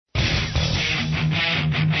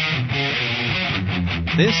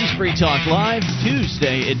This is Free Talk Live,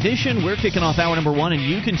 Tuesday edition. We're kicking off hour number one, and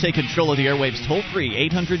you can take control of the airwaves toll-free,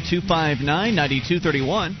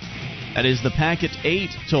 800-259-9231. That is the Packet 8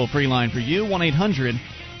 toll-free line for you,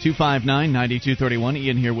 1-800-259-9231.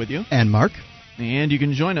 Ian here with you. And Mark. And you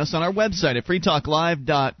can join us on our website at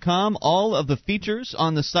freetalklive.com. All of the features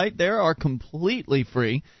on the site there are completely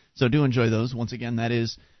free, so do enjoy those. Once again, that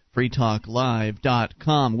is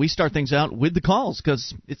freetalklive.com. We start things out with the calls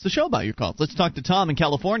because it's the show about your calls. Let's talk to Tom in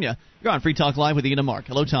California. You're on Free Talk Live with Ian and Mark.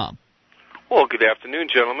 Hello, Tom. Well, good afternoon,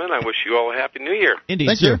 gentlemen. I wish you all a Happy New Year. Indeed,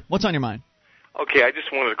 Thank sir. you. What's on your mind? Okay, I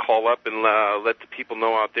just wanted to call up and let the people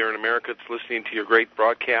know out there in America that's listening to your great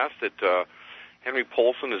broadcast that Henry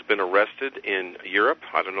Paulson has been arrested in Europe.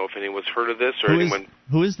 I don't know if anyone's heard of this or anyone.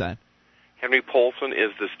 Who is that? Henry Paulson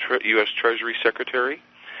is this U.S. Treasury Secretary.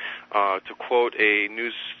 To quote a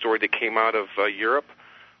news story that came out of Europe,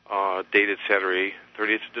 dated Saturday,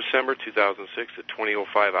 30th of December, 2006 at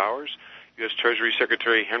 20:05 hours, U.S. Treasury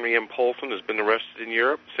Secretary Henry M. Paulson has been arrested in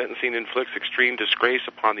Europe. Sentencing inflicts extreme disgrace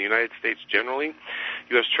upon the United States generally.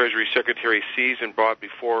 U.S. Treasury Secretary seized and brought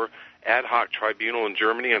before ad hoc tribunal in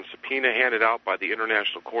Germany on subpoena handed out by the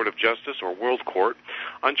International Court of Justice, or World Court,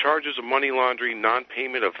 on charges of money laundering,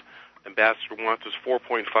 non-payment of Ambassador Wanta's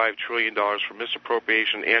 $4.5 trillion for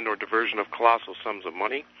misappropriation and or diversion of colossal sums of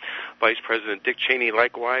money. Vice President Dick Cheney,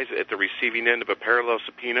 likewise, at the receiving end of a parallel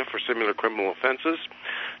subpoena for similar criminal offenses.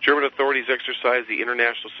 German authorities exercised the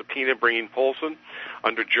international subpoena, bringing Paulson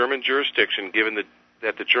under German jurisdiction, given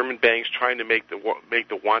that the German banks trying to make the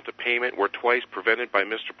Wanta payment were twice prevented by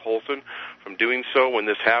Mr. Paulson from doing so. When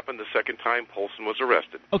this happened the second time, Paulson was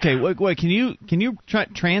arrested. Okay, wait. Can you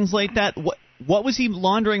translate that? What was he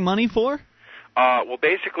laundering money for? Well,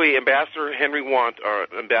 basically, Ambassador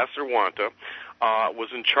Wanta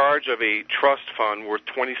was in charge of a trust fund worth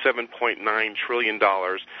 $27.9 trillion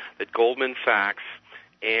that Goldman Sachs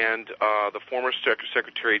and the former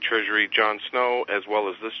Secretary of Treasury, John Snow, as well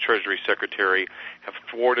as this Treasury Secretary, have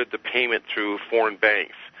thwarted the payment through foreign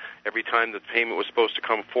banks. Every time the payment was supposed to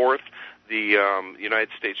come forth, the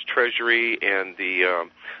United States Treasury and the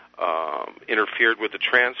interfered with the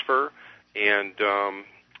transfer, and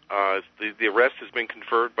the arrest has been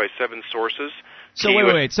confirmed by 7 sources. So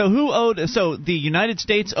wait. So who owed? So the United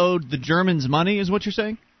States owed the Germans money, is what you're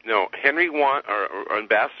saying? No,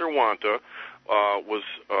 Ambassador Wanta was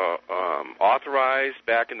authorized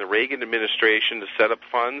back in the Reagan administration to set up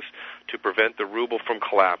funds to prevent the ruble from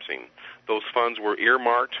collapsing. Those funds were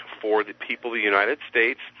earmarked for the people of the United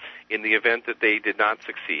States in the event that they did not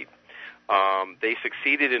succeed. They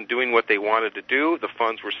succeeded in doing what they wanted to do. The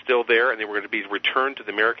funds were still there, and they were going to be returned to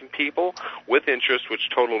the American people with interest, which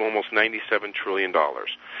totaled almost $97 trillion.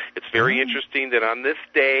 It's very interesting that on this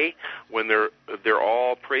day, when they're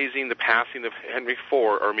all praising the passing of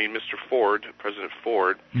Mr. Ford, President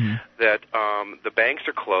Ford, that the banks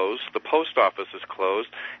are closed, the post office is closed,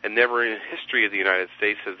 and never in the history of the United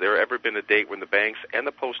States has there ever been a date when the banks and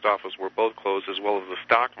the post office were both closed, as well as the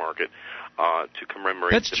stock market, to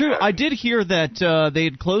commemorate. That's true. I did hear that they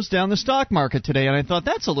had closed down the stock market today, and I thought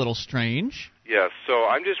that's a little strange. Yes, so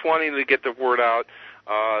I'm just wanting to get the word out.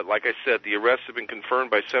 Like I said, the arrests have been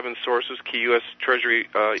confirmed by 7 sources. Key U.S. Treasury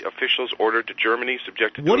officials ordered to Germany,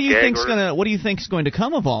 subjected to a gag order. What do you think is going to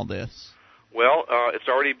come of all this? Well, it's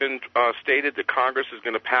already been stated that Congress is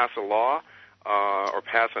going to pass a law or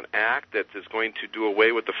pass an act that is going to do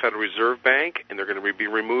away with the Federal Reserve Bank, and they're going to be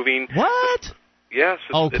removing. What? Yes.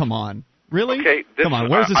 Come on. Really? Okay. Come on,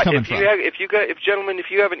 where's this coming from? Gentlemen, if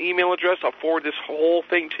you have an email address, I'll forward this whole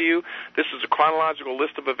thing to you. This is a chronological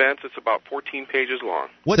list of events. It's about 14 pages long.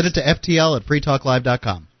 Send it to FTL at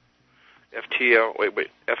freetalklive.com.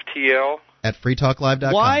 FTL at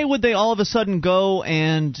freetalklive.com. Why would they all of a sudden go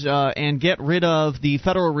and get rid of the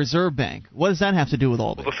Federal Reserve Bank? What does that have to do with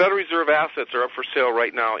all this? Well, the Federal Reserve assets are up for sale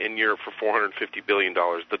right now in Europe for $450 billion.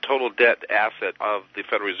 The total debt asset of the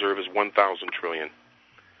Federal Reserve is $1,000 trillion.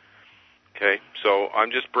 Okay, so I'm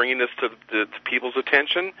just bringing this to people's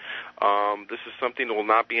attention. This is something that will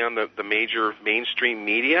not be on the major mainstream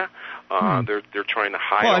media. They're trying to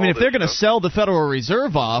hide. Well, I mean, if they're going to stuff. sell the Federal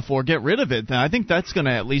Reserve off or get rid of it, then I think that's going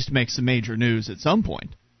to at least make some major news at some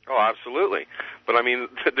point. Oh, absolutely. But I mean,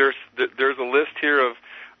 there's a list here of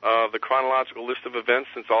the chronological list of events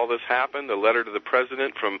since all this happened. A letter to the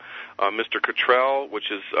president from Mr. Cottrell, which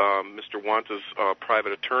is Mr. Wanta's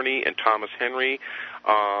private attorney, and Thomas Henry,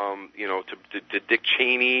 to Dick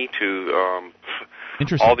Cheney, to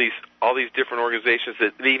all these different organizations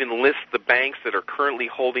that even list the banks that are currently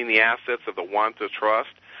holding the assets of the Wanta Trust,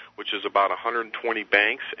 which is about 120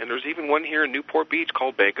 banks. And there's even one here in Newport Beach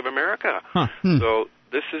called Bank of America. Huh. So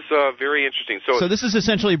This is very interesting. So this is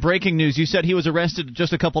essentially breaking news. You said he was arrested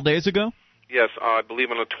just a couple days ago? Yes, I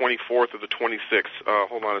believe on the 24th or the 26th.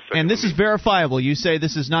 Hold on a second. And this is verifiable. You say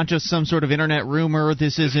this is not just some sort of internet rumor.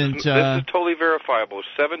 This isn't... This is totally verifiable.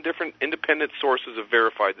 7 different independent sources have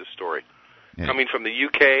verified this story. Yeah. Coming from the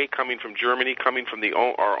UK, coming from Germany, coming from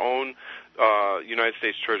our own United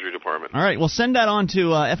States Treasury Department. All right. Well, send that on to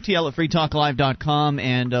FTL at freetalklive.com,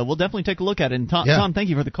 and we'll definitely take a look at it. And Tom, thank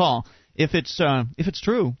you for the call. If it's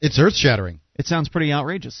true... It's earth-shattering. It sounds pretty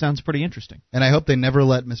outrageous. Sounds pretty interesting. And I hope they never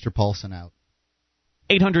let Mr. Paulson out.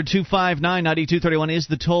 800-259-9231 is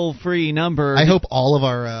the toll-free number. I hope all of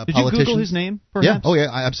our Did politicians... you Google his name, perhaps? Yeah, oh yeah,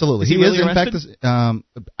 absolutely. Is he really arrested? In fact,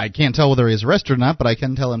 I can't tell whether he is arrested or not, but I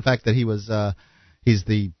can tell, in fact, that he's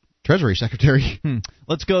the Treasury Secretary.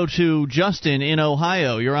 Let's go to Justin in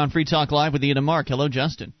Ohio. You're on Free Talk Live with Ian and Mark. Hello,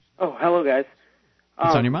 Justin. Oh, hello, guys.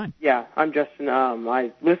 What's on your mind? Yeah, I'm Justin.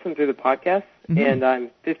 I listen through the podcast, and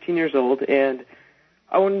I'm 15 years old, and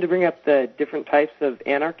I wanted to bring up the different types of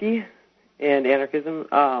anarchy and anarchism.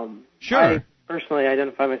 Sure. I personally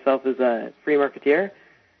identify myself as a free marketeer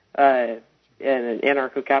and an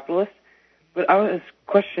anarcho-capitalist, but I was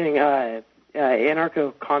questioning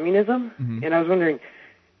anarcho-communism, and I was wondering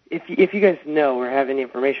if you guys know or have any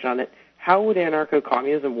information on it, how would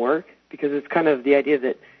anarcho-communism work? Because it's kind of the idea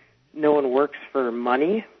that no one works for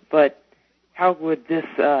money, but how would this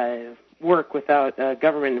work without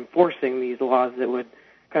government enforcing these laws that would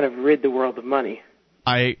kind of rid the world of money?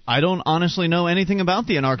 I don't honestly know anything about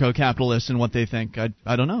the anarcho-capitalists and what they think.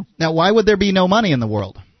 I don't know. Now, why would there be no money in the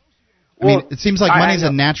world? I mean, it seems like money's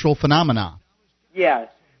a natural phenomenon. Yeah,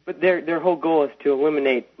 but their whole goal is to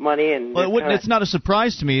eliminate money, and it's not a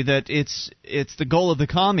surprise to me that it's the goal of the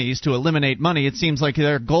commies to eliminate money. It seems like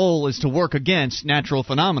their goal is to work against natural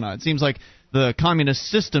phenomena. It seems like the communist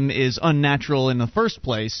system is unnatural in the first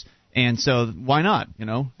place, and so why not?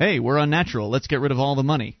 Hey, we're unnatural. Let's get rid of all the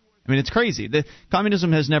money. I mean, it's crazy.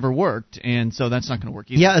 Communism has never worked, and so that's not going to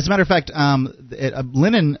work either. Yeah, as a matter of fact,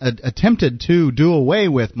 Lenin attempted to do away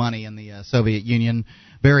with money in the Soviet Union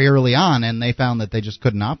very early on, and they found that they just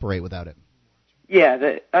couldn't operate without it.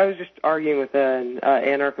 Yeah, I was just arguing with an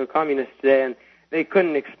anarcho-communist today, and they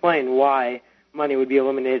couldn't explain why money would be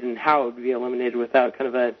eliminated and how it would be eliminated without kind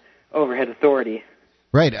of an overhead authority.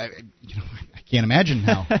 Right. I can't imagine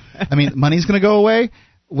how. I mean, money's going to go away?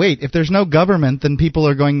 Wait, if there's no government, then people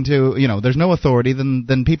are going to, there's no authority,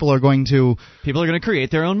 then people are going to... People are going to create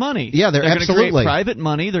their own money. Yeah, they're absolutely... going to create private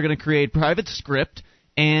money, they're going to create private script,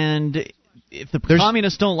 and if the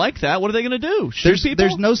communists don't like that, what are they going to do? Shoot people?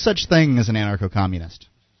 There's no such thing as an anarcho-communist.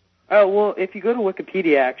 Well, if you go to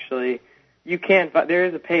Wikipedia, actually, you can, but there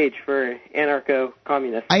is a page for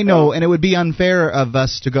anarcho-communists. I know, and it would be unfair of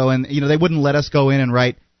us to go in, they wouldn't let us go in and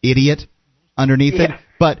write idiot underneath it.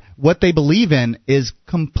 But what they believe in is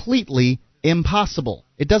completely impossible.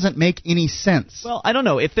 It doesn't make any sense. Well, I don't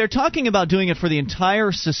know. If they're talking about doing it for the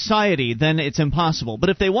entire society, then it's impossible. But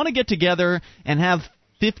if they want to get together and have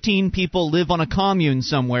 15 people live on a commune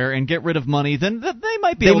somewhere and get rid of money, then they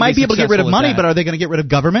might be able to get rid of money, but are they going to get rid of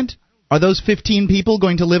government? Are those 15 people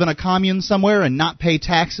going to live in a commune somewhere and not pay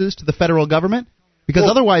taxes to the federal government? Because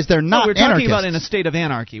otherwise they're not anarchists. We're talking anarchists. about in a state of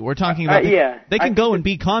anarchy. We're talking about they can go and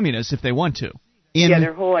be communists if they want to.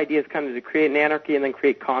 Their whole idea is kind of to create an anarchy and then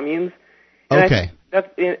create communes. And okay. That's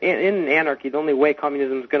in an anarchy, the only way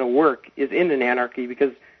communism is going to work is in an anarchy,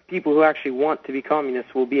 because people who actually want to be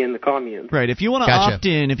communists will be in the communes. Right. If you want to opt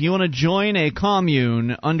in, if you want to join a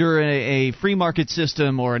commune under a free market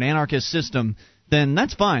system or an anarchist system, then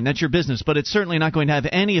that's fine. That's your business. But it's certainly not going to have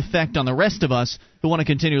any effect on the rest of us who want to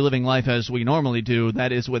continue living life as we normally do,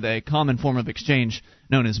 that is with a common form of exchange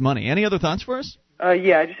known as money. Any other thoughts for us?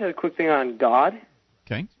 Yeah, I just had a quick thing on God.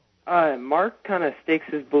 Okay. Mark kind of stakes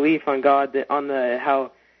his belief on God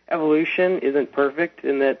how evolution isn't perfect,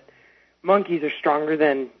 and that monkeys are stronger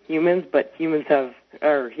than humans, but humans are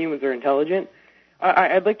intelligent.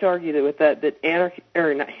 I'd like to argue that that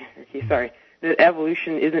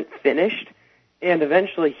evolution isn't finished, and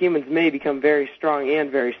eventually humans may become very strong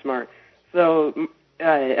and very smart. So,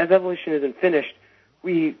 as evolution isn't finished,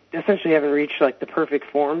 we essentially haven't reached the perfect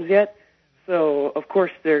forms yet. So, of course,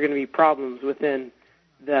 there are going to be problems within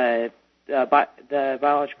the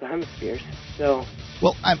biological hemispheres. So,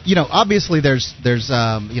 well, obviously there's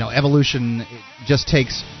evolution just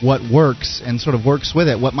takes what works and sort of works with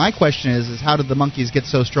it. What my question is how did the monkeys get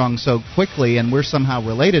so strong so quickly, and we're somehow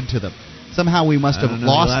related to them? Somehow we must have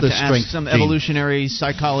lost the strength. Ask some evolutionary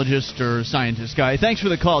psychologist or scientist guy. Thanks for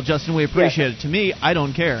the call, Justin. We appreciate it. To me, I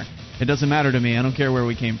don't care. It doesn't matter to me. I don't care where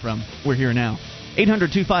we came from. We're here now.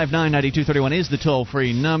 800-259-9231 is the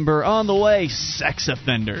toll-free number. On the way, sex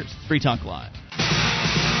offenders. Free Talk Live.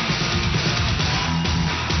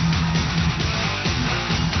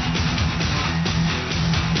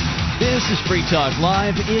 is Free Talk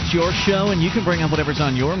Live. It's your show, and you can bring up whatever's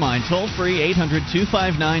on your mind. Toll free,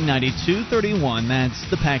 800-259-9231. That's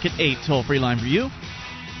the Packet 8 toll-free line for you.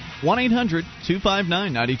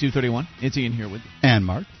 1-800-259-9231. It's Ian here with you. And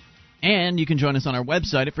Mark. And you can join us on our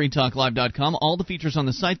website at freetalklive.com. All the features on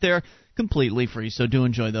the site there, completely free, so do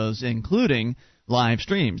enjoy those, including live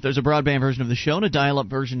streams. There's a broadband version of the show and a dial-up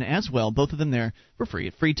version as well, both of them there for free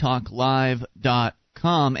at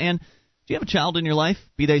freetalklive.com. And do you have a child in your life,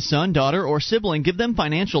 be they son, daughter, or sibling? Give them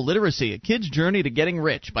financial literacy. A Kid's Journey to Getting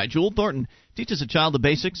Rich by Jewel Thornton teaches a child the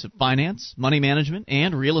basics of finance, money management,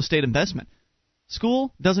 and real estate investment.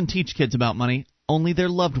 School doesn't teach kids about money. Only their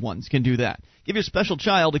loved ones can do that. Give your special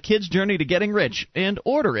child A Kid's Journey to Getting Rich and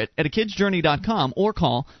order it at akidsjourney.com or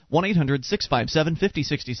call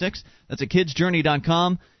 1-800-657-5066. That's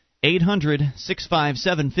akidsjourney.com,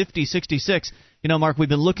 800-657-5066. You know, Mark, we've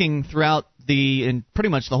been looking throughout in pretty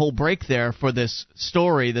much the whole break there for this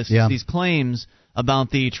story, these claims about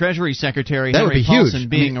the Treasury Secretary, Henry Paulson,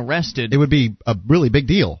 being arrested. It would be a really big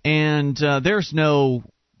deal. And there's no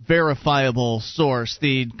verifiable source.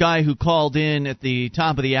 The guy who called in at the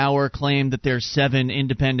top of the hour claimed that there's 7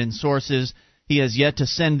 independent sources. He has yet to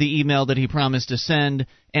send the email that he promised to send,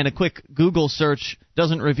 and a quick Google search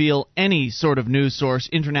doesn't reveal any sort of news source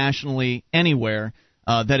internationally anywhere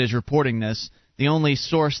that is reporting this. The only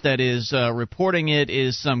source that is reporting it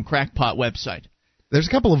is some crackpot website. There's a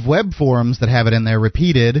couple of web forums that have it in there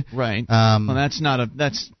repeated. Right. Well, that's nothing.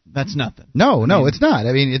 No, it's not.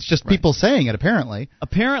 I mean, it's just people saying it. Apparently,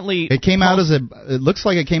 it came out it looks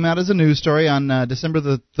like it came out as a news story on December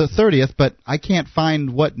the 30th, but I can't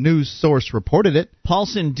find what news source reported it.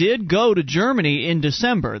 Paulson did go to Germany in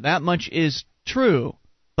December. That much is true,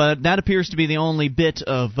 but that appears to be the only bit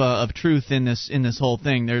of truth in this whole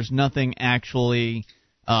thing. There's nothing actually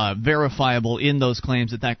verifiable in those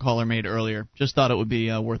claims that caller made earlier. Just thought it would be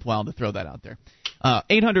worthwhile to throw that out there.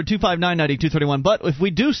 800-259-9231. But if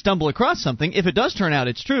we do stumble across something, if it does turn out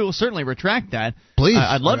it's true, we'll certainly retract that. Please.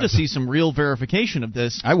 I'd love to see some real verification of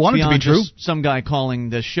this. I want it to be true. Some guy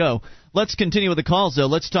calling this show. Let's continue with the calls, though.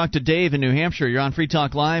 Let's talk to Dave in New Hampshire. You're on Free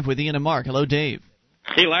Talk Live with Ian and Mark. Hello, Dave.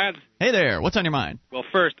 Hey, lads. Hey there. What's on your mind? Well,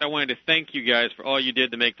 first, I wanted to thank you guys for all you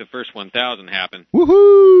did to make the first 1,000 happen.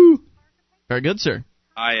 Woohoo! Very good, sir.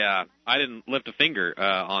 I didn't lift a finger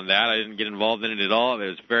on that. I didn't get involved in it at all. It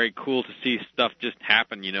was very cool to see stuff just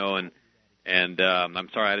happen, you know, and I'm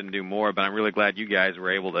sorry I didn't do more, but I'm really glad you guys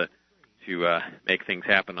were able to make things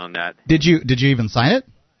happen on that. Did you even sign it?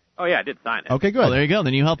 Oh, yeah, I did sign it. Okay, good. Well, there you go.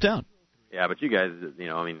 Then you helped out. Yeah, but you guys, you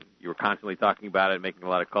know, I mean, you were constantly talking about it, making a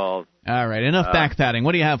lot of calls. All right, enough back-patting.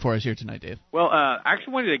 What do you have for us here tonight, Dave? Well, I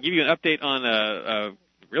actually wanted to give you an update on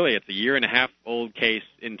really, it's a 1.5-year-old case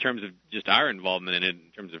in terms of just our involvement in it,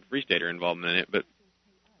 in terms of Free Stater involvement in it. But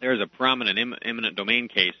there's a prominent eminent domain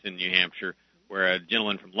case in New Hampshire where a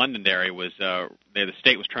gentleman from Londonderry was, the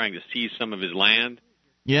state was trying to seize some of his land.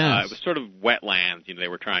 Yes. It was sort of wetlands, you know, they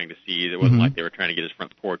were trying to seize. It wasn't like they were trying to get his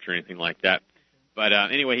front porch or anything like that. But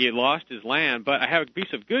anyway, he had lost his land. But I have a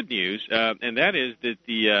piece of good news, and that is that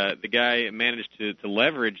the guy managed to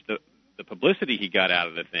leverage the publicity he got out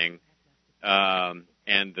of the thing.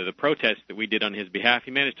 And the protest that we did on his behalf, he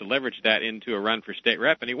managed to leverage that into a run for state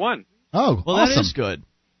rep, and he won. Oh, well, awesome. That is good.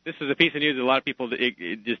 This is a piece of news that a lot of people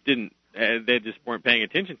it just didn't. They just weren't paying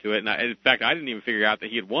attention to it. And in fact, I didn't even figure out that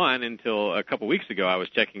he had won until a couple weeks ago. I was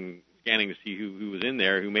scanning to see who was in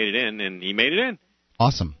there, who made it in, and he made it in.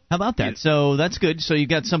 Awesome. How about that? So that's good. So you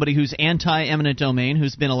got somebody who's anti-eminent domain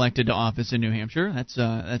who's been elected to office in New Hampshire. That's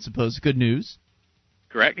I suppose good news.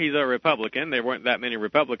 Correct. He's a Republican. There weren't that many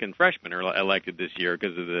Republican freshmen elected this year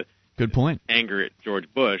because of the good point anger at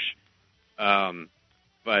George Bush.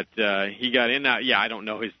 But he got in. Now, yeah, I don't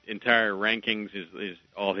know his entire rankings,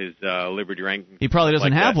 all his Liberty rankings. He probably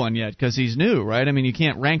doesn't have one yet because he's new, right? I mean, you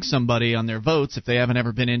can't rank somebody on their votes if they haven't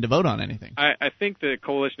ever been in to vote on anything. I think the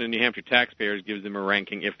Coalition of New Hampshire Taxpayers gives them a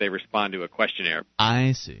ranking if they respond to a questionnaire.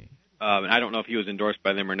 I see. And I don't know if he was endorsed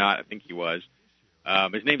by them or not. I think he was.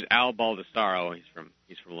 His name's Al Baldessaro. He's from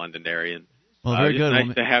Londonderry, and well, very good.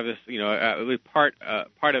 Nice to have this, you know, part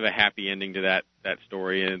of a happy ending to that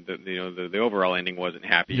story, and the overall ending wasn't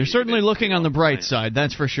happy. You're certainly looking on the bright side,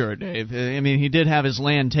 that's for sure, Dave. I mean, he did have his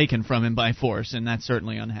land taken from him by force, and that's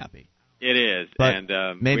certainly unhappy. It is, but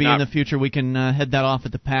and maybe in the future we can head that off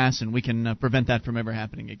at the pass, and we can prevent that from ever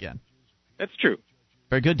happening again. That's true.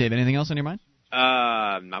 Very good, Dave. Anything else on your mind?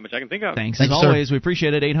 Not much I can think of. Thanks as always. Sir. We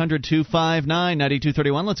appreciate it.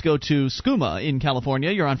 800-259-9231. Let's go to Skooma in California.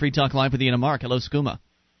 You're on Free Talk Live with Ian and Mark. Hello, Skooma.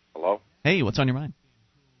 Hello. Hey, what's on your mind?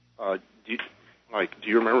 Do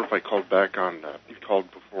you remember if I called back on? You called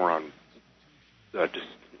before on just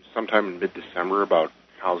sometime in mid-December about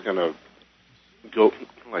how I was going to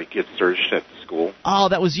get searched at school. Oh,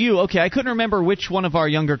 that was you. Okay, I couldn't remember which one of our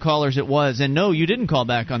younger callers it was. And no, you didn't call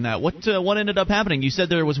back on that. What ended up happening? You said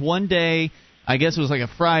there was one day, I guess it was like a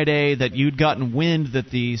Friday, that you'd gotten wind that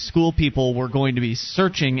the school people were going to be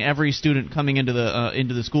searching every student coming into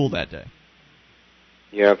the school that day.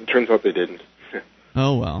 Yeah, it turns out they didn't.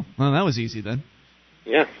 Oh, well, that was easy then.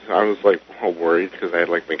 Yeah, I was all worried because I had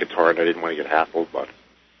my guitar and I didn't want to get hassled, but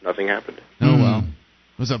nothing happened. Oh well,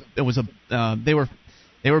 they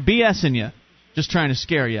were BSing you, just trying to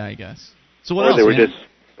scare you, I guess. So what else? They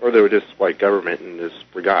were just white government and just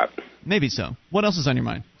forgot. Maybe so. What else is on your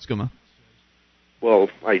mind, Skooma? Well,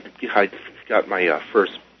 I got my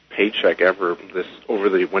first paycheck ever over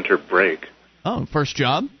the winter break. Oh, first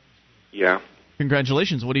job? Yeah.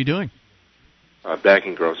 Congratulations. What are you doing?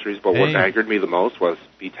 Bagging groceries, but what angered me the most was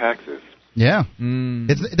taxes. Yeah.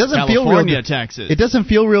 It doesn't California feel real good. Taxes. It doesn't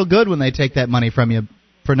feel real good when they take that money from you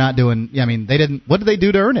for not doing. I mean, they didn't. What did they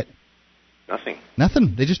do to earn it?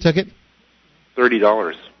 Nothing. They just took it.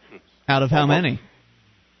 $30. Out of how many?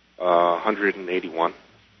 181.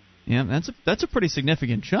 Yeah, that's a pretty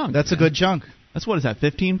significant chunk. That's a good chunk. That's what is that?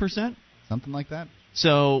 15%? Something like that.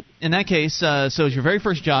 So in that case, so it's your very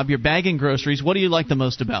first job. You're bagging groceries. What do you like the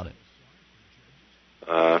most about it?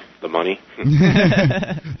 The money.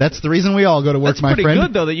 That's the reason we all go to work, my friend. That's pretty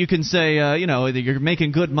good, though, that you can say, that you're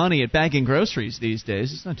making good money at bagging groceries these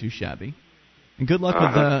days. It's not too shabby. And good luck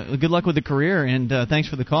with the career. And thanks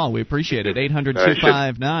for the call. We appreciate it.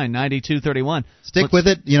 800-259-9231. Stick with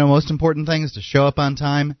it. Most important thing is to show up on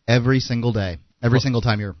time every single day. Every single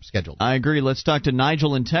time you're scheduled. I agree. Let's talk to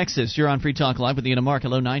Nigel in Texas. You're on Free Talk Live with Ian and Mark.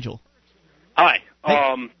 Hello, Nigel. Hi.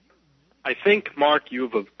 Hey. I think, Mark, you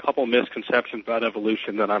have a couple misconceptions about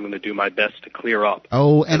evolution that I'm going to do my best to clear up.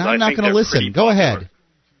 Oh, and I'm not going to listen. Go ahead.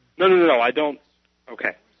 No, I don't.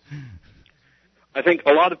 Okay. I think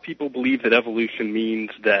a lot of people believe that evolution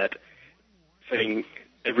means that saying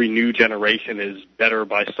every new generation is better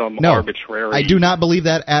by some arbitrary... I do not believe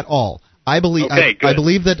that at all. I believe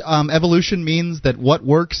that evolution means that what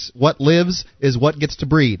works, what lives, is what gets to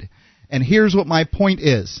breed. And here's what my point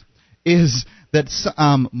is that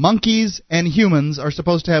monkeys and humans are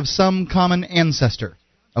supposed to have some common ancestor,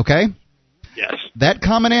 okay? Yes. That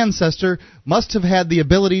common ancestor must have had the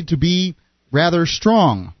ability to be rather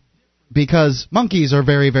strong, because monkeys are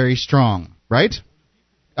very, very strong, right?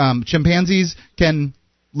 Chimpanzees can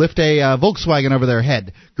lift a Volkswagen over their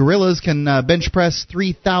head. Gorillas can bench press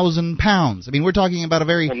 3,000 pounds. I mean, we're talking about a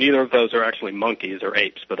very... Well, neither of those are actually monkeys or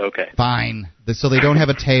apes, but okay. Fine. So they don't have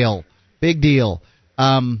a tail. Big deal.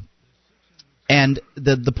 And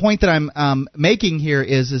the point that I'm making here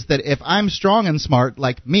is that if I'm strong and smart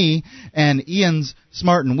like me, and Ian's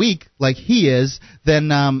smart and weak like he is, then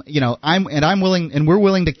we're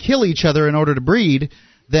willing to kill each other in order to breed,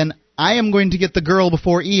 then I am going to get the girl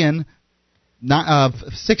before Ian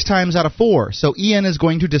 6 times out of 4. So Ian is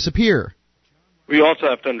going to disappear. We also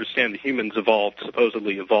have to understand that humans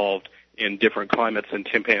supposedly evolved in different climates than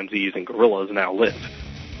chimpanzees and gorillas now live.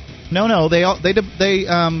 No, they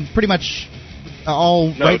pretty much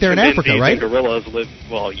all right there in Africa, right? And gorillas live.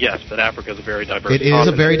 Well, yes, but Africa is a very diverse. It is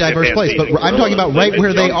a very diverse place, but I'm talking about right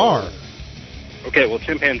where they are. Okay, well,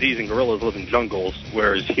 chimpanzees and gorillas live in jungles,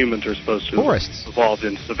 whereas humans are supposed to have evolved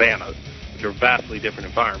in savannas, which are vastly different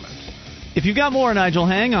environments. If you got more, Nigel,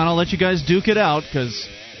 hang on. I'll let you guys duke it out, because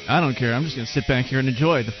I don't care. I'm just going to sit back here and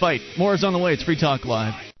enjoy the fight. More is on the way. It's Free Talk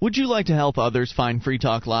Live. Would you like to help others find Free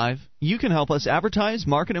Talk Live? You can help us advertise,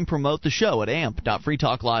 market, and promote the show at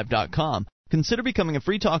amp.freetalklive.com. Consider becoming a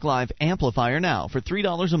Free Talk Live amplifier now for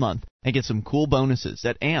 $3 a month and get some cool bonuses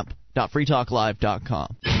at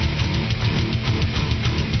amp.freetalklive.com.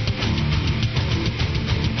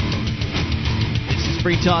 This is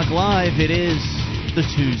Free Talk Live. It is the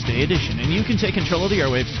Tuesday edition, and you can take control of the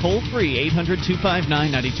airwaves toll-free,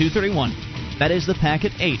 800-259-9231. That is the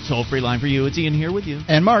Packet 8 toll-free line for you. It's Ian here with you.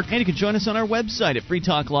 And Mark. And you can join us on our website at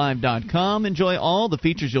freetalklive.com. Enjoy all the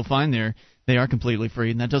features you'll find there. They are completely free,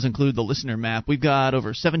 and that does include the listener map. We've got over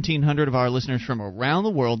 1,700 of our listeners from around the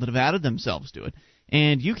world that have added themselves to it.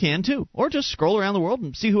 And you can, too. Or just scroll around the world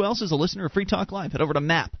and see who else is a listener of Free Talk Live. Head over to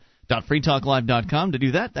map.freetalklive.com to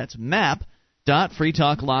do that. That's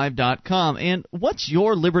map.freetalklive.com. And what's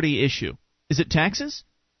your liberty issue? Is it taxes?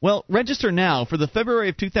 Well, register now for the February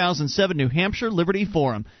of 2007 New Hampshire Liberty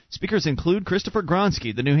Forum. Speakers include Christopher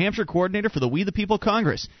Gronsky, the New Hampshire coordinator for the We the People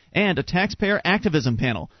Congress, and a taxpayer activism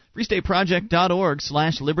panel.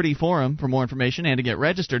 freestateproject.org/Liberty Forum for more information and to get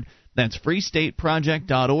registered. That's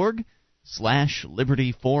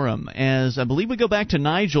freestateproject.org/Liberty Forum. As I believe we go back to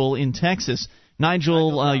Nigel in Texas.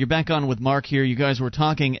 Nigel, you're back on with Mark here. You guys were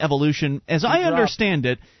talking evolution. As I understand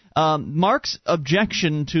it, Mark's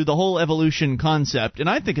objection to the whole evolution concept, and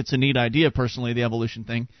I think it's a neat idea personally, the evolution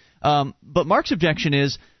thing, but Mark's objection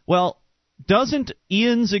is, well, doesn't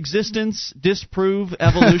Ian's existence disprove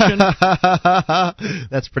evolution?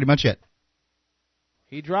 That's pretty much it.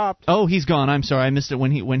 He dropped. Oh, he's gone. I'm sorry, I missed it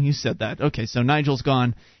when he said that. Okay, so Nigel's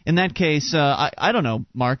gone. In that case, I don't know,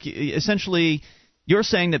 Mark. Essentially, you're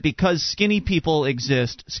saying that because skinny people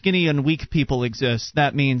exist, skinny and weak people exist,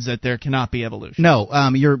 that means that there cannot be evolution. No,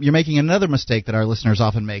 you're making another mistake that our listeners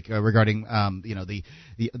often make regarding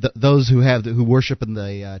those who worship in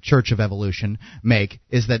the Church of Evolution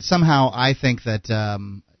is that somehow I think that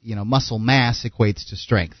muscle mass equates to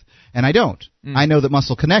strength. And I don't. I know that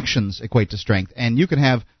muscle connections equate to strength. And you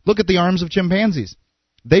can look at the arms of chimpanzees.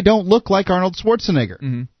 They don't look like Arnold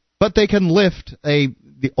Schwarzenegger, but they can lift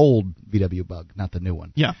the old VW Bug, not the new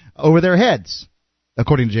one, over their heads,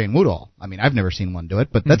 according to Jane Woodall. I mean, I've never seen one do it,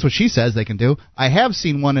 but that's what she says they can do. I have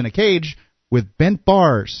seen one in a cage with bent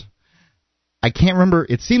bars. I can't remember.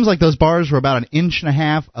 It seems like those bars were about 1.5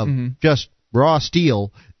 inches of just raw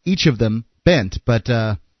steel, each of them bent, but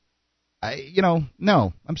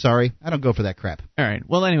no, I'm sorry. I don't go for that crap. All right.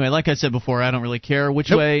 Well, anyway, like I said before, I don't really care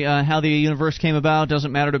which way, how the universe came about.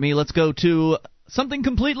 Doesn't matter to me. Let's go to something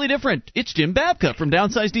completely different. It's Jim Babka from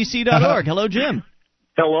downsizedc.org. Hello, Jim.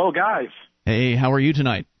 Hello, guys. Hey, how are you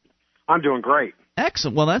tonight? I'm doing great.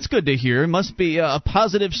 Excellent. Well, that's good to hear. It must be a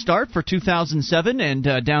positive start for 2007 and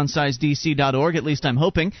downsizedc.org, at least I'm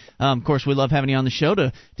hoping. Of course, we love having you on the show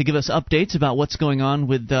to give us updates about what's going on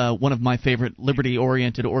with one of my favorite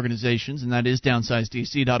liberty-oriented organizations, and that is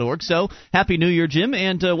downsizedc.org. So, Happy New Year, Jim,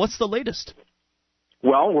 and what's the latest?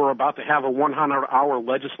 Well, we're about to have a 100-hour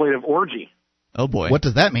legislative orgy. Oh, boy. What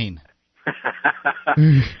does that mean?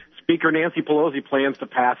 Speaker Nancy Pelosi plans to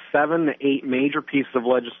pass 7 to 8 major pieces of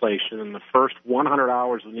legislation in the first 100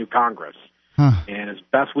 hours of the new Congress. And as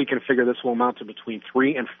best we can figure, this will amount to between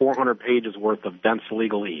 300 and 400 pages worth of dense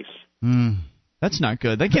legalese. That's not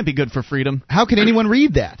good. That can't be good for freedom. How can anyone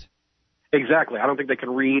read that? Exactly. I don't think they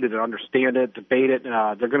can read it and understand it, debate it.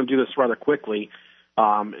 They're going to do this rather quickly.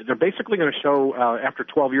 They're basically going to show, after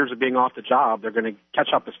 12 years of being off the job, they're going to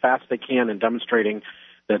catch up as fast as they can in demonstrating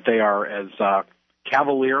that they are as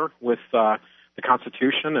cavalier with the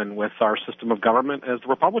Constitution and with our system of government as the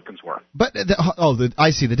Republicans were. But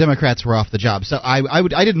I see. The Democrats were off the job. So I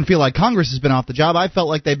didn't feel like Congress has been off the job. I felt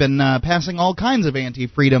like they've been passing all kinds of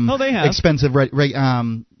anti-freedom, expensive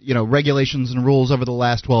regulations and rules over the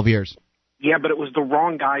last 12 years. Yeah, but it was the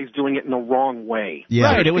wrong guys doing it in the wrong way. Yeah,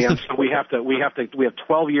 right. It was so we have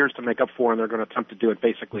 12 years to make up for, and they're going to attempt to do it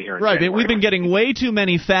basically here in January. Right. We've been getting way too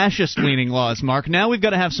many fascist-leaning laws, Mark. Now we've got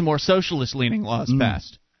to have some more socialist-leaning laws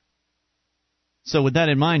passed. So with that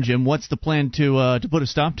in mind, Jim, what's the plan to put a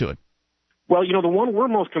stop to it? Well, the one we're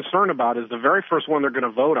most concerned about is the very first one they're going to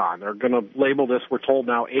vote on. They're going to label this, we're told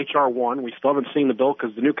now, H.R. 1. We still haven't seen the bill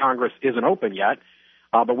because the new Congress isn't open yet.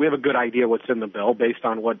 But we have a good idea what's in the bill based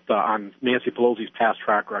on on Nancy Pelosi's past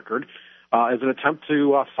track record, as an attempt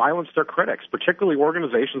to silence their critics, particularly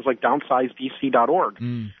organizations like downsizedc.org.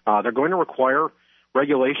 They're going to require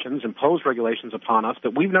impose regulations upon us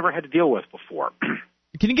that we've never had to deal with before.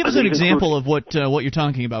 Can you give us an example of what you're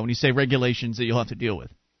talking about when you say regulations that you'll have to deal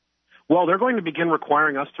with? Well, they're going to begin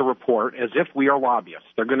requiring us to report as if we are lobbyists.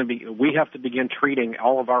 We have to begin treating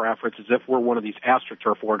all of our efforts as if we're one of these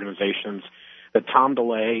AstroTurf organizations that Tom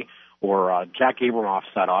DeLay or Jack Abramoff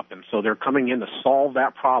set up, and so they're coming in to solve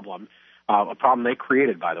that problem, a problem they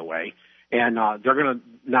created, by the way, and they're going to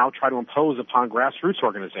now try to impose upon grassroots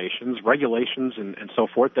organizations regulations and so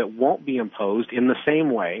forth that won't be imposed in the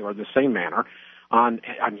same way or the same manner on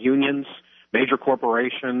unions, major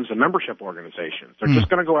corporations, and membership organizations. They're just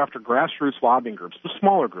going to go after grassroots lobbying groups, the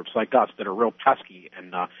smaller groups like us that are real pesky,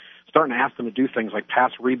 and starting to ask them to do things like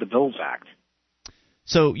pass Read the Bills Act.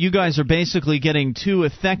 So you guys are basically getting too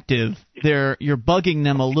effective. You're bugging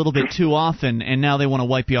them a little bit too often, and now they want to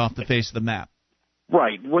wipe you off the face of the map.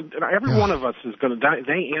 Right. Every one of us is going to,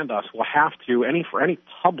 they and us will have to, for any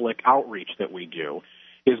public outreach that we do,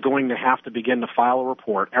 is going to have to begin to file a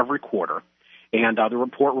report every quarter. And the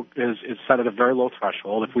report is set at a very low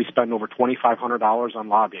threshold. If we spend over $2,500 on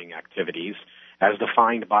lobbying activities, as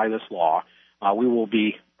defined by this law, we will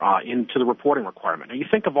be into the reporting requirement. Now, you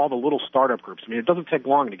think of all the little startup groups. I mean, it doesn't take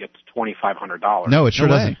long to get to $2,500. No, it sure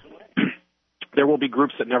doesn't. There will be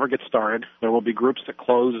groups that never get started. There will be groups that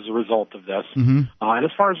close as a result of this. And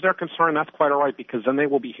as far as they're concerned, that's quite all right, because then they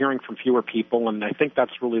will be hearing from fewer people, and I think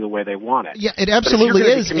that's really the way they want it. Yeah, it absolutely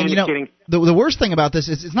is. And, the worst thing about this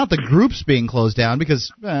is it's not the groups being closed down, because,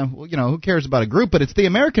 who cares about a group, but it's the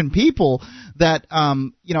American people that,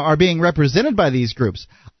 are being represented by these groups.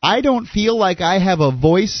 I don't feel like I have a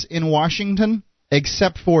voice in Washington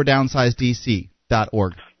except for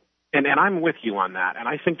downsizedc.org. And I'm with you on that, and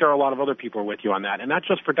I think there are a lot of other people with you on that, and not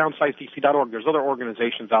just for downsizedc.org. There's other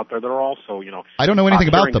organizations out there that are also, I don't know anything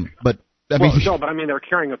about them, but they're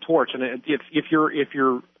carrying a torch, and if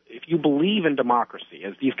you believe in democracy,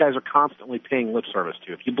 as these guys are constantly paying lip service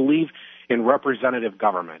to, if you believe in representative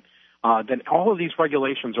government, then all of these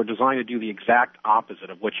regulations are designed to do the exact opposite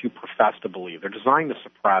of what you profess to believe. They're designed to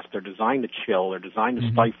suppress, they're designed to chill, they're designed to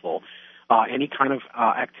stifle any kind of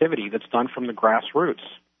activity that's done from the grassroots.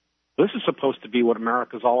 This is supposed to be what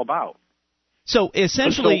America's all about. So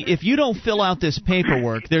essentially, if you don't fill out this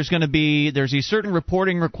paperwork, there's these certain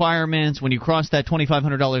reporting requirements. When you cross that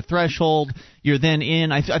 $2,500 threshold, you're then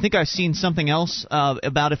in. I think I've seen something else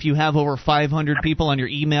about if you have over 500 people on your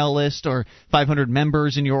email list or 500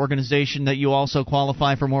 members in your organization, that you also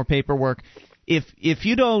qualify for more paperwork. If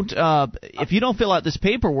you don't fill out this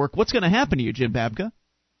paperwork, what's going to happen to you, Jim Babka?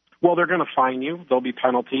 Well, they're going to fine you. There'll be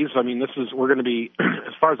penalties. I mean, we're going to be,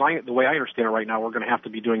 as far as the way I understand it right now, we're going to have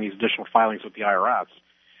to be doing these additional filings with the IRS.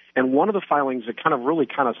 And one of the filings that kind of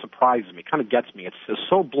surprises me, kind of gets me, it's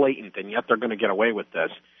so blatant, and yet they're going to get away with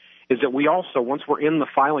this, is that we also, once we're in the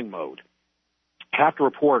filing mode, have to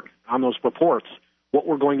report on those reports what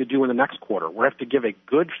we're going to do in the next quarter. We have to give a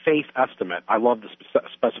good faith estimate. I love the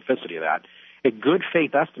specificity of that. A good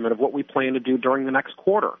faith estimate of what we plan to do during the next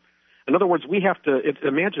quarter. In other words, we have to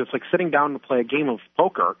imagine it's like sitting down to play a game of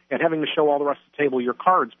poker and having to show all the rest of the table your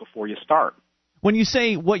cards before you start. When you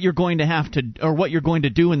say what you're going to have to, or what you're going to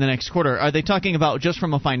do in the next quarter, are they talking about just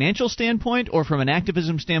from a financial standpoint or from an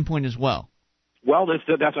activism standpoint as well? Well,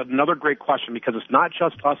 that's another great question, because it's not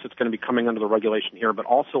just us that's going to be coming under the regulation here, but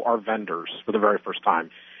also our vendors for the very first time.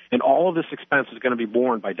 And all of this expense is going to be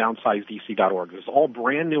borne by downsizedc.org. It's all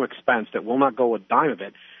brand new expense that will not go a dime of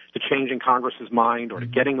it to changing Congress's mind or to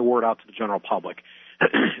getting the word out to the general public.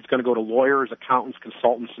 It's going to go to lawyers, accountants,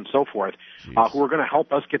 consultants, and so forth, who are going to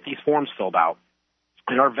help us get these forms filled out.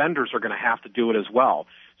 And our vendors are going to have to do it as well.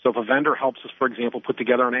 So if a vendor helps us, for example, put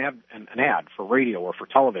together an ad for radio or for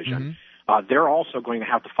television, they're also going to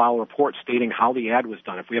have to file a report stating how the ad was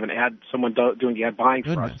done. If we have an ad, someone doing the ad buying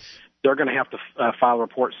for us, they're going to have to file a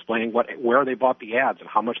report explaining where they bought the ads and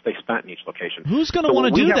how much they spent in each location. Who's going to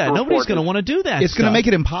want to do that? Nobody's going to want to do that. It's going to make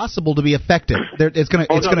it impossible to be effective. It's going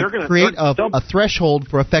to create a threshold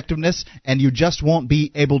for effectiveness, and you just won't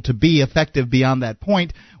be able to be effective beyond that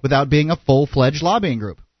point without being a full-fledged lobbying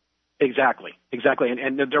group. Exactly.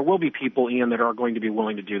 And there will be people, Ian, that are going to be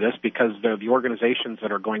willing to do this, because the organizations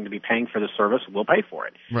that are going to be paying for this service will pay for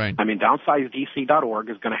it. Right. I mean, downsizedc.org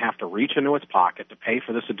is going to have to reach into its pocket to pay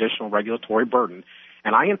for this additional regulatory burden.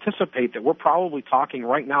 And I anticipate that we're probably talking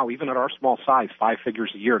right now, even at our small size, 5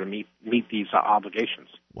 figures a year to meet these obligations.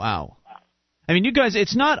 Wow. I mean, you guys,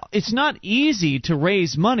 it's not easy to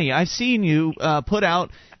raise money. I've seen you put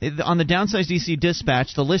out on the Downsize DC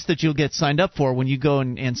Dispatch the list that you'll get signed up for when you go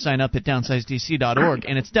and sign up at downsizedc.org,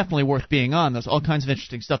 and it's definitely worth being on. There's all kinds of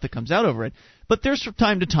interesting stuff that comes out over it. But there's from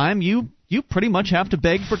time to time you pretty much have to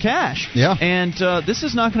beg for cash. Yeah. And this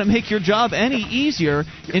is not going to make your job any easier.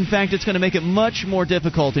 In fact, it's going to make it much more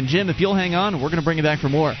difficult. And, Jim, if you'll hang on, we're going to bring you back for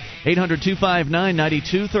more.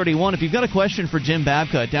 800-259-9231. If you've got a question for Jim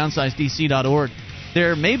Babka at downsizedc.org,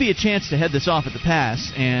 there may be a chance to head this off at the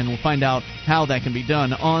pass, and we'll find out how that can be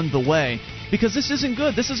done on the way. Because this isn't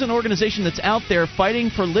good. This is an organization that's out there fighting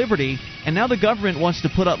for liberty, and now the government wants to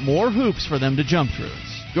put up more hoops for them to jump through.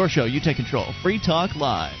 It's your show. You take control. Free Talk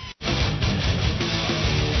Live.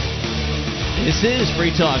 This is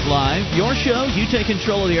Free Talk Live. Your show. You take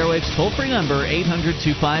control of the airwaves. Toll-free number,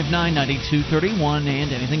 800-259-9231,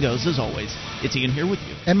 and anything goes as always. It's Ian here with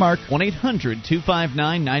you. And Mark.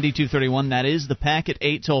 1-800-259-9231. That is the Packet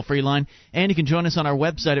 8 toll-free line. And you can join us on our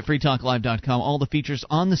website at freetalklive.com. All the features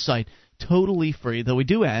on the site totally free, though we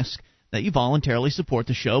do ask that you voluntarily support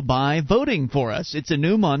the show by voting for us. It's a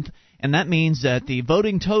new month, and that means that the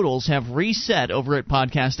voting totals have reset over at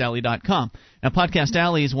podcastalley.com. Now, Podcast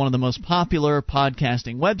Alley is one of the most popular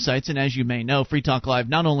podcasting websites, and as you may know, Free Talk Live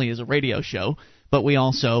not only is a radio show, but we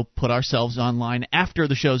also put ourselves online after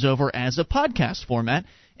the show's over as a podcast format.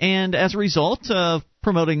 And as a result of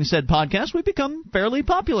promoting said podcast, we've become fairly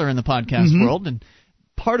popular in the podcast world. And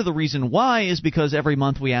part of the reason why is because every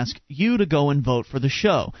month we ask you to go and vote for the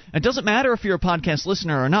show. It doesn't matter if you're a podcast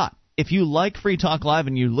listener or not. if you like Free Talk Live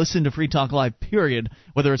and you listen to Free Talk Live, period,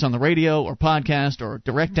 whether it's on the radio or podcast or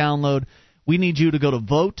direct download, we need you to go to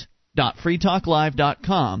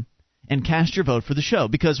vote.freetalklive.com and cast your vote for the show.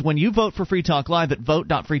 Because when you vote for Free Talk Live at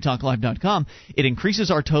vote.freetalklive.com, it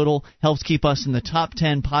increases our total, helps keep us in the top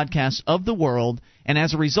 10 podcasts of the world, and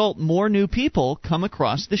as a result, more new people come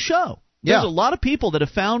across the show. There's a lot of people that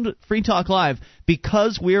have found Free Talk Live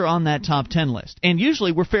because we're on that top 10 list. And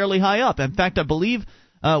usually we're fairly high up. In fact, I believe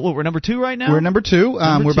we're number 2 right now? We're number 2.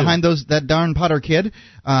 We're behind that darn Potter kid.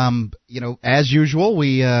 As usual,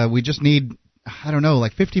 we just need, I don't know,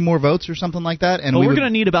 like 50 more votes or something like that. And we're going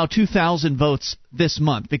to need about 2,000 votes this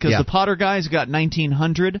month because the Potter guys got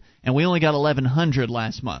 1,900 and we only got 1,100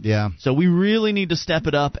 last month. Yeah. So we really need to step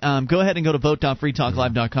it up. Go ahead and go to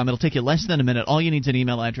vote.freetalklive.com. It'll take you less than a minute. All you need is an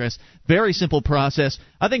email address. Very simple process.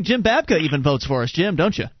 I think Jim Babka even votes for us. Jim,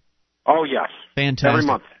 don't you? Oh, yes. Fantastic. Every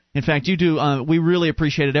month. In fact, you do. We really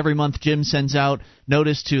appreciate it. Every month, Jim sends out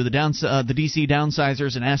notice to the DC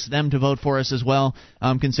downsizers and asks them to vote for us as well.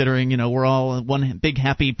 Considering we're all one big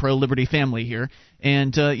happy pro-liberty family here,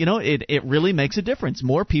 and it really makes a difference.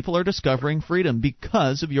 More people are discovering freedom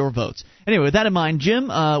because of your votes. Anyway, with that in mind, Jim,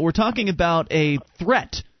 we're talking about a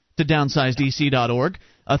threat to DownsizeDC.org.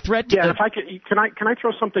 A threat. Yeah, if I can I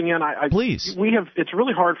throw something in? Please. It's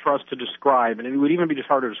really hard for us to describe, and it would even be just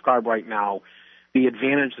hard to describe right now, the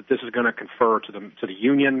advantage that this is going to confer to the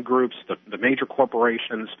union groups, the major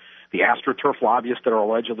corporations, the AstroTurf lobbyists that are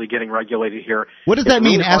allegedly getting regulated here. What does that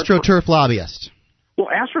mean, AstroTurf lobbyists? Well,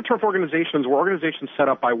 AstroTurf organizations were organizations set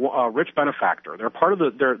up by a rich benefactor. They're part of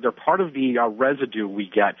the residue we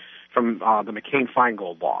get from the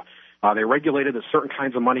McCain-Feingold law. They regulated that certain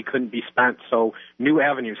kinds of money couldn't be spent, so new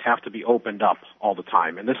avenues have to be opened up all the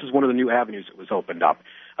time. And this is one of the new avenues that was opened up.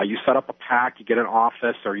 You set up a PAC, you get an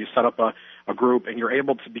office, or you set up a group, and you're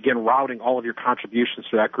able to begin routing all of your contributions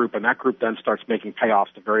to that group, and that group then starts making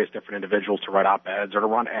payoffs to various different individuals to write op-eds or to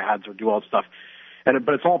run ads or do all that stuff.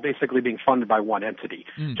 But it's all basically being funded by one entity.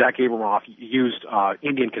 Jack Abramoff used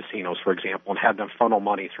Indian casinos, for example, and had them funnel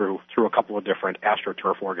money through a couple of different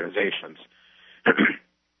AstroTurf organizations.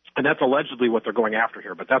 And that's allegedly what they're going after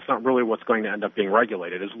here, but that's not really what's going to end up being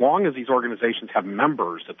regulated. As long as these organizations have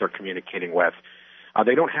members that they're communicating with,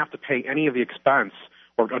 they don't have to pay any of the expense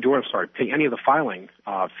pay any of the filing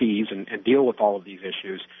fees and deal with all of these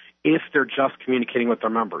issues if they're just communicating with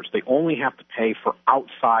their members. They only have to pay for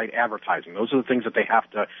outside advertising. Those are the things that they have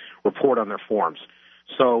to report on their forms.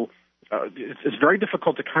 So it's very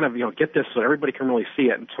difficult to kind of get this so everybody can really see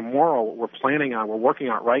it. And tomorrow we're working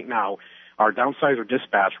on it right now. Our Downsizer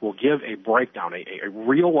Dispatch will give a breakdown, a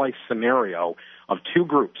real-life scenario of two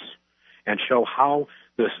groups and show how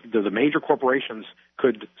the major corporations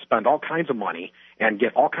could spend all kinds of money and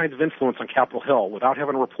get all kinds of influence on Capitol Hill without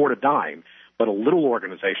having to report a dime. But a little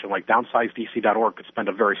organization like DownsizeDC.org could spend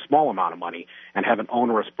a very small amount of money and have an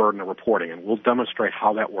onerous burden of reporting. And we'll demonstrate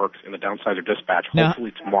how that works in the Downsizer Dispatch,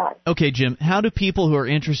 hopefully tomorrow. Okay, Jim, how do people who are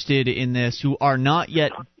interested in this, who are not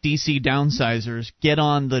yet DC downsizers, get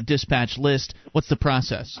on the dispatch list? What's the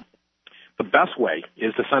process? The best way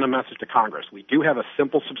is to send a message to Congress. We do have a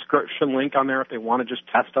simple subscription link on there. If they want to just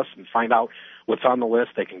test us and find out what's on the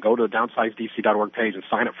list, they can go to the DownsizeDC.org page and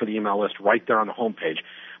sign up for the email list right there on the homepage.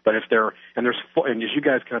 But if and as you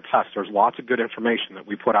guys can attest, there's lots of good information that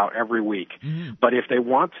we put out every week. Mm-hmm. But if they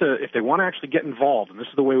want to actually get involved, and this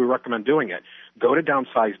is the way we recommend doing it, go to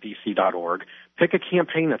DownsizeDC.org, pick a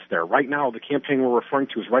campaign that's there. Right now, the campaign we're referring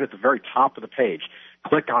to is right at the very top of the page.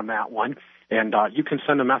 Click on that one. And you can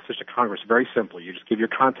send a message to Congress very simply. You just give your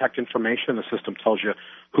contact information. The system tells you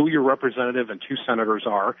who your representative and two senators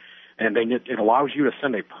are. And it allows you to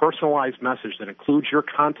send a personalized message that includes your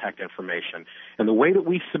contact information. And the way that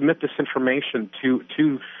we submit this information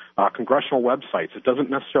to congressional websites, it doesn't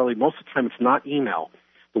necessarily, most of the time it's not email.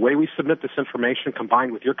 The way we submit this information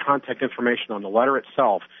combined with your contact information on the letter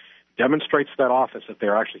itself demonstrates to that office that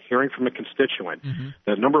they're actually hearing from a constituent. Mm-hmm.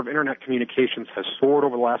 The number of Internet communications has soared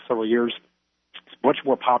over the last several years. It's much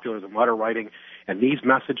more popular than letter writing, and these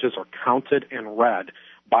messages are counted and read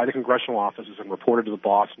by the congressional offices and reported to the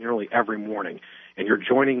boss nearly every morning. And you're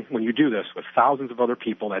joining, when you do this, with thousands of other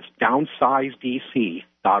people. That's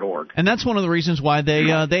DownsizeDC.org. And that's one of the reasons why they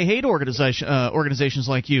hate organizations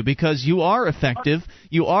like you, because you are effective.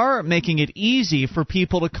 You are making it easy for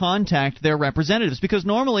people to contact their representatives, because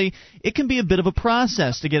normally it can be a bit of a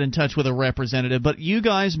process to get in touch with a representative, but you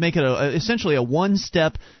guys make it essentially a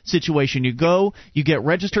one-step situation. You go, you get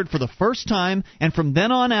registered for the first time, and from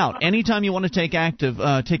then on out, anytime you want to take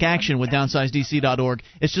action with DownsizeDC.org,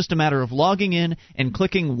 it's just a matter of logging in and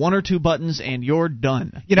clicking one or two buttons, and you're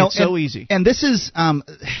done. It's so easy. And this is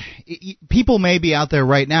people may be out there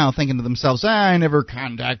right now thinking to themselves, I never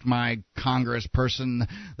contact my congressperson.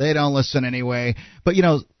 They don't listen anyway. But,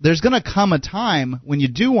 there's going to come a time when you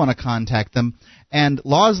do want to contact them, and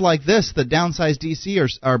laws like this that Downsize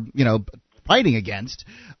DC are fighting against,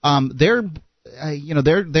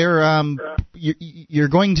 you're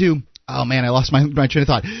going to. Oh man, I lost my train of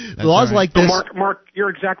thought. Laws right. like this. Mark, you're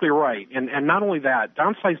exactly right, and not only that,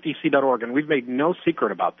 downsizedc.org, and we've made no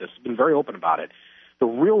secret about this. We've been very open about it. The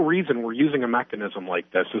real reason we're using a mechanism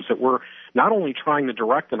like this is that we're not only trying to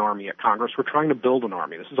direct an army at Congress, we're trying to build an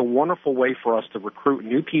army. This is a wonderful way for us to recruit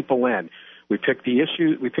new people in. We pick these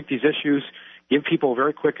issues, give people a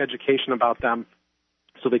very quick education about them,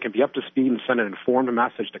 so they can be up to speed and send an informed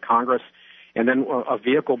message to Congress, and then a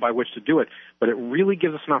vehicle by which to do it. But it really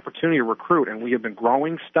gives us an opportunity to recruit, and we have been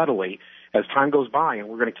growing steadily as time goes by, and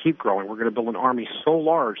we're going to keep growing. We're going to build an army so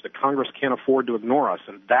large that Congress can't afford to ignore us,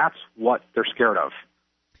 and that's what they're scared of.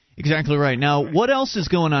 Exactly right. Now, what else is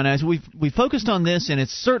going on? As we focused on this, and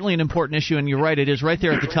it's certainly an important issue, and you're right, it is right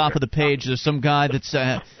there at the top of the page. There's some guy that's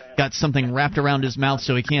got something wrapped around his mouth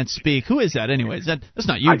so he can't speak. Who is that, anyways? That's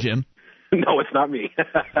not you, Jim. No, it's not me.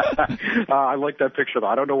 I like that picture, though.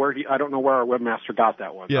 I don't know where our webmaster got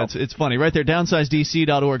that one. Yeah, it's funny. Right there,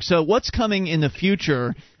 downsizedc.org. So what's coming in the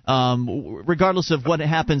future, regardless of what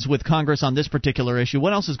happens with Congress on this particular issue?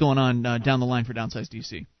 What else is going on down the line for Downsize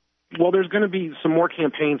DC? Well, there's going to be some more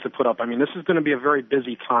campaigns to put up. I mean, this is going to be a very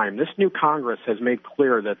busy time. This new Congress has made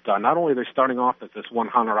clear that not only are they starting off with this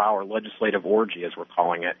 100-hour legislative orgy, as we're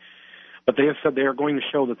calling it, but they have said they are going to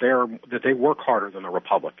show that they work harder than the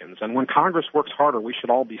Republicans. And when Congress works harder, we should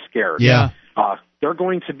all be scared. Yeah. They're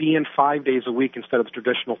going to be in 5 days a week instead of the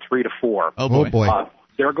traditional 3 to 4. Oh, boy.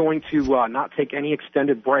 They're going to not take any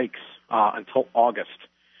extended breaks until August.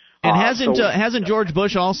 And hasn't George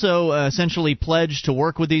Bush also essentially pledged to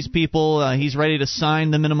work with these people? He's ready to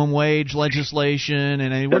sign the minimum wage legislation,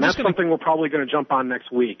 and that's something we're probably going to jump on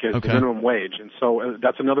next week is the minimum wage. And so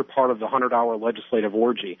that's another part of the 100-hour legislative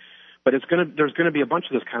orgy. But there's going to be a bunch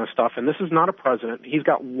of this kind of stuff, and this is not a president. He's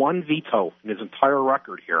got one veto in his entire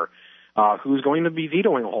record here, who's going to be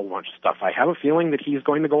vetoing a whole bunch of stuff. I have a feeling that he's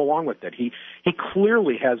going to go along with it. He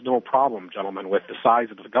clearly has no problem, gentlemen, with the size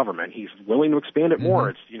of the government. He's willing to expand it more.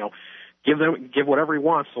 It's give whatever he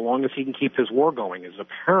wants, so long as he can keep his war going. Is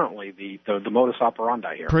apparently the modus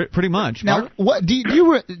operandi here. Pretty much. Now, what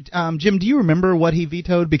Jim? Do you remember what he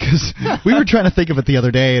vetoed? Because we were trying to think of it the other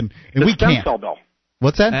day, and we can't. The stem cell bill.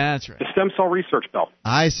 What's that? That's right. The stem cell research bill.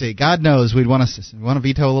 I see. God knows we'd want to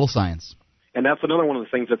veto a little science. And that's another one of the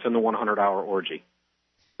things that's in the 100-hour orgy.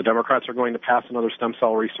 The Democrats are going to pass another stem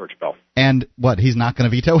cell research bill. And what? He's not going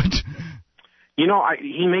to veto it? He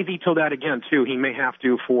may veto that again too. He may have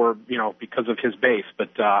to because of his base.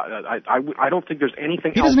 But I don't think there's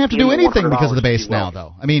anything. He doesn't have to do anything because of the base now,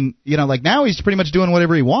 though. I mean, now he's pretty much doing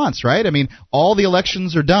whatever he wants, right? I mean, all the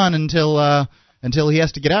elections are done until he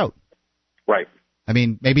has to get out. Right. I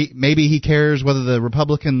mean, maybe he cares whether the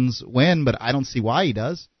Republicans win, but I don't see why he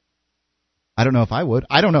does. I don't know if I would.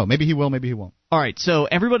 I don't know. Maybe he will, maybe he won't. All right, so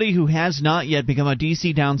everybody who has not yet become a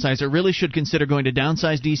DC downsizer really should consider going to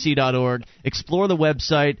downsizedc.org, explore the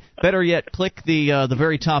website. Better yet, click the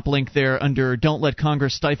very top link there under Don't Let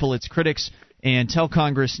Congress Stifle Its Critics, and tell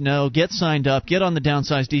Congress no. Get signed up. Get on the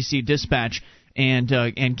Downsize DC Dispatch. And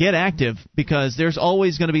get active, because there's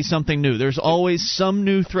always going to be something new. There's always some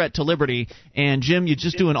new threat to liberty. And, Jim, you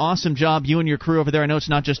just do an awesome job, you and your crew over there. I know it's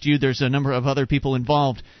not just you. There's a number of other people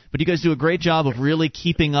involved. But you guys do a great job of really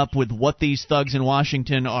keeping up with what these thugs in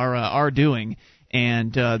Washington are doing.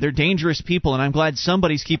 And they're dangerous people, and I'm glad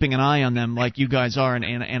somebody's keeping an eye on them like you guys are.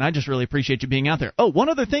 And I just really appreciate you being out there. Oh, one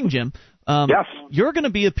other thing, Jim. Yes. You're going to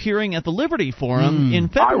be appearing at the Liberty Forum in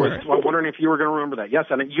February. I was wondering if you were going to remember that. Yes,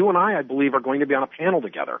 and you and I believe, are going to be on a panel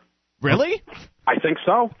together. Really? I think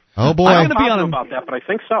so. Oh, boy. I'm going to be on about that, but I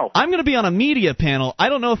think so. I'm going to be on a media panel. I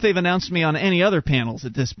don't know if they've announced me on any other panels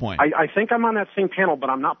at this point. I think I'm on that same panel, but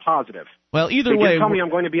I'm not positive. Well, either they way, did tell me I'm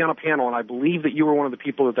going to be on a panel, and I believe that you were one of the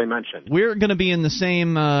people that they mentioned. We're going to be in the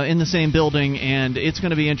same building, and it's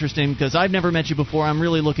going to be interesting because I've never met you before. I'm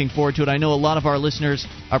really looking forward to it. I know a lot of our listeners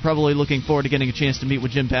are probably looking forward to getting a chance to meet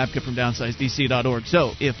with Jim Papka from downsizedc.org.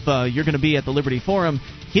 So if you're going to be at the Liberty Forum,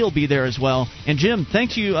 he'll be there as well. And Jim,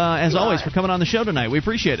 thank you as always for coming on the show tonight. We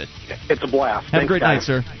appreciate it. It's a blast. Have a great night,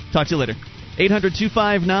 sir. Talk to you later.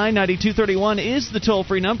 800-259-9231 is the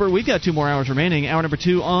toll-free number. We've got 2 more hours remaining. Hour number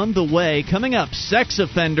 2 on the way. Coming up, sex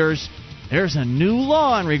offenders. There's a new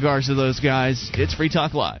law in regards to those guys. It's Free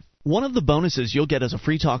Talk Live. One of the bonuses you'll get as a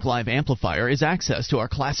Free Talk Live amplifier is access to our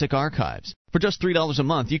classic archives. For just $3 a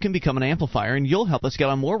month, you can become an amplifier, and you'll help us get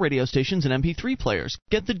on more radio stations and MP3 players.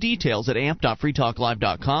 Get the details at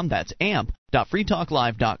amp.freetalklive.com. That's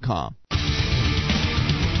amp.freetalklive.com.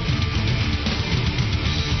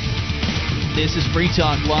 This is Free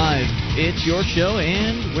Talk Live. It's your show,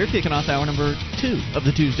 and we're kicking off hour number 2 of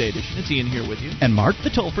the Tuesday edition. It's Ian here with you. And Mark. The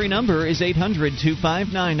toll-free number is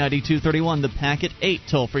 800-259-9231, the Packet 8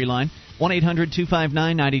 toll-free line.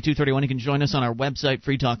 1-800-259-9231. You can join us on our website,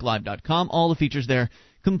 freetalklive.com. All the features there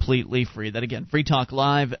completely free. That again,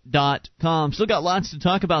 freetalklive.com. Still got lots to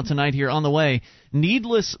talk about tonight here on the way.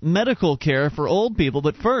 Needless medical care for old people.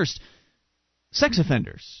 But first, sex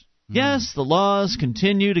offenders. Yes, the laws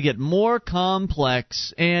continue to get more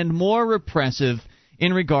complex and more repressive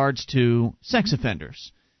in regards to sex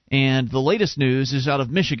offenders. And the latest news is out of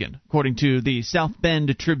Michigan. According to the South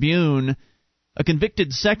Bend Tribune, a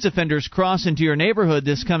convicted sex offender's cross into your neighborhood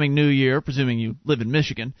this coming new year, presuming you live in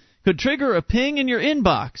Michigan, could trigger a ping in your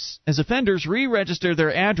inbox as offenders re-register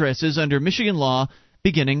their addresses under Michigan law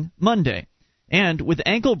beginning Monday. And with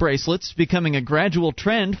ankle bracelets becoming a gradual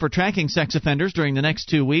trend for tracking sex offenders during the next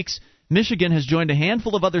 2 weeks, Michigan has joined a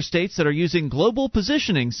handful of other states that are using Global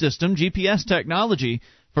Positioning System, GPS technology,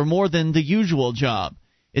 for more than the usual job.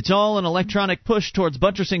 It's all an electronic push towards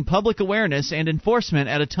buttressing public awareness and enforcement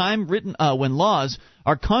at a time when laws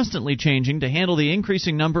are constantly changing to handle the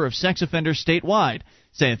increasing number of sex offenders statewide,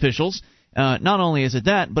 say officials. Not only is it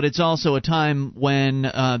that, but it's also a time when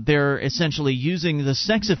they're essentially using the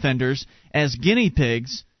sex offenders as guinea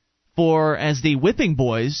pigs as the whipping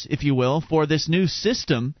boys, if you will, for this new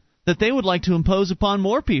system that they would like to impose upon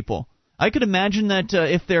more people. I could imagine that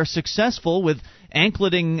if they're successful with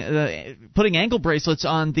putting ankle bracelets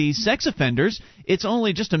on the sex offenders, it's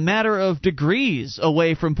only just a matter of degrees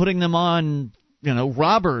away from putting them on,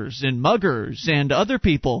 robbers and muggers and other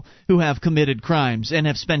people who have committed crimes and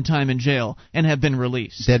have spent time in jail and have been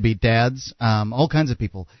released. Deadbeat dads, all kinds of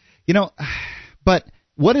people. But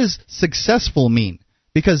what does successful mean?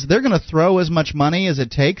 Because they're going to throw as much money as it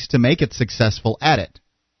takes to make it successful at it.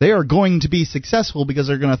 They are going to be successful because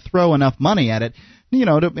they're going to throw enough money at it, in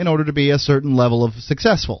order to be a certain level of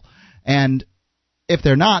successful. And if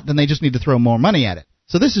they're not, then they just need to throw more money at it.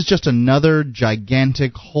 So this is just another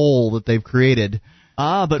gigantic hole that they've created to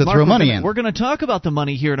Mark, throw money in. We're going to talk about the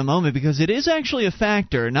money here in a moment because it is actually a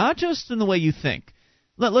factor, not just in the way you think.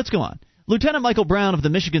 Let's go on. Lieutenant Michael Brown of the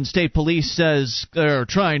Michigan State Police says they're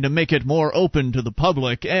trying to make it more open to the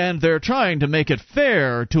public, and they're trying to make it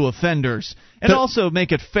fair to offenders, and also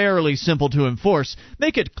make it fairly simple to enforce.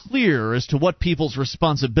 Make it clear as to what people's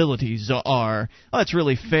responsibilities are. Oh, that's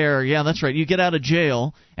really fair. Yeah, that's right. You get out of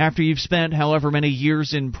jail after you've spent however many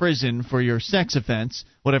years in prison for your sex offense,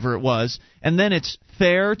 whatever it was, and then it's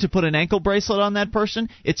fair to put an ankle bracelet on that person.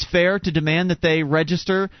 It's fair to demand that they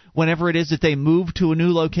register whenever it is that they move to a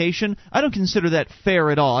new location. I don't consider that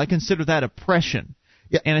fair at all. I consider that oppression,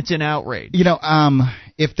 and it's an outrage.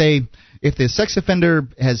 If the sex offender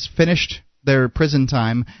has finished their prison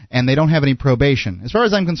time and they don't have any probation, as far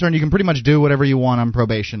as I'm concerned, you can pretty much do whatever you want on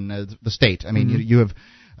probation. The state, I mean, you have.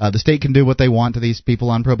 The state can do what they want to these people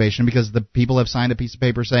on probation because the people have signed a piece of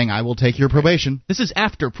paper saying, I will take your probation. This is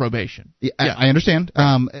after probation. Yeah. I understand.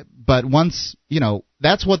 But once,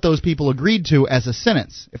 that's what those people agreed to as a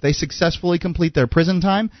sentence. If they successfully complete their prison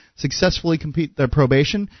time, successfully complete their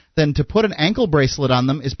probation, then to put an ankle bracelet on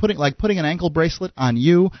them is putting an ankle bracelet on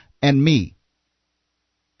you and me.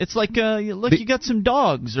 It's like, you got some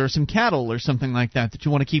dogs or some cattle or something like that you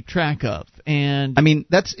want to keep track of. And I mean,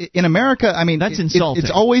 that's in America. I mean, that's insulting.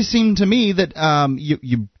 It's always seemed to me that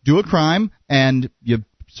you do a crime and you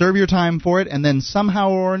serve your time for it, and then somehow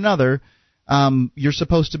or another, you're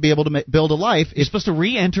supposed to be able to build a life. You're supposed to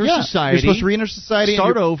re-enter society. You're supposed to re-enter society.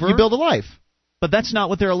 Start over. You build a life. But that's not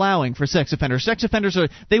what they're allowing for sex offenders. Sex offenders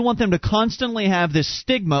they want them to constantly have this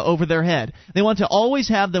stigma over their head. They want to always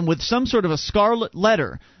have them with some sort of a scarlet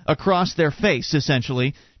letter across their face,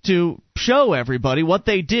 essentially, to show everybody what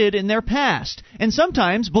they did in their past. And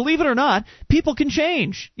sometimes, believe it or not, people can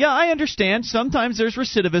change. Yeah, I understand. Sometimes there's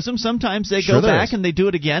recidivism. Sometimes they go back and they do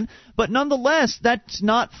it again. But nonetheless, that's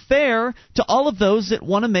not fair to all of those that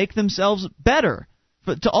want to make themselves better.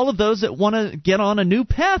 But to all of those that want to get on a new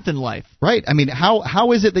path in life. Right. I mean,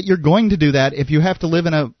 how is it that you're going to do that if you have to live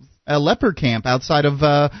in a leper camp outside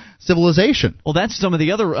of civilization? Well, that's some of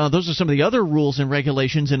the other. Those are some of the other rules and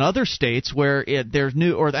regulations in other states where there's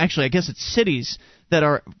new, or actually, I guess it's cities that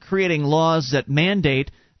are creating laws that mandate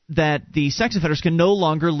that the sex offenders can no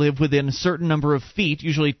longer live within a certain number of feet,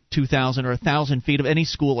 usually 2,000 or 1,000 feet of any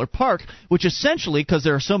school or park, which essentially, because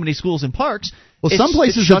there are so many schools and parks, Well, some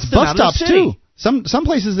places it's bus stops too. Some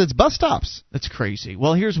places it's bus stops. That's crazy.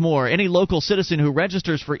 Well, here's more. Any local citizen who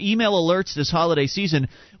registers for email alerts this holiday season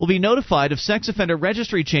will be notified of sex offender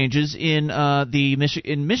registry changes in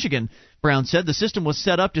Michigan. Brown said the system was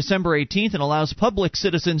set up December 18th and allows public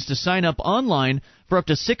citizens to sign up online for up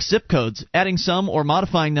to 6 zip codes, adding some or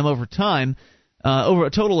modifying them over time. Over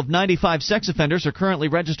a total of 95 sex offenders are currently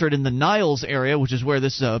registered in the Niles area, which is where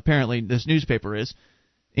this apparently this newspaper is.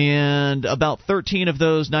 And about 13 of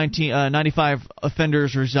those 95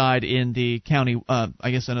 offenders reside in the county,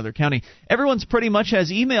 another county. Everyone's pretty much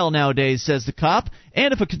has email nowadays, says the cop.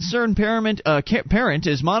 And if a concerned parent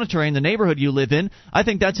is monitoring the neighborhood you live in, I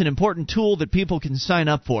think that's an important tool that people can sign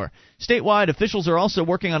up for. Statewide, officials are also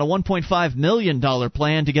working on a $1.5 million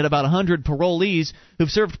plan to get about 100 parolees who've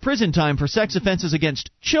served prison time for sex offenses against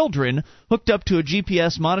children hooked up to a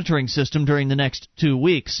GPS monitoring system during the next 2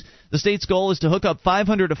 weeks. The state's goal is to hook up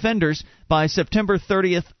 500 offenders by September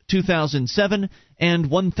 30th, 2007, and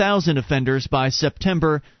 1,000 offenders by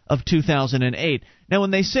September of 2008. Now,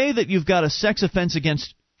 when they say that you've got a sex offense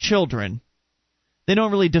against children, they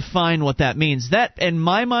don't really define what that means. That, in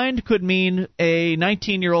my mind, could mean a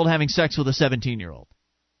 19-year-old having sex with a 17-year-old.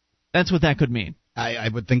 That's what that could mean. I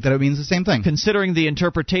would think that it means the same thing. Considering the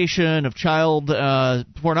interpretation of child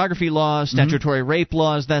pornography laws, statutory rape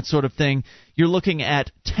laws, that sort of thing, you're looking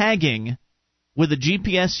at tagging with a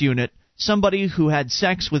GPS unit somebody who had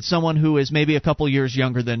sex with someone who is maybe a couple years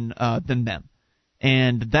younger than them.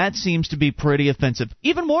 And that seems to be pretty offensive.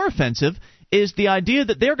 Even more offensive is the idea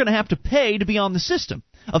that they're going to have to pay to be on the system.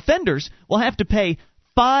 Offenders will have to pay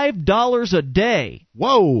 $5 a day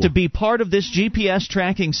to be part of this GPS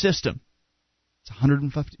tracking system. It's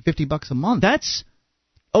 $150 a month. That's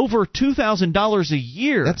over $2,000 a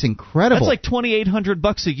year. That's incredible. That's like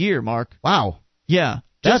 $2,800 a year, Mark. Wow. Yeah.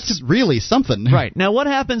 That's really something. Right. Now, what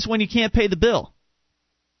happens when you can't pay the bill?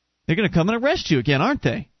 They're going to come and arrest you again, aren't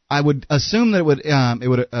they? I would assume that it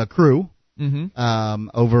would accrue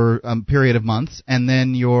over a period of months, and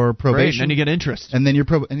then your probation. Right, and then you get interest. And then you're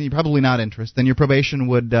probably not interest. Then your probation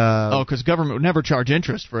would. Because government would never charge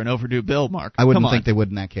interest for an overdue bill, Mark. I wouldn't think they would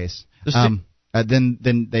in that case. Then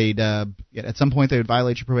they'd at some point they would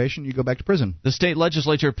violate your probation. You go back to prison. The state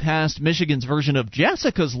legislature passed Michigan's version of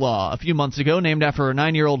Jessica's Law a few months ago, named after a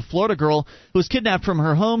 9-year-old Florida girl who was kidnapped from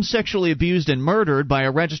her home, sexually abused, and murdered by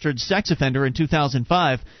a registered sex offender in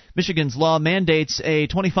 2005. Michigan's law mandates a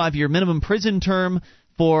 25-year minimum prison term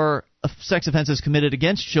for sex offenses committed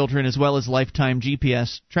against children, as well as lifetime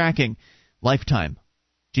GPS tracking. Lifetime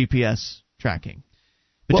GPS tracking.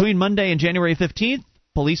 Between Monday and January 15th.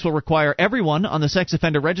 Police will require everyone on the sex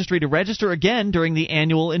offender registry to register again during the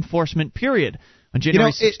annual enforcement period. On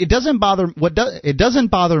January it doesn't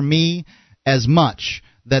bother me as much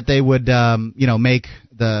that they would make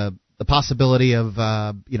the possibility of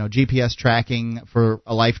GPS tracking for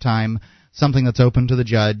a lifetime something that's open to the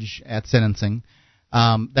judge at sentencing.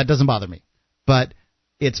 That doesn't bother me. But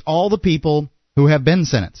it's all the people who have been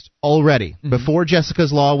sentenced already before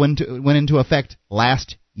Jessica's Law went into effect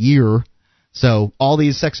last year. So all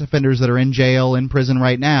these sex offenders that are in jail, in prison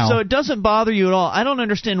right now. So it doesn't bother you at all. I don't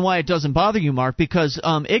understand why it doesn't bother you, Mark, because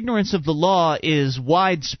ignorance of the law is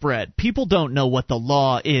widespread. People don't know what the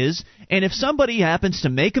law is, and if somebody happens to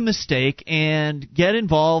make a mistake and get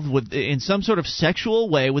involved in some sort of sexual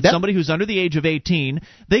way with somebody who's under the age of 18,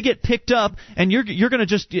 they get picked up, and you're going to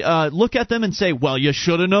just look at them and say, well, you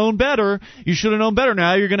should have known better. You should have known better.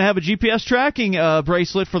 Now you're going to have a GPS tracking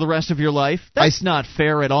bracelet for the rest of your life. That's not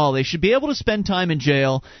fair at all. They should be able to spend time in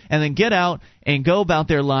jail and then get out and go about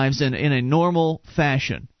their lives in a normal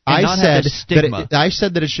fashion. I said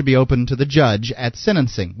that it should be open to the judge at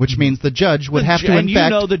sentencing, which means the judge would have to, in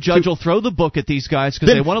fact... And the judge will throw the book at these guys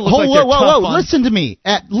because they want to look like they're tough on...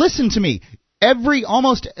 Listen to me.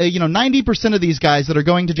 Almost 90% of these guys that are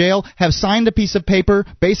going to jail have signed a piece of paper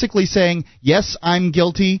basically saying, yes, I'm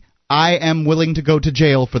guilty, I am willing to go to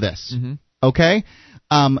jail for this. Okay?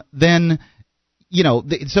 Then...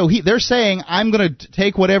 they're saying, I'm going to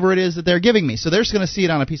take whatever it is that they're giving me. So they're just going to see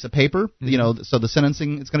it on a piece of paper, so the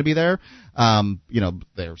sentencing is going to be there.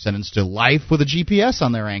 They're sentenced to life with a GPS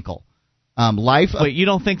on their ankle. Wait, you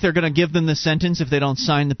don't think they're going to give them the sentence if they don't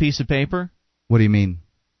sign the piece of paper? What do you mean?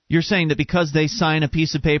 You're saying that because they sign a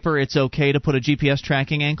piece of paper, it's okay to put a GPS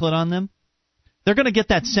tracking anklet on them? They're going to get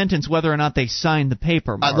that sentence whether or not they sign the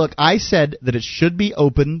paper, Mark. Look, I said that it should be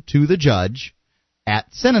open to the judge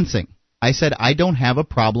at sentencing. I said I don't have a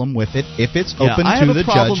problem with it if it's open to the judge at sentencing. I have a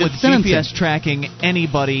problem with GPS tracking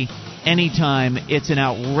anybody, anytime. It's an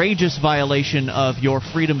outrageous violation of your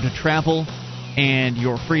freedom to travel and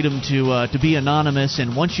your freedom to be anonymous.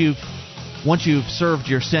 And once you've once you've served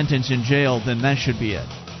your sentence in jail, then that should be it.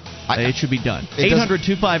 It should be done.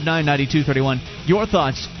 800-259-9231. Your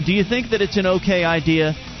thoughts. Do you think that it's an okay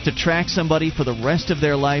idea to track somebody for the rest of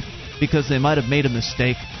their life because they might have made a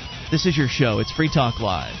mistake? This is your show. It's Free Talk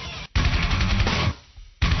Live.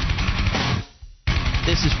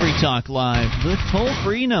 This is Free Talk Live. The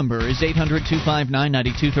toll-free number is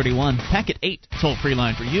 800-259-9231. Packet 8, toll-free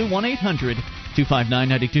line for you,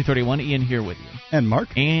 1-800-259-9231. Ian here with you. And Mark.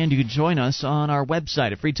 And you can join us on our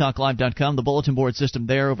website at freetalklive.com. The bulletin board system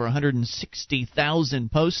there, over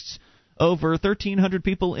 160,000 posts, over 1,300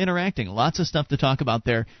 people interacting. Lots of stuff to talk about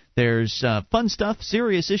there. There's fun stuff,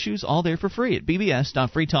 serious issues, all there for free at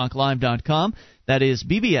bbs.freetalklive.com. That is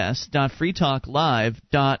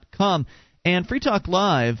bbs.freetalklive.com. And Free Talk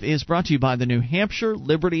Live is brought to you by the New Hampshire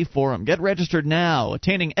Liberty Forum. Get registered now.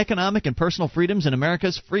 Attaining economic and personal freedoms in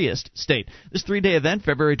America's freest state. This 3-day event,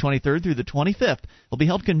 February 23rd through the 25th, will be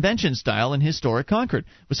held convention-style in historic Concord,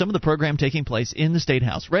 with some of the program taking place in the State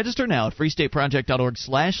House. Register now at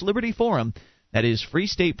freestateproject.org/libertyforum. That is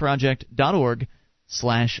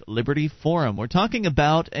freestateproject.org/libertyforum. We're talking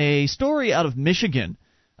about a story out of Michigan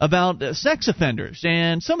about sex offenders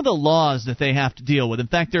and some of the laws that they have to deal with. In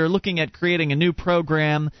fact, they're looking at creating a new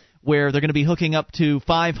program where they're going to be hooking up to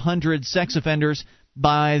 500 sex offenders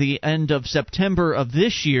by the end of September of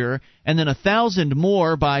this year, and then 1,000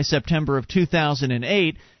 more by September of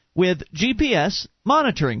 2008 with GPS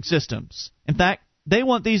monitoring systems. In fact, they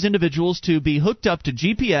want these individuals to be hooked up to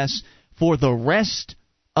GPS for the rest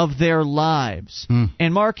of their lives.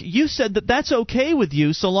 And Mark, you said that that's okay with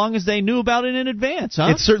you so long as they knew about it in advance, huh?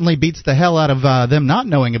 It certainly beats the hell out of them not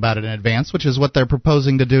knowing about it in advance, which is what they're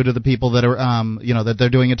proposing to do to the people that are, that they're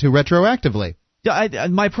doing it to retroactively.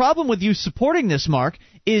 My problem with you supporting this, Mark,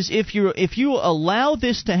 is if you allow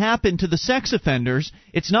this to happen to the sex offenders,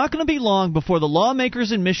 it's not going to be long before the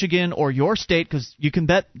lawmakers in Michigan or your state, because you can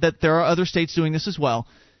bet that there are other states doing this as well,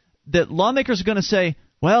 that lawmakers are going to say,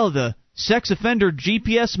 well, the sex offender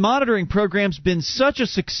GPS monitoring program's been such a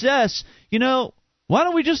success, why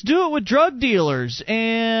don't we just do it with drug dealers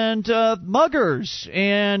and muggers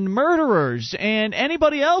and murderers and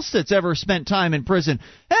anybody else that's ever spent time in prison?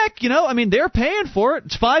 Heck, they're paying for it.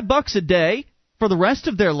 It's $5 a day for the rest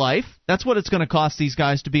of their life. That's what it's going to cost these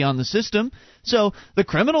guys to be on the system. So the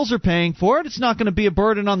criminals are paying for it. It's not going to be a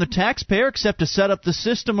burden on the taxpayer except to set up the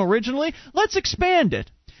system originally. Let's expand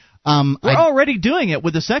it. We're already doing it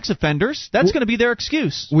with the sex offenders. That's going to be their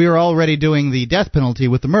excuse. We're already doing the death penalty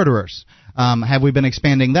with the murderers. Have we been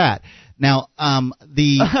expanding that? Now,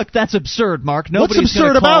 that's absurd, Mark. Nobody's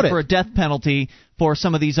going to call for a death penalty for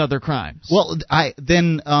some of these other crimes. Well,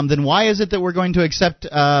 then why is it that we're going to accept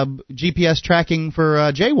GPS tracking for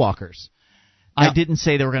jaywalkers? Now, I didn't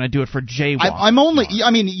say they were going to do it for jaywalkers.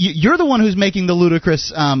 You're the one who's making the ludicrous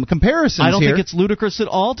comparisons here. I don't think it's ludicrous at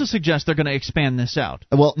all to suggest they're going to expand this out.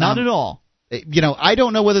 Well, not at all. I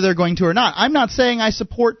don't know whether they're going to or not. I'm not saying I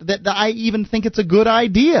support that. I even think it's a good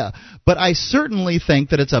idea, but I certainly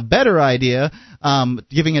think that it's a better idea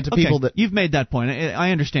giving it to people that. You've made that point.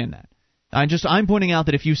 I understand that. I'm pointing out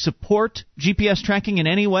that if you support GPS tracking in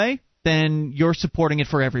any way, then you're supporting it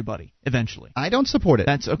for everybody eventually. I don't support it.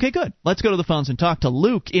 That's okay. Good. Let's go to the phones and talk to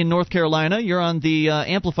Luke in North Carolina. You're on the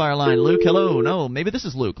amplifier line, Luke. Hello. No, maybe this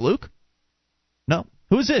is Luke. Luke? No.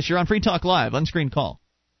 Who is this? You're on Free Talk Live. Unscreened call.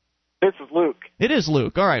 This is Luke. It is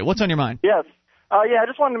Luke. All right. What's on your mind? Yes. I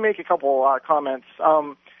just wanted to make a couple comments.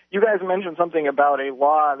 You guys mentioned something about a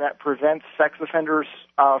law that prevents sex offenders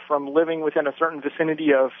from living within a certain vicinity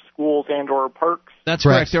of schools and or parks. That's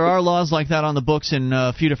correct. There are laws like that on the books in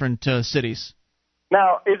a few different cities.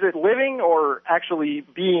 Now, is it living or actually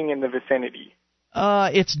being in the vicinity?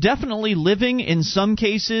 It's definitely living in some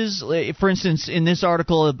cases. For instance, in this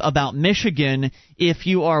article about Michigan, if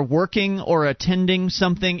you are working or attending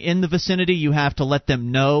something in the vicinity, you have to let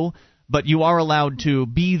them know, but you are allowed to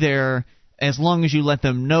be there as long as you let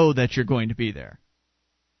them know that you're going to be there.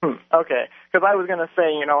 Okay, because I was going to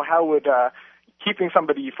say, how would keeping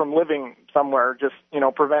somebody from living somewhere just,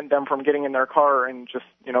 prevent them from getting in their car and just,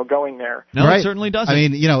 going there? No, right. It certainly doesn't. I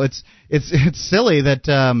mean, it's silly that,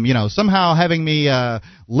 somehow having me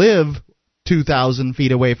live 2,000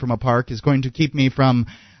 feet away from a park is going to keep me from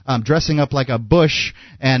dressing up like a bush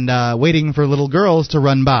and waiting for little girls to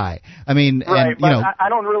run by. I mean, right, I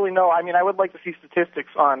don't really know. I mean, I would like to see statistics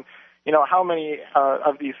on how many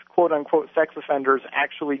of these quote-unquote sex offenders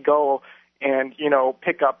actually go and,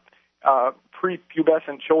 pick up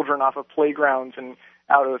prepubescent children off of playgrounds and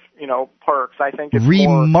out of, parks. I think it's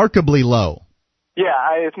remarkably low.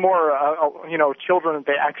 Yeah, it's more, children that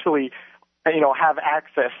they actually, have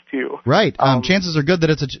access to. Right. Chances are good that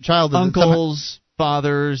it's a child. Uncles,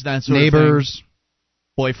 fathers, that sort neighbors,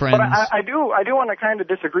 of thing, boyfriends. But I do want to kind of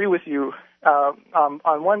disagree with you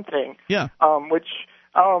on one thing. Yeah. Which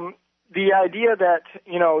the idea that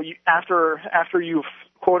after you've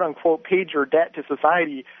quote unquote paid your debt to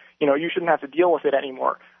society, you shouldn't have to deal with it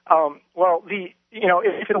anymore. Well, if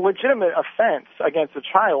it's a legitimate offense against a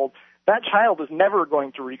child, that child is never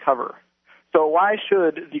going to recover. So why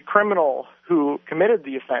should the criminal who committed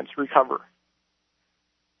the offense recover?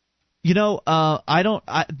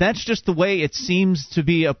 That's just the way it seems to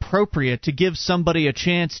be appropriate to give somebody a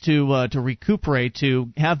chance to recuperate, to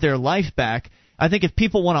have their life back. I think if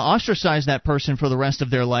people want to ostracize that person for the rest of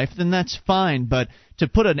their life, then that's fine. But to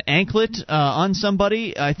put an anklet on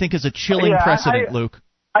somebody, I think is a chilling precedent, Luke.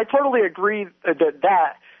 I totally agree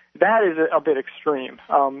that is a bit extreme.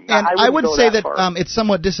 And I would say that it's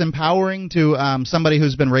somewhat disempowering to somebody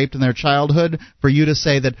who's been raped in their childhood for you to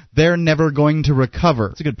say that they're never going to recover.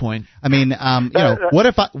 That's a good point. I mean,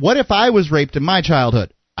 what if I was raped in my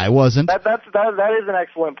childhood? I wasn't. That is an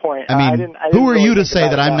excellent point. I mean, who are you to say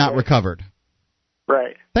that I'm not recovered?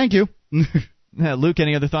 Right. Thank you. Luke,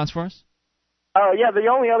 any other thoughts for us? Yeah, the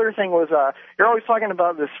only other thing was you're always talking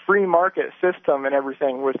about this free market system and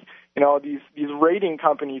everything with these rating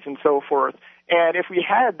companies and so forth. And if we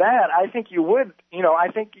had that, I think you would,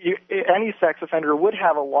 any sex offender would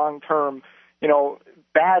have a long-term,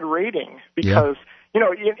 bad rating because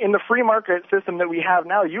in the free market system that we have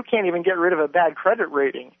now, you can't even get rid of a bad credit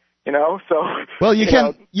rating. So well, you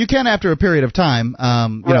can after a period of time.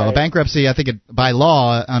 Right. A bankruptcy, I think by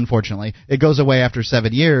law, unfortunately, it goes away after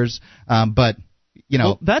 7 years. But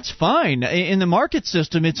well, that's fine. In the market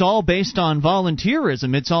system, it's all based on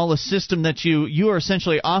volunteerism. It's all a system that you are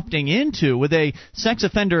essentially opting into. With a sex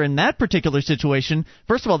offender in that particular situation,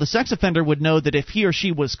 first of all, the sex offender would know that if he or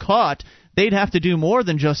she was caught, they'd have to do more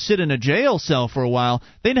than just sit in a jail cell for a while.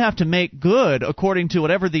 They'd have to make good according to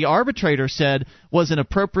whatever the arbitrator said was an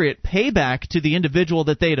appropriate payback to the individual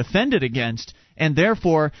that they had offended against. And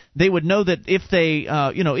therefore, they would know that if they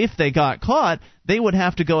got caught, they would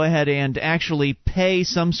have to go ahead and actually pay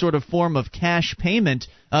some sort of form of cash payment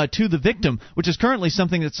to the victim, which is currently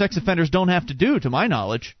something that sex offenders don't have to do, to my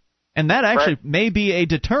knowledge. And that actually may be a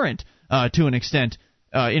deterrent to an extent.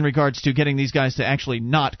 In regards to getting these guys to actually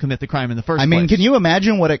not commit the crime in the first place. I mean, can you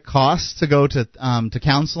imagine what it costs to go to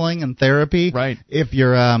counseling and therapy? Right. If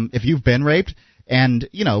you've been raped, and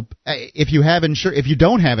if you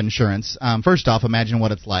don't have insurance, first off, imagine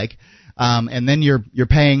what it's like, and then you're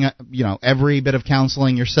paying every bit of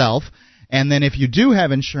counseling yourself, and then if you do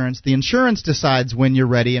have insurance, the insurance decides when you're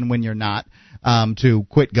ready and when you're not to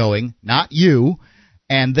quit going, not you,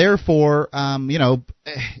 and therefore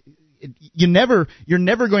you're never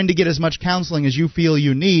going to get as much counseling as you feel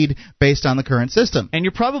you need based on the current system. And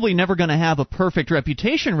you're probably never going to have a perfect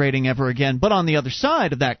reputation rating ever again. But on the other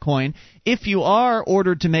side of that coin, if you are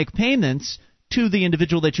ordered to make payments to the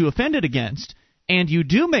individual that you offended against, and you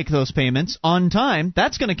do make those payments on time,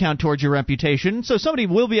 that's going to count towards your reputation. So somebody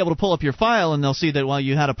will be able to pull up your file, and they'll see that, well,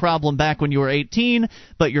 you had a problem back when you were 18,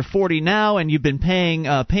 but you're 40 now, and you've been paying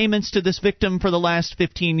payments to this victim for the last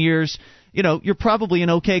 15 years. You're probably an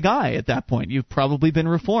okay guy at that point. You've probably been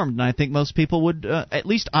reformed, and I think most people would, at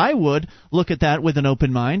least I would, look at that with an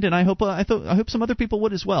open mind, and I hope some other people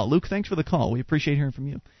would as well. Luke, thanks for the call. We appreciate hearing from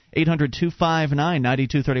you.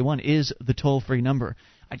 800-259-9231 is the toll-free number.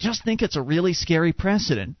 I just think it's a really scary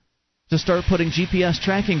precedent to start putting GPS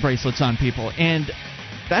tracking bracelets on people, and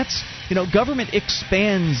that's, government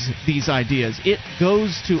expands these ideas. It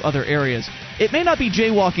goes to other areas. It may not be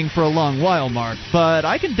jaywalking for a long while, Mark, but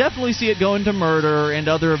I can definitely see it going to murder and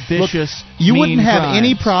other vicious, you wouldn't have crimes.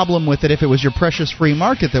 any problem with it if it was your precious free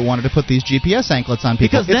market that wanted to put these GPS anklets on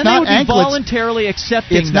people. Because then they would be voluntarily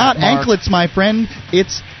accepting It's not anklets, my friend.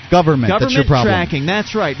 It's government that's your problem. Tracking,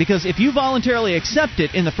 that's right. Because if you voluntarily accept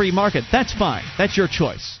it in the free market, that's fine. That's your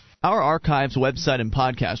choice. Our archives, website, and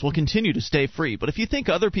podcast will continue to stay free, but if you think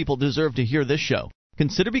other people deserve to hear this show,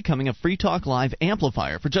 consider becoming a Free Talk Live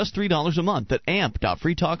amplifier for just $3 a month at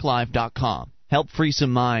amp.freetalklive.com. Help free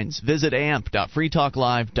some minds. Visit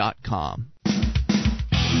amp.freetalklive.com.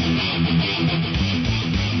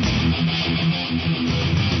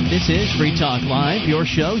 This is Free Talk Live, your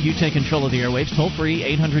show. You take control of the airwaves. Toll free,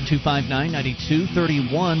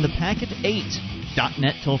 800-259-9231. The Packet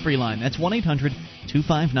 8.net toll-free line. That's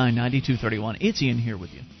 1-800-259-9231. It's Ian here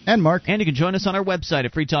with you. And Mark. And you can join us on our website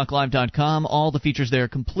at freetalklive.com. All the features there are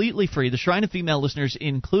completely free, the Shrine of Female listeners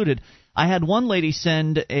included. I had one lady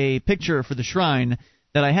send a picture for the Shrine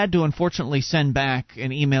that I had to unfortunately send back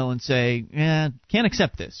an email and say, can't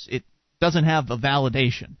accept this. doesn't have a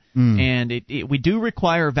validation. And we do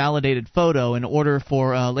require a validated photo in order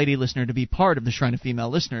for a lady listener to be part of the Shrine of Female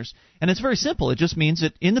Listeners. And it's very simple. It just means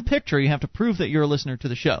that in the picture you have to prove that you're a listener to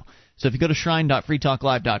the show. So if you go to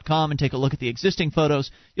shrine.freetalklive.com and take a look at the existing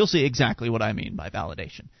photos, you'll see exactly what I mean by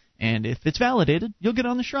validation. And if it's validated, you'll get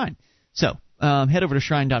on the Shrine. So head over to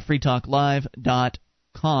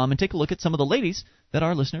shrine.freetalklive.com and take a look at some of the ladies that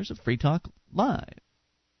are listeners of Free Talk Live.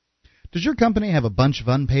 Does your company have a bunch of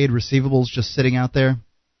unpaid receivables just sitting out there?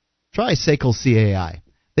 Try SACL CAI.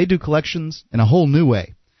 They do collections in a whole new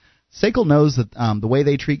way. SACL knows that the way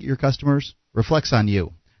they treat your customers reflects on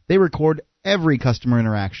you. They record every customer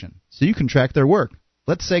interaction, so you can track their work.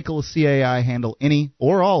 Let SACL CAI handle any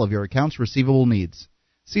or all of your accounts receivable needs.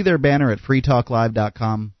 See their banner at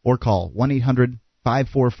freetalklive.com or call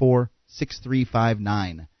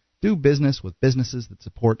 1-800-544-6359. Do business with businesses that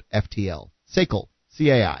support FTL. SACL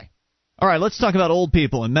CAI. All right, let's talk about old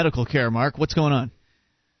people and medical care, Mark. What's going on?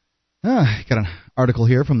 Got an article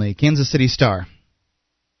here from the Kansas City Star.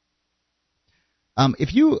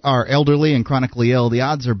 If you are elderly and chronically ill, the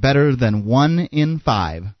odds are better than 1 in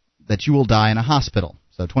 5 that you will die in a hospital.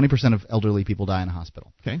 So 20% of elderly people die in a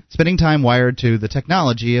hospital. Okay. Spending time wired to the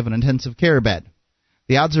technology of an intensive care bed.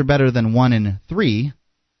 The odds are better than 1 in 3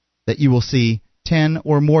 that you will see 10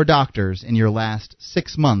 or more doctors in your last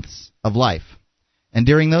 6 months of life. And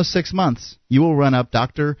during those 6 months, you will run up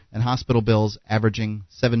doctor and hospital bills averaging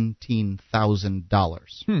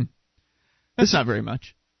 $17,000. That's not very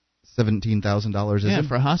much. $17,000, is it? Yeah,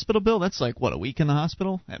 for a hospital bill, that's like, what, a week in the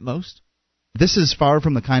hospital at most? This is far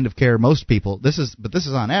from the kind of care most people. This is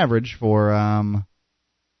on average for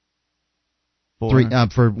 1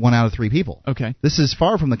 out of 3 people. Okay. This is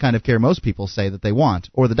far from the kind of care most people say that they want,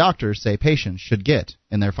 or the doctors say patients should get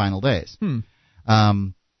in their final days.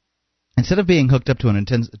 Instead of being hooked up to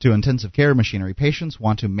intensive care machinery, patients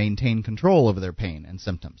want to maintain control over their pain and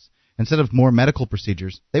symptoms. Instead of more medical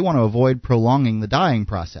procedures, they want to avoid prolonging the dying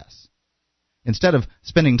process. Instead of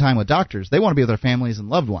spending time with doctors, they want to be with their families and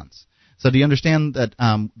loved ones. So do you understand that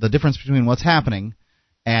the difference between what's happening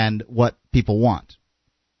and what people want?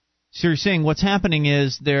 So you're saying what's happening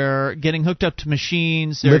is they're getting hooked up to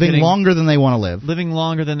machines. They're living longer than they want to live. Living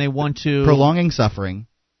longer than they want to. Prolonging suffering.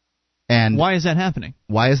 And why is that happening?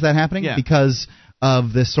 Why is that happening? Yeah. Because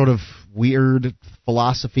of this sort of weird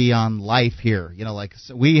philosophy on life here. Like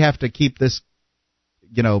we have to keep this,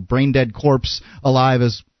 brain dead corpse alive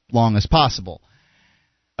as long as possible.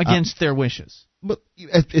 Against their wishes. But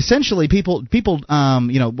essentially, people,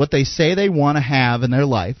 what they say they want to have in their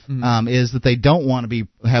life is that they don't want to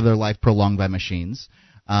have their life prolonged by machines.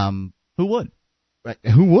 Who would? Right.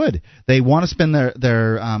 Who would? They want to spend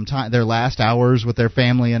their last hours with their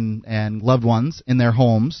family and loved ones in their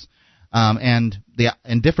homes, and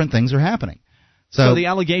different things are happening. So the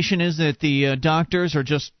allegation is that the doctors are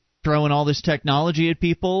just throwing all this technology at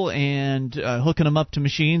people and hooking them up to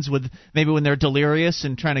machines with maybe when they're delirious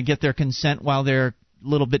and trying to get their consent while they're a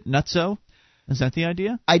little bit nutso. Is that the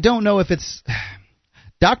idea? I don't know if it's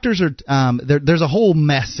doctors are there's a whole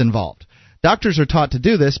mess involved. Doctors are taught to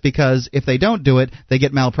do this because if they don't do it, they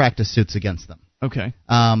get malpractice suits against them. Okay.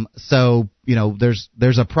 So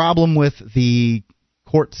there's a problem with the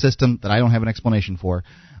court system that I don't have an explanation for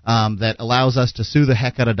that allows us to sue the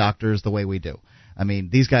heck out of doctors the way we do. I mean,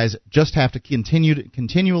 these guys just have to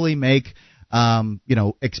continually make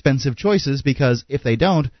expensive choices because if they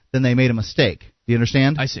don't, then they made a mistake. Do you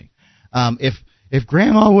understand? I see. If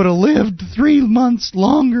Grandma would have lived 3 months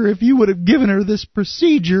longer, if you would have given her this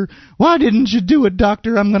procedure, why didn't you do it,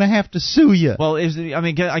 doctor? I'm going to have to sue you. Well,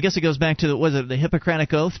 I guess it goes back to the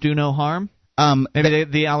Hippocratic Oath, do no harm? Maybe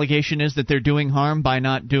the allegation is that they're doing harm by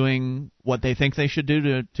not doing what they think they should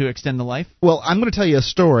do to extend the life? Well, I'm going to tell you a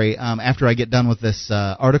story after I get done with this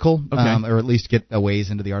article, okay. Or at least get a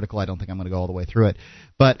ways into the article. I don't think I'm going to go all the way through it.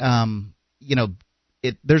 But,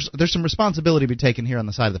 there's some responsibility to be taken here on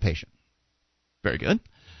the side of the patient. Very good.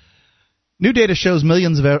 New data shows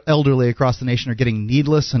millions of elderly across the nation are getting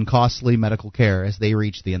needless and costly medical care as they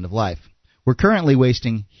reach the end of life. We're currently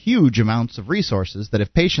wasting huge amounts of resources that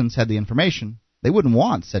if patients had the information, they wouldn't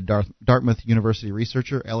want, said Dartmouth University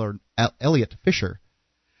researcher Elliot Fisher.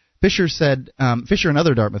 Fisher and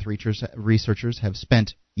other Dartmouth researchers have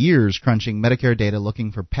spent years crunching Medicare data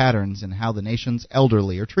looking for patterns in how the nation's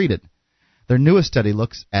elderly are treated. Their newest study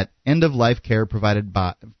looks at end-of-life care provided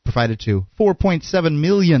to 4.7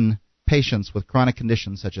 million patients with chronic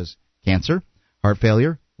conditions such as cancer, heart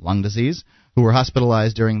failure, lung disease, who were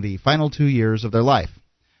hospitalized during the final 2 years of their life.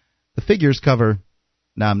 The figures cover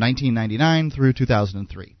 1999 through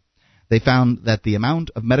 2003. They found that the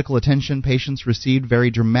amount of medical attention patients received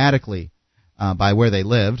varied dramatically by where they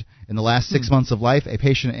lived. In the last 6 months of life, a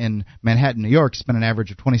patient in Manhattan, New York, spent an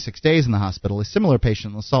average of 26 days in the hospital. A similar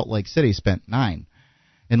patient in Salt Lake City spent 9.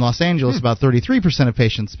 In Los Angeles, about 33% of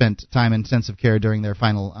patients spent time in intensive care during their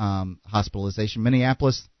final hospitalization.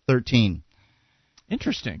 Minneapolis, 13.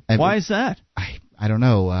 Interesting. Why is that? I don't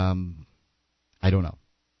know. I don't know.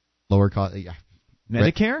 Lower cost.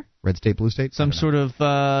 Medicare? Red state, blue state? Some sort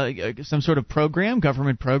of program,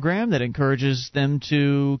 government program that encourages them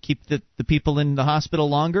to keep the people in the hospital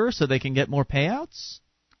longer so they can get more payouts?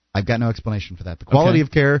 I've got no explanation for that. The quality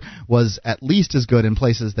of care was at least as good in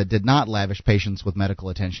places that did not lavish patients with medical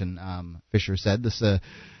attention, Fisher said.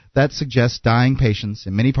 That suggests dying patients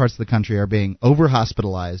in many parts of the country are being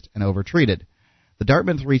over-hospitalized and over-treated. The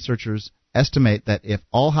Dartmouth researchers estimate that if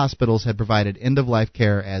all hospitals had provided end-of-life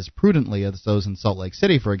care as prudently as those in Salt Lake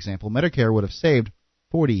City, for example, Medicare would have saved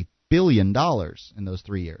 $40 billion in those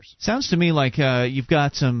 3 years. Sounds to me like you've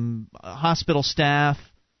got some hospital staff,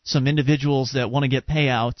 some individuals that want to get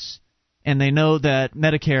payouts, and they know that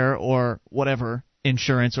Medicare or whatever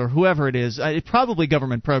insurance or whoever it is, probably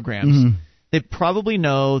government programs, they probably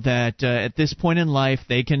know that at this point in life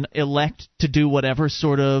they can elect to do whatever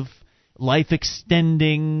sort of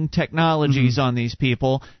life-extending technologies on these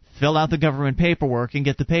people, fill out the government paperwork, and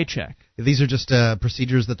get the paycheck. These are just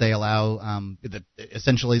procedures that they allow, that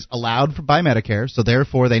essentially is allowed by Medicare, so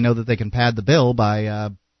therefore they know that they can pad the bill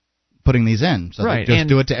by putting these in. So they just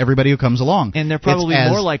do it to everybody who comes along. And they're probably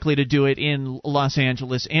more likely to do it in Los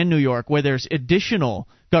Angeles and New York, where there's additional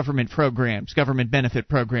government programs, government benefit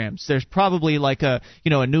programs. There's probably like a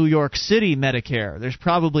New York City Medicare. There's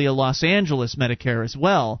probably a Los Angeles Medicare as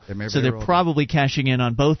well. So they're probably cashing in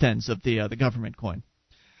on both ends of the government coin.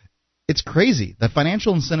 It's crazy. The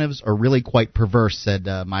financial incentives are really quite perverse, said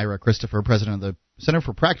Myra Christopher, president of the Center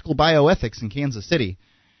for Practical Bioethics in Kansas City.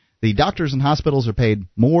 The doctors and hospitals are paid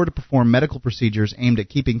more to perform medical procedures aimed at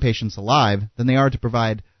keeping patients alive than they are to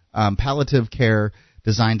provide palliative care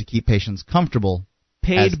designed to keep patients comfortable.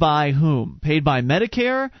 Paid by whom? Paid by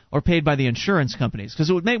Medicare or paid by the insurance companies? Because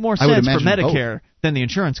it would make more sense for Medicare than the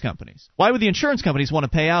insurance companies. Why would the insurance companies want to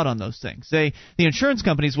pay out on those things? The insurance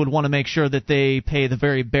companies would want to make sure that they pay the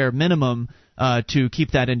very bare minimum to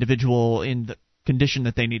keep that individual in the condition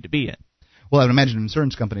that they need to be in. Well, I would imagine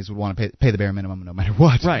insurance companies would want to pay the bare minimum no matter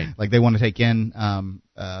what. Right. Like they want to take in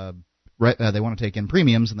they want to take in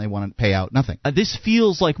premiums and they want to pay out nothing. This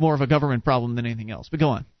feels like more of a government problem than anything else. But go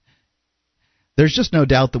on. There's just no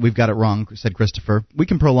doubt that we've got it wrong, said Christopher. We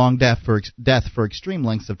can prolong death for extreme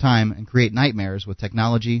lengths of time and create nightmares with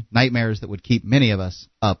technology, nightmares that would keep many of us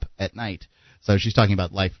up at night. So she's talking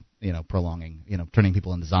about life, prolonging, turning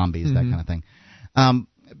people into zombies, that kind of thing.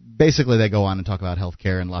 Basically, they go on and talk about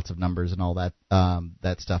healthcare and lots of numbers and all that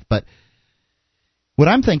stuff. But what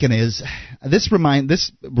I'm thinking is, this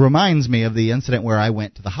reminds me of the incident where I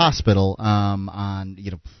went to the hospital on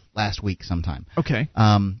last week sometime. Okay.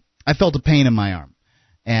 I felt a pain in my arm,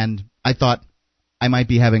 and I thought I might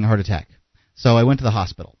be having a heart attack. So I went to the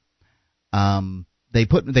hospital. They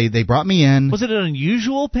brought me in. Was it an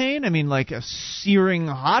unusual pain? I mean, like a searing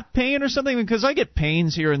hot pain or something? Because I get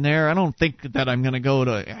pains here and there. I don't think that I'm going to go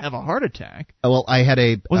to have a heart attack. Well, I had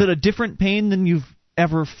Was it a different pain than you've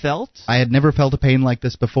ever felt? I had never felt a pain like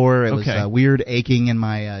this before. It was weird aching in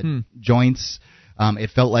my joints.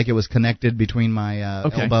 It felt like it was connected between my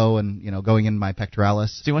elbow and going in my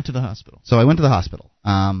pectoralis. So you went to the hospital. So I went to the hospital.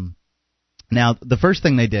 Now the first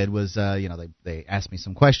thing they did was they asked me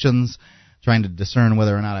some questions, trying to discern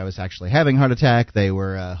whether or not I was actually having a heart attack. They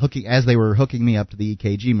were hooking me up to the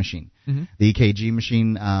EKG machine. Mm-hmm. The EKG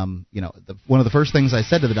machine. One of the first things I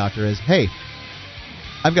said to the doctor is, "Hey,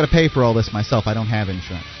 I've got to pay for all this myself. I don't have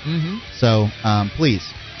insurance. Mm-hmm. So please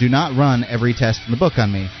do not run every test in the book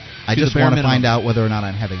on me. I just want to find out whether or not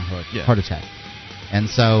I'm having a heart attack." And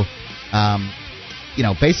so,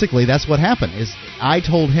 basically that's what happened. Is I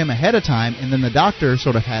told him ahead of time, and then the doctor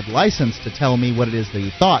sort of had license to tell me what it is that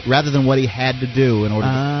he thought, rather than what he had to do in order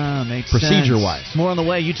to procedure-wise. More on the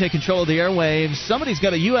way. You take control of the airwaves. Somebody's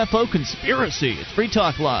got a UFO conspiracy. It's Free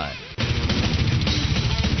Talk Live.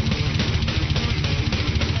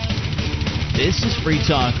 This is Free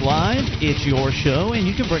Talk Live. It's your show, and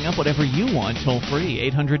you can bring up whatever you want toll-free.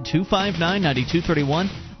 800-259-9231.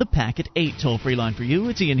 The Packet 8 toll-free line for you.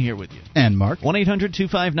 It's Ian here with you. And Mark.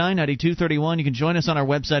 1-800-259-9231. You can join us on our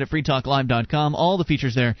website at freetalklive.com. All the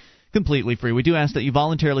features there completely free. We do ask that you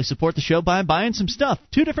voluntarily support the show by buying some stuff.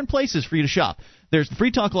 2 different places for you to shop. There's the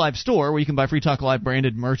Free Talk Live store, where you can buy Free Talk Live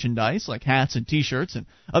branded merchandise like hats and T-shirts and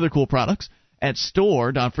other cool products at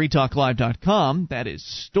store.freetalklive.com. That is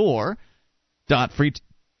store.freetalklive.com.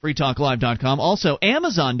 freetalklive.com. Also,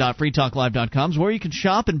 Amazon.freetalklive.com is where you can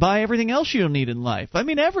shop and buy everything else you'll need in life. I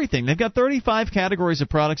mean, everything. They've got 35 categories of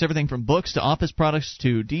products, everything from books to office products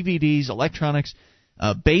to DVDs, electronics,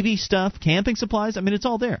 baby stuff, camping supplies. I mean, it's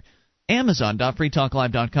all there.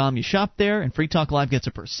 Amazon.freetalklive.com. You shop there, and Free Talk Live gets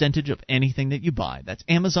a percentage of anything that you buy. That's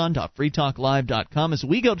Amazon.freetalklive.com. As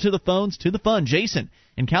we go to the phones, to the fun. Jason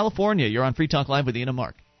in California, you're on Free Talk Live with Ian and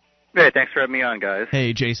Mark. Hey, thanks for having me on, guys.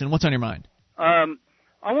 Hey, Jason, what's on your mind? I'm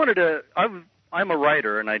a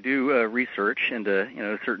writer, and I do research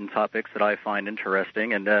into certain topics that I find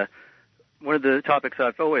interesting. And one of the topics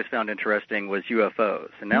I've always found interesting was UFOs.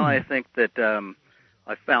 And now I think that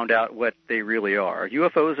I found out what they really are.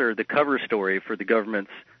 UFOs are the cover story for the government's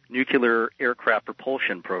nuclear aircraft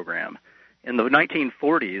propulsion program. In the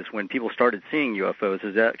 1940s, when people started seeing UFOs,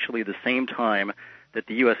 is actually the same time that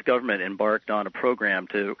the U.S. government embarked on a program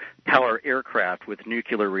to power aircraft with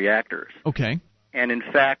nuclear reactors. Okay. And in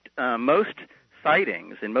fact, most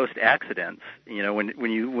sightings and most accidents,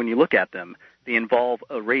 when you look at them, they involve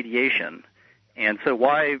a radiation. And so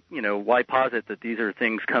why posit that these are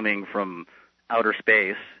things coming from outer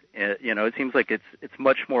space? It seems like it's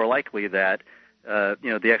much more likely that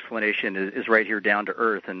the explanation is right here down to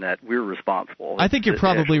earth, and that we're responsible. I think you're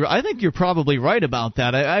probably right about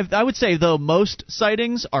that. I would say though most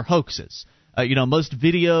sightings are hoaxes. Most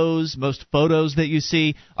videos, most photos that you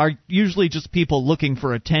see are usually just people looking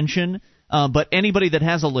for attention. But anybody that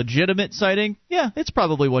has a legitimate sighting, yeah, it's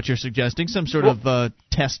probably what you're suggesting, some sort of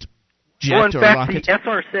test jet or rocket. The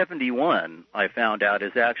SR-71, I found out,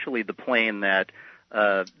 is actually the plane that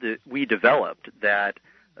we developed that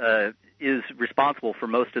is responsible for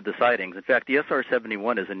most of the sightings. In fact, the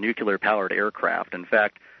SR-71 is a nuclear-powered aircraft. In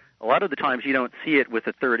fact, a lot of the times you don't see it with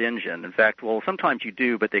a third engine. In fact, sometimes you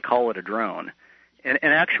do, but they call it a drone. In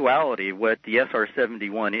actuality, what the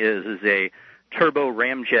SR-71 is a turbo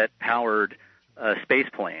ramjet-powered space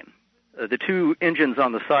plane. The two engines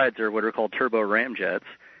on the sides are what are called turbo ramjets,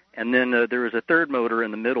 and then there is a third motor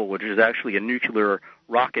in the middle, which is actually a nuclear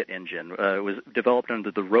rocket engine. It was developed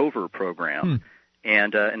under the Rover program.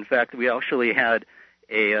 And in fact, we actually had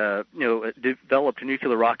developed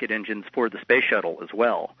nuclear rocket engines for the space shuttle as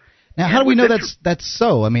well. Now, how do we know that's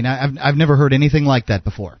so? I mean, I've never heard anything like that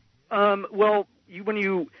before. I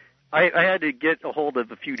had to get a hold of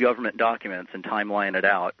a few government documents and timeline it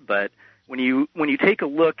out. But when you take a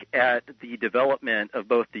look at the development of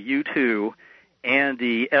both the U-2 and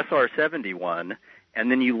the SR-71, and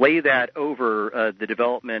then you lay that over the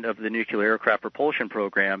development of the nuclear aircraft propulsion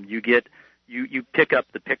program, you pick up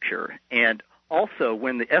the picture. And also,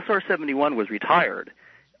 when the SR-71 was retired,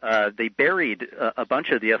 they buried a bunch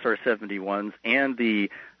of the SR-71s and the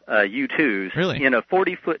U-2s in a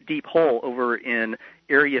 40-foot deep hole over in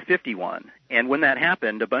Area 51. And when that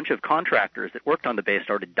happened, a bunch of contractors that worked on the base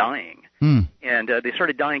started dying. And they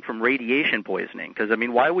started dying from radiation poisoning. Because,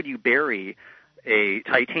 why would you bury a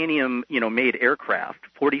titanium-made aircraft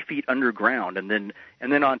 40 feet underground, and then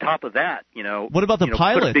on top of that, what about the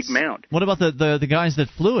pilots? Put a big mound. What about the guys that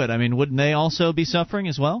flew it? Wouldn't they also be suffering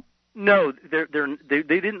as well? No, they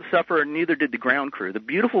didn't suffer, and neither did the ground crew. The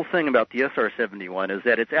beautiful thing about the SR-71 is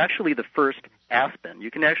that it's actually the first Aspen. You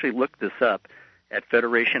can actually look this up at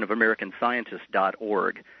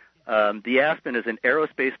federationofamericanscientists.org. The Aspen is an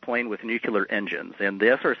aerospace plane with nuclear engines, and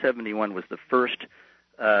the SR-71 was the first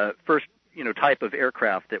type of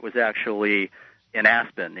aircraft that was actually an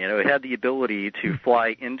Aspen. It had the ability to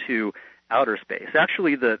fly into outer space.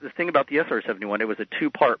 Actually, the thing about the SR-71, it was a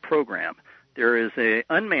two-part program. There is an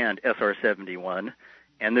unmanned SR-71,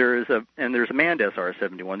 and there's a manned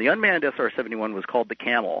SR-71. The unmanned SR-71 was called the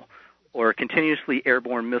Camel, or Continuously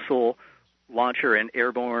Airborne Missile Launcher and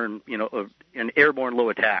Airborne Low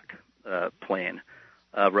Attack plane.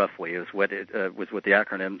 Roughly is what was what the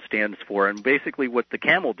acronym stands for. And basically, what the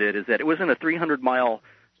Camel did is that it was in a 300-mile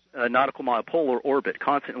nautical mile polar orbit,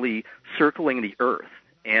 constantly circling the Earth.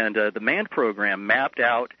 And the manned program mapped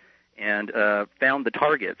out and found the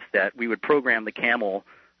targets that we would program the Camel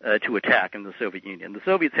to attack in the Soviet Union. The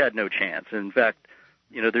Soviets had no chance. In fact,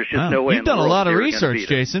 there's just no way. You've done a lot of research,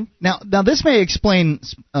 Jason. Now this may explain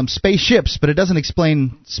spaceships, but it doesn't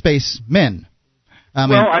explain spacemen.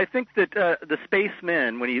 I think that the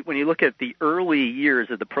spacemen, when you look at the early years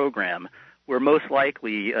of the program, were most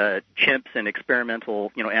likely chimps and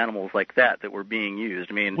experimental, animals like that were being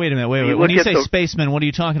used. Wait a minute. When you say spacemen, what are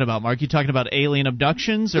you talking about, Mark? You talking about alien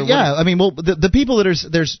abductions? Or yeah, the people that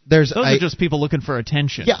there's those are just people looking for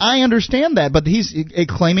attention. Yeah, I understand that, but he's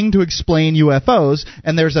claiming to explain UFOs,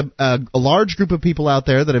 and there's a large group of people out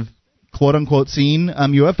there that have quote unquote seen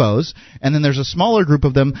UFOs, and then there's a smaller group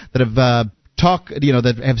of them that have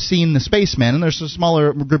that have seen the spacemen, and there's a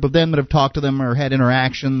smaller group of them that have talked to them or had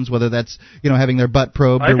interactions, whether that's having their butt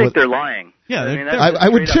probed. I think they're lying. Yeah, I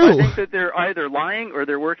would too. I think that they're either lying or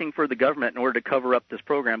they're working for the government in order to cover up this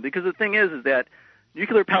program. Because the thing is that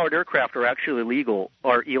nuclear-powered aircraft are actually illegal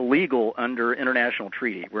under international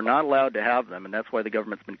treaty. We're not allowed to have them, and that's why the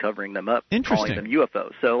government's been covering them up, calling them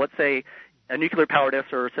UFOs. So let's say a nuclear-powered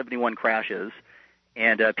SR-71 crashes,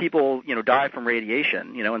 and people, die from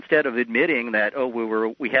radiation. Instead of admitting that,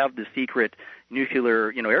 we have this secret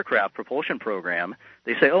nuclear, aircraft propulsion program,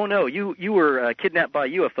 they say, oh no, you were kidnapped by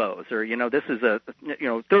UFOs, or this is a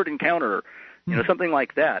third encounter, something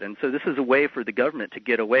like that. And so this is a way for the government to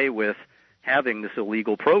get away with having this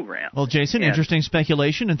illegal program. Well, Jason, interesting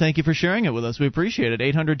speculation, and thank you for sharing it with us. We appreciate it.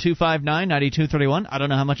 800-259-9231. I don't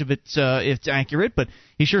know how much of it's accurate, but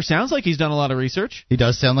he sure sounds like he's done a lot of research. He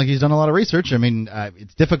does sound like he's done a lot of research. I mean,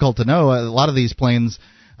 it's difficult to know. A lot of these planes,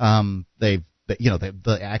 the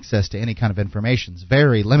access to any kind of information is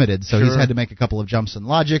very limited, so he's had to make a couple of jumps in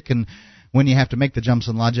logic, and when you have to make the jumps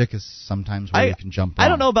in logic is sometimes where you can jump wrong. I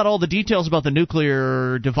don't know about all the details about the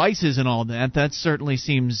nuclear devices and all that. That certainly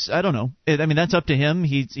seems, I don't know. That's up to him.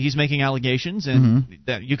 He's making allegations, and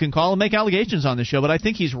that you can call and make allegations on the show, but I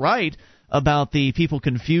think he's right about the people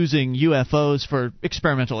confusing UFOs for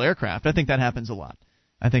experimental aircraft. I think that happens a lot.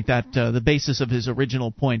 I think that the basis of his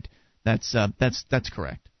original point, that's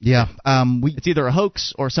correct. Yeah, it's either a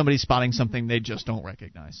hoax or somebody spotting something they just don't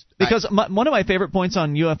recognize. Because one of my favorite points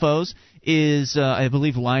on UFOs is, I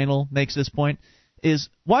believe Lionel makes this point, is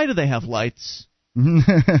why do they have lights?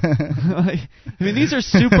 These are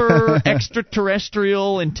super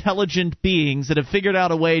extraterrestrial, intelligent beings that have figured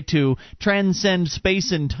out a way to transcend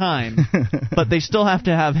space and time, but they still have to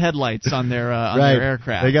have headlights on their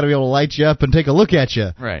aircraft. They got to be able to light you up and take a look at you.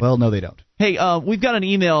 Right. Well, no, they don't. Hey, we've got an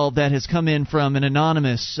email that has come in from an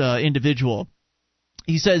anonymous individual.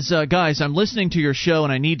 He says, guys, I'm listening to your show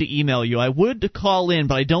and I need to email you. I would call in,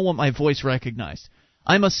 but I don't want my voice recognized.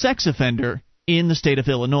 I'm a sex offender in the state of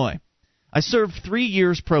Illinois. I served 3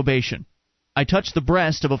 years probation. I touched the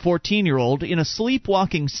breast of a 14-year-old in a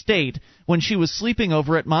sleepwalking state when she was sleeping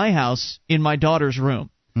over at my house in my daughter's room.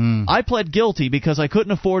 I pled guilty because I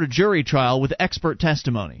couldn't afford a jury trial with expert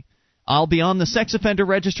testimony. I'll be on the sex offender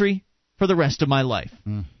registry for the rest of my life.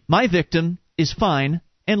 My victim is fine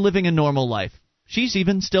and living a normal life. She's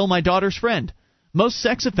even still my daughter's friend. Most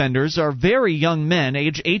sex offenders are very young men,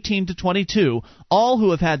 age 18 to 22, all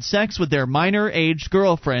who have had sex with their minor-aged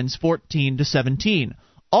girlfriends, 14 to 17.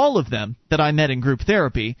 All of them that I met in group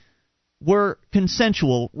therapy were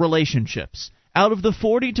consensual relationships. Out of the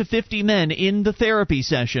 40 to 50 men in the therapy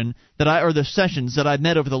session the sessions that I've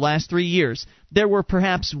met over the last 3 years, there were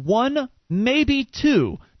perhaps one, maybe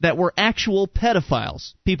two, that were actual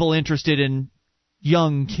pedophiles, people interested in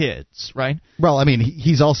young kids, right? Well, I mean,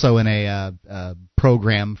 he's also in a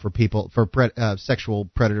program for sexual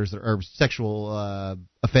predators or sexual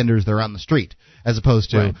offenders that are on the street, as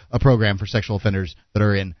opposed to a program for sexual offenders that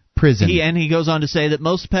are in prison. He goes on to say that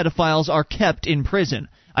most pedophiles are kept in prison.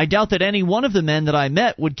 I doubt that any one of the men that I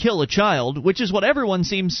met would kill a child, which is what everyone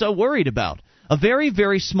seems so worried about. A very,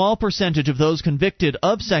 very small percentage of those convicted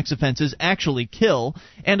of sex offenses actually kill,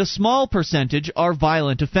 and a small percentage are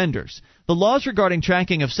violent offenders. The laws regarding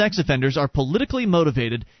tracking of sex offenders are politically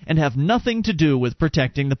motivated and have nothing to do with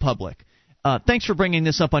protecting the public. Thanks for bringing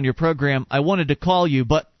this up on your program. I wanted to call you,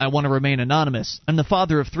 but I want to remain anonymous. I'm the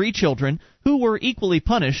father of 3 children who were equally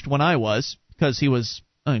punished when I was, because he was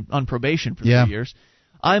on probation for 3 years.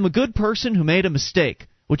 I'm a good person who made a mistake,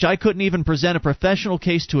 which I couldn't even present a professional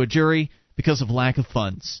case to a jury because of lack of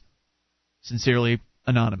funds. Sincerely,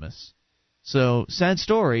 Anonymous. So, sad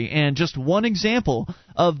story, and just one example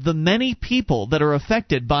of the many people that are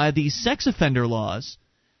affected by these sex offender laws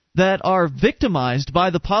that are victimized by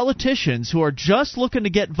the politicians who are just looking to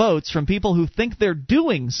get votes from people who think they're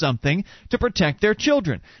doing something to protect their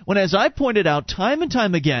children. When, as I pointed out time and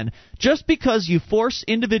time again, just because you force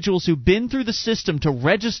individuals who've been through the system to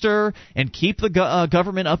register and keep the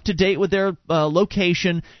government up to date with their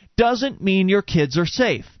location doesn't mean your kids are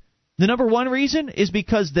safe. The number one reason is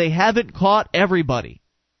because they haven't caught everybody.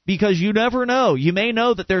 Because you never know. You may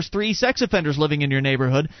know that there's 3 sex offenders living in your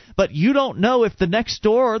neighborhood, but you don't know if the next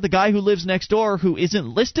door, the guy who lives next door who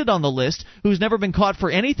isn't listed on the list, who's never been caught for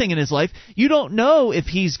anything in his life, you don't know if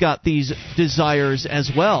he's got these desires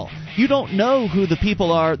as well. You don't know who the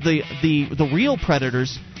people are, the real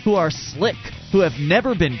predators who are slick, who have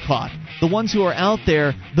never been caught. The ones who are out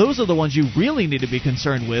there, those are the ones you really need to be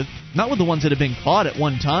concerned with, not with the ones that have been caught at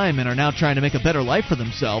one time and are now trying to make a better life for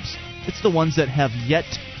themselves. It's the ones that have yet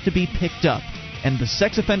to be picked up. And the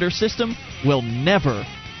sex offender system will never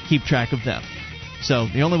keep track of them. So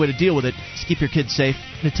the only way to deal with it is keep your kids safe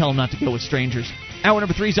and to tell them not to go with strangers. Hour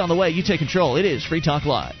number 3 is on the way. You take control. It is Free Talk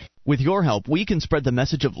Live. With your help, we can spread the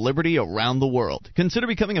message of liberty around the world. Consider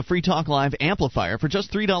becoming a Free Talk Live amplifier for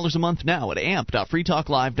just $3 a month now at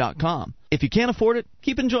amp.freetalklive.com. If you can't afford it,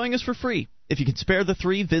 keep enjoying us for free. If you can spare the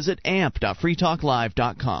 $3, visit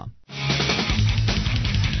amp.freetalklive.com.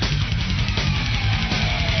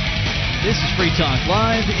 This is Free Talk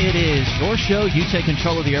Live. It is your show. You take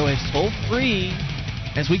control of the airwaves toll free.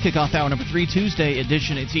 As we kick off hour number 3, Tuesday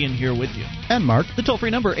edition, it's Ian here with you. And Mark. The toll-free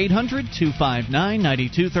number,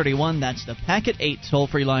 800-259-9231. That's the Packet 8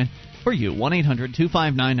 toll-free line for you,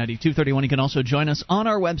 1-800-259-9231. You can also join us on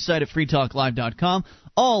our website at freetalklive.com.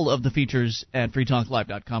 All of the features at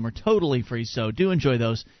freetalklive.com are totally free, so do enjoy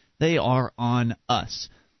those. They are on us.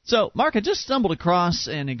 So, Mark, I just stumbled across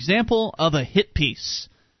an example of a hit piece.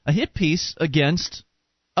 A hit piece against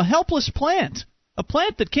a helpless plant. A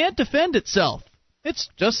plant that can't defend itself. It's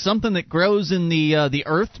just something that grows in the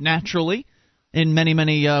earth naturally in many,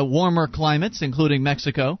 many warmer climates, including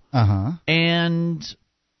Mexico. Uh-huh. And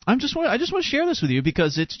I just want to share this with you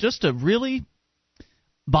because it's just a really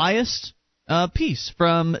biased piece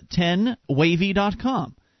from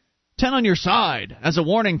 10wavy.com. 10 on your side as a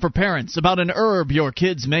warning for parents about an herb your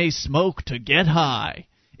kids may smoke to get high.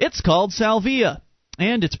 It's called salvia,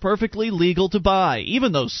 and it's perfectly legal to buy,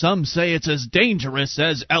 even though some say it's as dangerous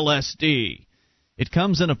as LSD. It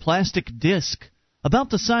comes in a plastic disc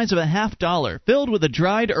about the size of a $50, filled with a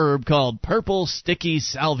dried herb called purple sticky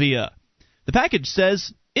salvia. The package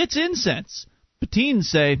says it's incense, but teens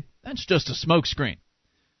say that's just a smokescreen.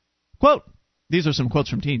 Quote, these are some quotes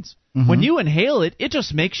from teens. Mm-hmm. When you inhale it, it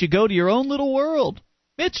just makes you go to your own little world.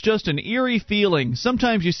 It's just an eerie feeling.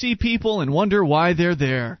 Sometimes you see people and wonder why they're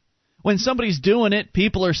there. When somebody's doing it,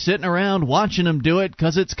 people are sitting around watching them do it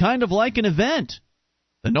because it's kind of like an event.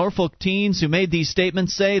 The Norfolk teens who made these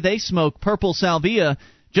statements say they smoke purple salvia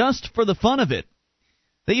just for the fun of it.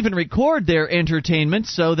 They even record their entertainment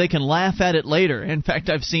so they can laugh at it later. In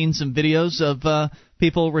fact, I've seen some videos of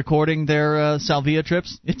people recording their salvia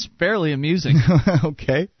trips. It's fairly amusing.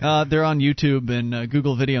 Okay. They're on YouTube and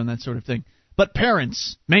Google Video and that sort of thing. But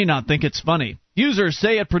parents may not think it's funny. Users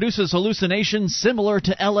say it produces hallucinations similar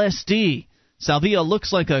to LSD. Salvia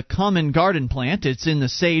looks like a common garden plant. It's in the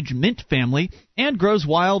sage mint family and grows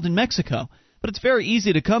wild in Mexico. But it's very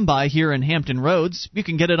easy to come by here in Hampton Roads. You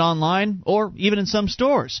can get it online or even in some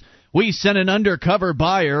stores. We sent an undercover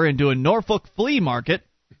buyer into a Norfolk flea market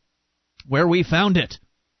where we found it.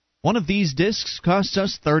 One of these discs cost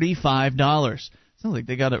us $35. Sounds like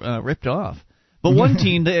they got it ripped off. But one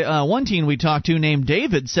teen we talked to named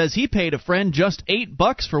David says he paid a friend just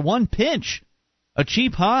 $8 for one pinch. A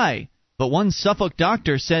cheap high. But one Suffolk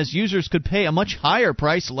doctor says users could pay a much higher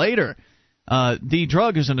price later. The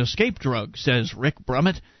drug is an escape drug, says Rick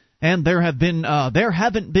Brummett, and there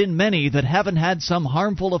haven't been many that haven't had some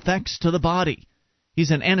harmful effects to the body.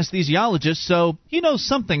 He's an anesthesiologist, so he knows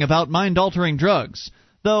something about mind-altering drugs.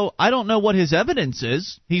 Though I don't know what his evidence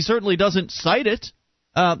is. He certainly doesn't cite it.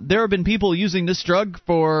 There have been people using this drug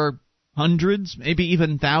for hundreds, maybe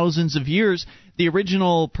even thousands of years. The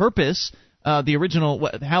original purpose...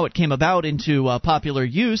 how it came about into popular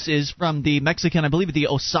use is from the Mexican, I believe the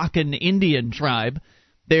Osakan Indian tribe.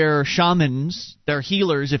 Their shamans, their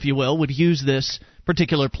healers, if you will, would use this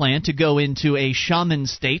particular plant to go into a shaman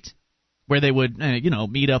state where they would,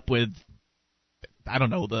 meet up with, I don't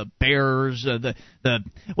know, the bears,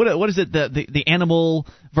 what is it, the animal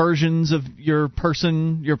versions of your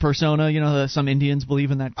persona, some Indians believe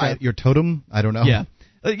in that crap. Your totem? I don't know. Yeah.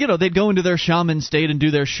 They'd go into their shaman state and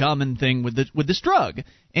do their shaman thing with this drug,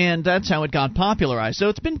 and that's how it got popularized. So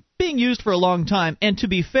it's been being used for a long time, and to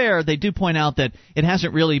be fair, they do point out that it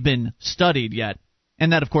hasn't really been studied yet,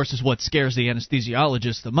 and that, of course, is what scares the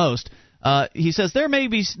anesthesiologist the most. He says there may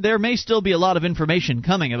still be a lot of information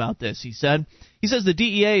coming about this, he said. He says the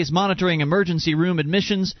DEA is monitoring emergency room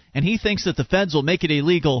admissions, and he thinks that the feds will make it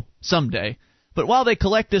illegal someday. But while they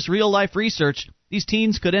collect this real-life research, these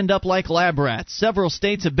teens could end up like lab rats. Several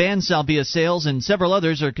states have banned salvia sales, and several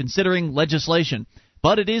others are considering legislation.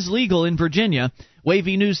 But it is legal in Virginia.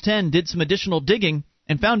 Wavy News 10 did some additional digging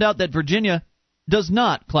and found out that Virginia does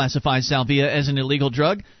not classify salvia as an illegal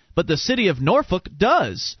drug, but the city of Norfolk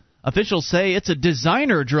does. Officials say it's a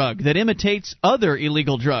designer drug that imitates other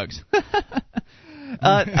illegal drugs.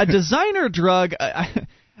 A designer drug,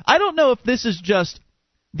 I don't know if this is just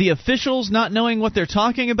the officials not knowing what they're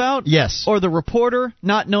talking about? Yes. Or the reporter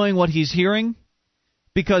not knowing what he's hearing?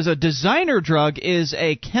 Because a designer drug is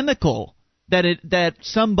a chemical that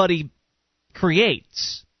somebody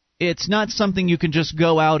creates. It's not something you can just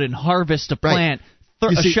go out and harvest a plant,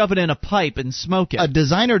 shove it in a pipe and smoke it. A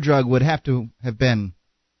designer drug would have to have been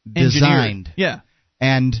designed. Engineered. Yeah.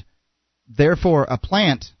 And therefore, a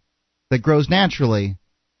plant that grows naturally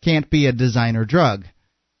can't be a designer drug.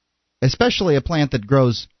 Especially a plant that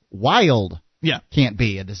grows wild can't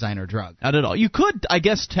be a designer drug. Not at all. You could, I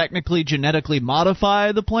guess, technically genetically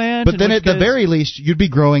modify the plant. But then at the very least, you'd be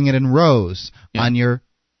growing it in rows on your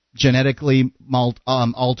genetically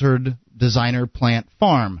altered designer plant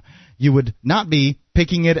farm. You would not be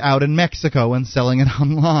picking it out in Mexico and selling it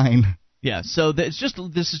online. Yeah, so this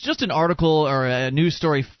is just an article or a news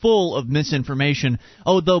story full of misinformation.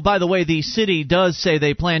 Oh, though, by the way, the city does say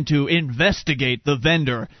they plan to investigate the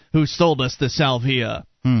vendor who sold us the salvia.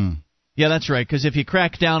 Yeah, that's right, because if you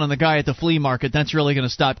crack down on the guy at the flea market, that's really going to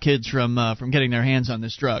stop kids from getting their hands on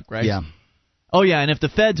this drug, right? Yeah. Oh, yeah, and if the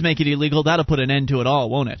feds make it illegal, that'll put an end to it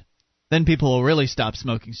all, won't it? Then people will really stop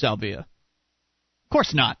smoking salvia. Of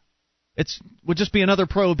course not. It would just be another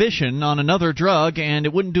prohibition on another drug, and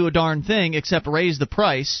it wouldn't do a darn thing except raise the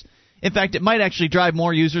price. In fact, it might actually drive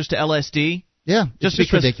more users to LSD. Yeah, just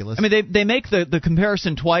because, ridiculous. I mean, they make the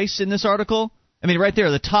comparison twice in this article. I mean, right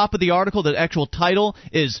there, the top of the article, the actual title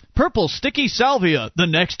is Purple Sticky Salvia, the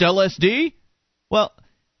next LSD? Well,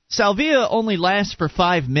 salvia only lasts for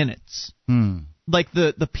 5 minutes. Like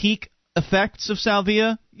the peak effects of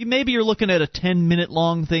salvia, maybe you're looking at a 10-minute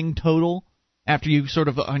long thing total. After you sort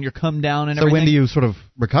of on your come down and everything. So when do you sort of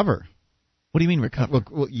recover? What do you mean recover?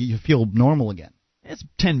 Well, you feel normal again. It's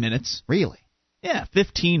 10 minutes. Really? Yeah,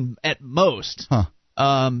 15 at most. Huh.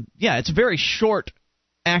 Yeah, it's a very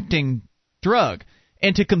short-acting drug.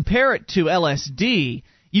 And to compare it to LSD,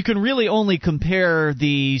 you can really only compare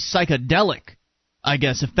the psychedelic, I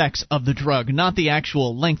guess, effects of the drug, not the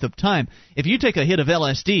actual length of time. If you take a hit of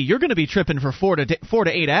LSD, you're going to be tripping for 4 to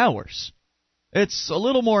 8 hours. It's a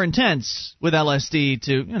little more intense with LSD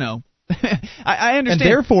to, I understand. And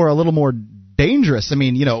therefore a little more dangerous. I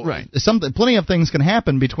mean, right. Plenty of things can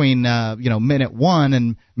happen between, minute 1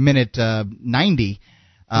 and minute 90,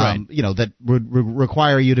 right. That would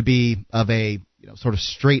require you to be of a, sort of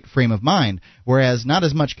straight frame of mind. Whereas not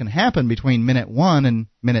as much can happen between minute 1 and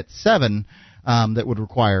minute 7. That would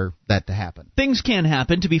require that to happen. Things can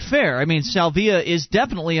happen, to be fair. I mean, salvia is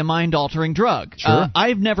definitely a mind-altering drug. Sure.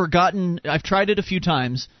 I've tried it a few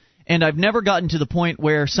times, and I've never gotten to the point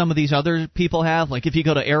where some of these other people have. Like if you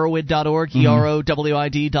go to Erowid.org,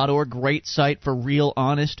 EROWID.org, great site for real,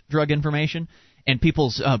 honest drug information, and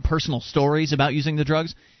people's personal stories about using the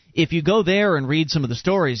drugs. If you go there and read some of the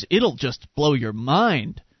stories, it'll just blow your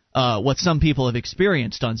mind. What some people have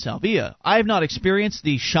experienced on salvia. I have not experienced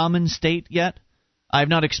the shaman state yet. I have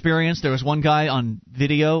not experienced. There was one guy on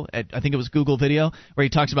video, I think it was Google Video, where he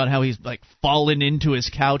talks about how he's like fallen into his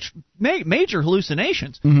couch, major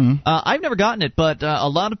hallucinations. I've never gotten it, but a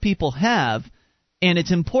lot of people have, and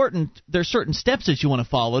it's important. There's certain steps that you want to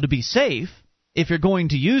follow to be safe if you're going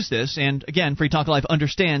to use this. And again, Free Talk Live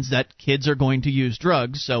understands that kids are going to use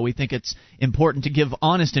drugs, so we think it's important to give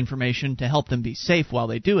honest information to help them be safe while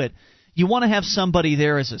they do it. You want to have somebody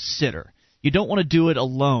there as a sitter. You don't want to do it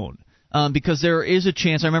alone, because there is a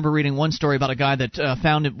chance. I remember reading one story about a guy that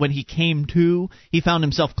found it when he came to, he found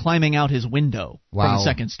himself climbing out his window from the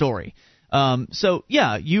second story. So,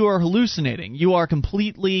 yeah, you are hallucinating. You are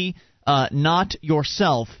completely not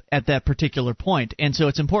yourself at that particular point. And so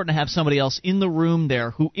it's important to have somebody else in the room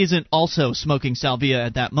there who isn't also smoking salvia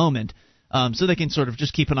at that moment, so they can sort of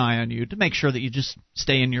just keep an eye on you to make sure that you just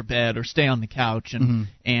stay in your bed or stay on the couch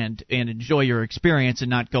and enjoy your experience and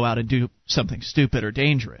not go out and do something stupid or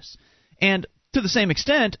dangerous. And to the same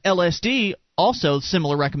extent, LSD, also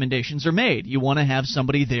similar recommendations are made. You want to have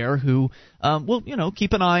somebody there who will,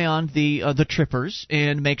 keep an eye on the trippers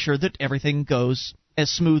and make sure that everything goes as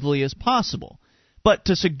smoothly as possible. But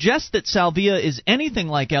to suggest that salvia is anything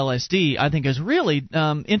like LSD, I think is really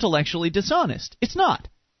intellectually dishonest. It's not.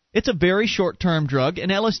 It's a very short-term drug,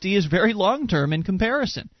 and LSD is very long-term in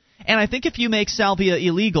comparison. And I think if you make salvia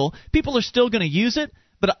illegal, people are still going to use it,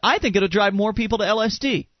 but I think it'll drive more people to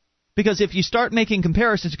LSD. Because if you start making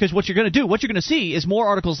comparisons, because what you're going to see is more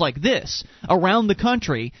articles like this around the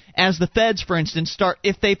country as the feds, for instance,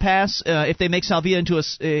 if they make salvia into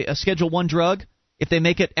a Schedule I drug, if they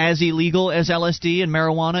make it as illegal as LSD and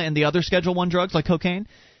marijuana and the other Schedule I drugs like cocaine,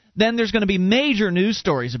 then there's going to be major news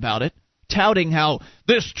stories about it, touting how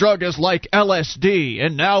this drug is like LSD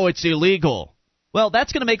and now it's illegal. Well,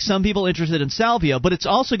 that's going to make some people interested in salvia, but it's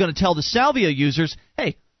also going to tell the salvia users,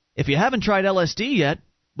 hey, if you haven't tried LSD yet,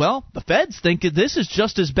 well, the feds think this is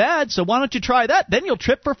just as bad, so why don't you try that? Then you'll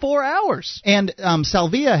trip for 4 hours. And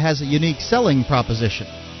salvia has a unique selling proposition.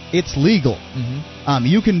 It's legal.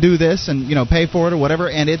 You can do this and pay for it or whatever,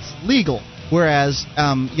 and it's legal. Whereas,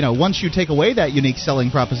 once you take away that unique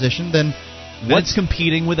selling proposition, then what's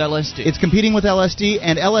competing with LSD? It's competing with LSD,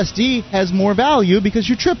 and LSD has more value because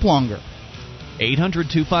you trip longer.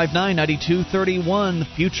 800-259-9231, the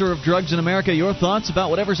future of drugs in America. Your thoughts about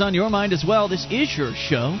whatever's on your mind as well. This is your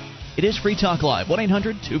show. It is Free Talk Live,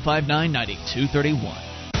 1-800-259-9231.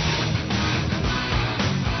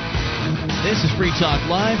 This is Free Talk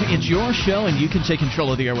Live. It's your show, and you can take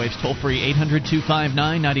control of the airwaves toll-free,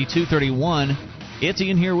 800-259-9231. It's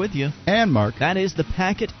Ian here with you. And Mark. That is the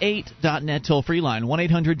Packet8.net toll-free line,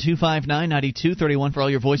 1-800-259-9231 for all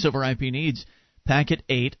your voice-over IP needs.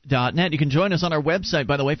 Packet8.net. You can join us on our website,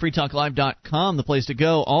 by the way, freetalklive.com, the place to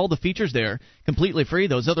go. All the features there, completely free.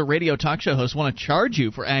 Those other radio talk show hosts want to charge you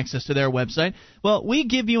for access to their website. Well, we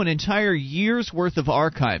give you an entire year's worth of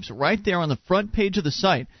archives right there on the front page of the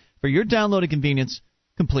site for your download and convenience,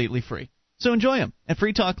 completely free. So enjoy them at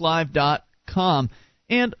freetalklive.com.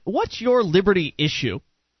 And what's your liberty issue?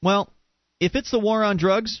 Well, if it's the war on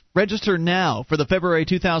drugs, register now for the February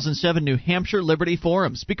 2007 New Hampshire Liberty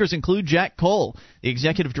Forum. Speakers include Jack Cole, the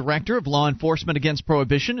Executive Director of Law Enforcement Against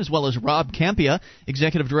Prohibition, as well as Rob Campia,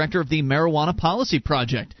 Executive Director of the Marijuana Policy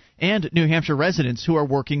Project, and New Hampshire residents who are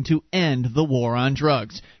working to end the war on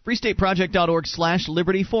drugs.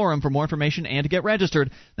 freestateproject.org/Liberty Forum for more information and to get registered.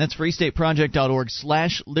 That's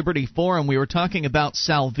freestateproject.org/Liberty Forum. We were talking about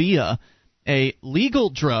salvia, a legal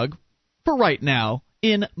drug for right now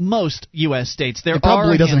in most U.S. states. It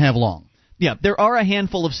probably doesn't have long. Yeah, there are a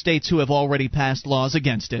handful of states who have already passed laws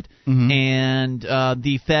against it, and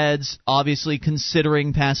the feds obviously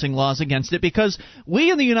considering passing laws against it because we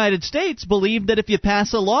in the United States believe that if you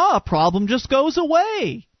pass a law, a problem just goes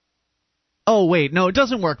away. Oh, wait, no, it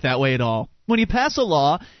doesn't work that way at all. When you pass a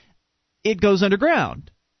law, it goes underground.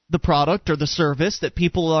 The product or the service that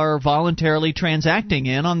people are voluntarily transacting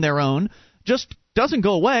in on their own just doesn't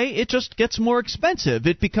go away. It just gets more expensive.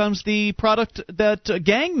 It becomes the product that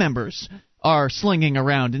gang members are slinging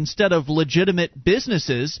around instead of legitimate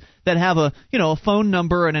businesses that have a phone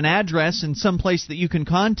number and an address and some place that you can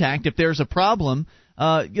contact if there's a problem.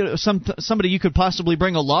 Somebody you could possibly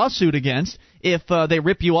bring a lawsuit against if they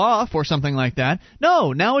rip you off or something like that.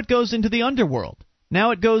 No, now it goes into the underworld. Now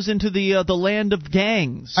it goes into the land of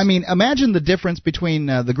gangs. I mean, imagine the difference between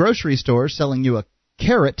the grocery store selling you a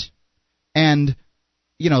carrot and,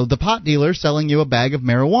 the pot dealer selling you a bag of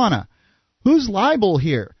marijuana. Who's liable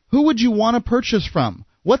here? Who would you want to purchase from?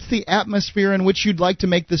 What's the atmosphere in which you'd like to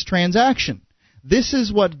make this transaction? This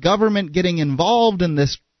is what government getting involved in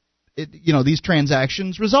this, these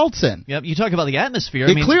transactions results in. Yep, you talk about the atmosphere.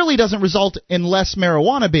 It clearly doesn't result in less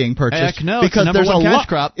marijuana being purchased. Heck no, because it's the number one cash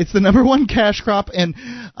crop. It's the number one cash crop, and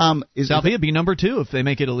salvia would be number two if they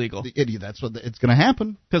make it illegal. That's what it's going to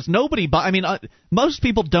happen. Because nobody most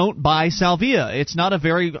people don't buy salvia. It's not a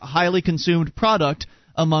very highly consumed product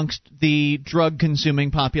amongst the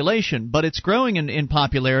drug-consuming population, but it's growing in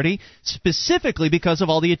popularity specifically because of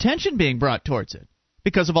all the attention being brought towards it.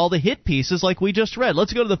 Because of all the hit pieces like we just read.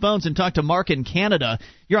 Let's go to the phones and talk to Mark in Canada.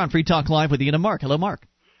 You're on Free Talk Live with Ian and Mark. Hello, Mark.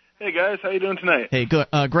 Hey, guys. How you doing tonight? Hey, good.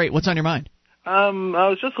 Great. What's on your mind? I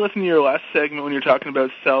was just listening to your last segment when you were talking about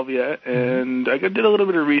salvia, and I did a little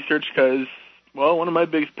bit of research because, one of my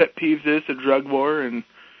biggest pet peeves is the drug war, and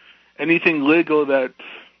anything legal that,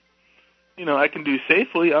 I can do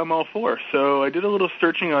safely, I'm all for. So I did a little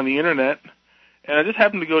searching on the Internet, and I just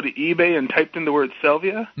happened to go to eBay and typed in the word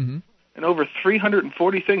salvia. And over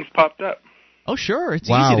 340 things popped up. Oh, sure. It's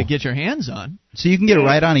easy to get your hands on. So you can get it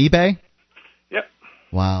right on eBay? Yep.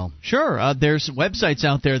 Wow. Sure. There's websites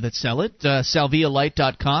out there that sell it.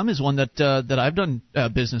 SalviaLight.com is one that I've done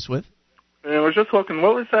business with. And I was just looking,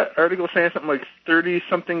 what was that article saying? Something like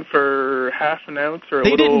 30-something for half an ounce or a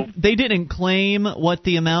little... They didn't claim what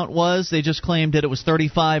the amount was. They just claimed that it was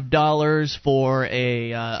 $35 for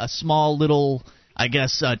a small little... I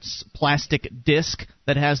guess plastic disc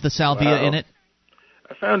that has the salvia in it.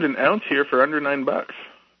 I found an ounce here for under $9.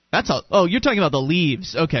 That's all. Oh, you're talking about the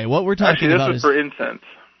leaves. Okay, what we're talking about is for incense.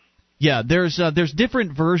 Yeah, there's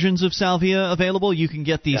different versions of salvia available. You can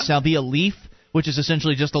get the salvia leaf, which is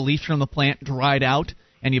essentially just a leaf from the plant dried out,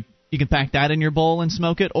 and you can pack that in your bowl and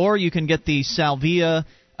smoke it. Or you can get the salvia,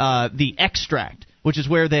 the extract, which is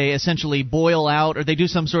where they essentially boil out or they do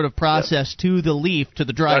some sort of process to the leaf, to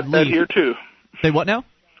the dried leaf. That here too. They what now?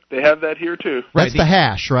 They have that here, too. That's the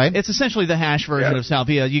hash, right? It's essentially the hash version of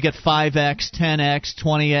salvia. You get 5X, 10X,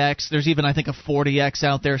 20X. There's even, I think, a 40X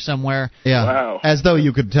out there somewhere. Yeah. Wow. As though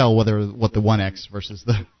you could tell what the 1X versus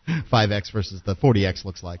the 5X versus the 40X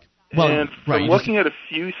looks like. Well, and from looking at a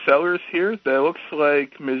few sellers here, that looks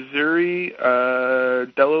like Missouri,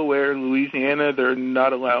 Delaware, and Louisiana, they're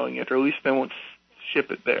not allowing it, or at least they won't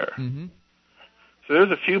ship it there. So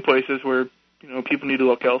there's a few places where people need to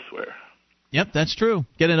look elsewhere. Yep, that's true.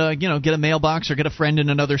 Get a mailbox or get a friend in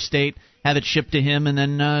another state, have it shipped to him, and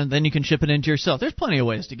then you can ship it into yourself. There's plenty of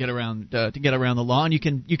ways to get around the law, and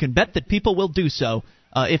you can bet that people will do so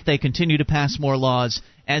if they continue to pass more laws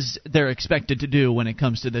as they're expected to do when it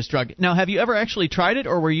comes to this drug. Now, have you ever actually tried it,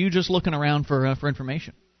 or were you just looking around for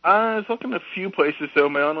information? I was looking at a few places, though.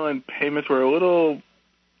 My online payments were a little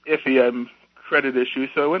iffy. I'm credit issues,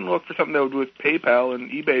 so I went and looked for something that would do with PayPal,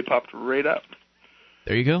 and eBay popped right up.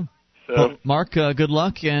 There you go. So, well, Mark, good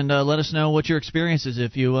luck, and let us know what your experience is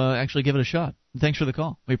if you actually give it a shot. Thanks for the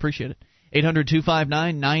call. We appreciate it.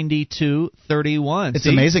 800-259-9231. It's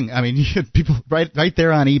amazing. I mean, people right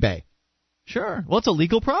there on eBay. Sure. Well, it's a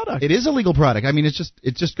legal product. It is a legal product. I mean,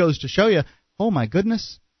 it just goes to show you, oh, my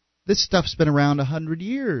goodness, this stuff's been around 100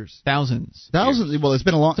 years. Thousands. Years. Well, it's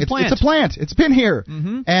been a long... It's a plant. It's been here.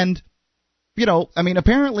 Mm-hmm. And, I mean,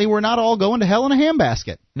 apparently we're not all going to hell in a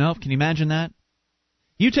handbasket. No, can you imagine that?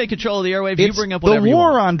 You take control of the airwaves, you bring up whatever you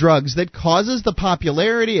want. The war on drugs that causes the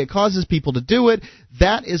popularity, it causes people to do it.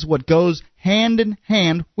 That is what goes hand in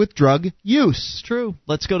hand with drug use. It's true.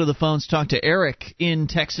 Let's go to the phones, talk to Eric in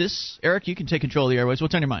Texas. Eric, you can take control of the airwaves.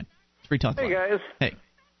 What's on your mind? It's Free Talk Live. Hey, guys. Hey.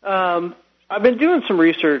 I've been doing some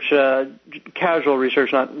research, casual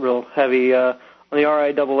research, not real heavy, on the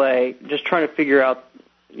RIAA, just trying to figure out,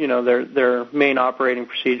 their main operating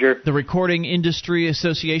procedure. The Recording Industry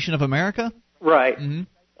Association of America? Right. Mm-hmm.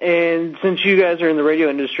 And since you guys are in the radio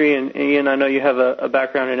industry, and Ian, I know you have a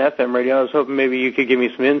background in FM radio, I was hoping maybe you could give me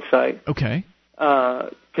some insight. Okay.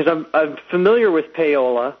 Because I'm familiar with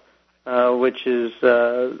payola, which is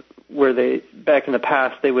where back in the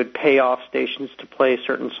past, they would pay off stations to play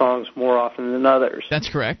certain songs more often than others. That's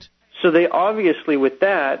correct. So they obviously, with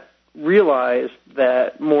that, realized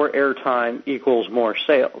that more airtime equals more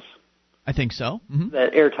sales. I think so. Mm-hmm.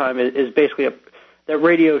 That airtime is basically that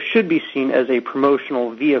radio should be seen as a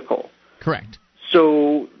promotional vehicle. Correct.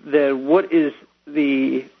 So then why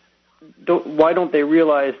don't they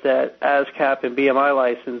realize that ASCAP and BMI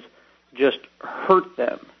license just hurt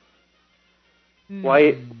them?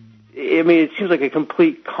 Why? I mean, it seems like a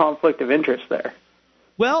complete conflict of interest there.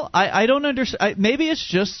 Well, I don't understand. Maybe it's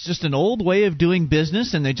just an old way of doing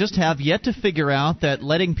business, and they just have yet to figure out that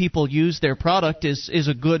letting people use their product is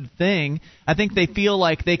a good thing. I think they feel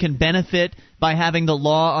like they can benefit by having the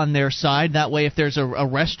law on their side. That way, if there's a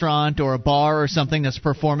restaurant or a bar or something that's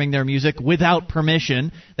performing their music without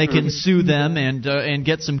permission, they can sue them and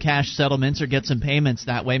get some cash settlements or get some payments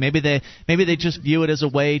that way. Maybe they just view it as a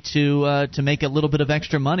way to make a little bit of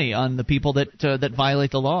extra money on the people that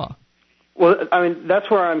violate the law. Well, I mean, that's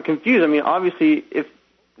where I'm confused. I mean, obviously, if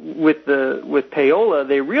with payola,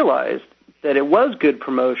 they realized that it was good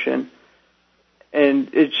promotion, and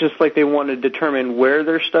it's just like they want to determine where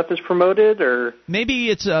their stuff is promoted, or maybe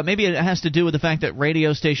it has to do with the fact that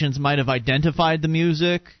radio stations might have identified the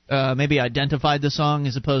music, maybe identified the song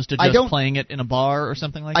as opposed to just playing it in a bar or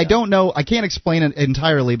something like that. I don't know. I can't explain it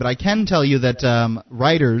entirely, but I can tell you that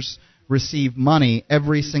writers receive money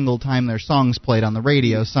every single time their song's played on the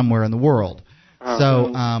radio somewhere in the world.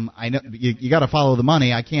 So I know you got to follow the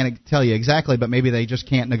money. I can't tell you exactly, but maybe they just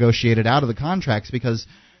can't negotiate it out of the contracts because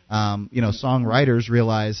songwriters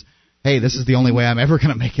realize, hey, this is the only way I'm ever going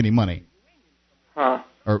to make any money.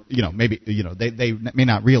 Or maybe they may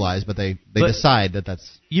not realize, but they decide that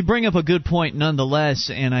that's. You bring up a good point,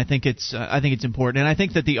 nonetheless, and I think it's important, and I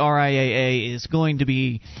think that the RIAA is going to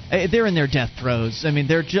be they're in their death throes. I mean,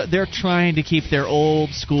 they're trying to keep their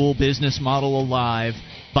old school business model alive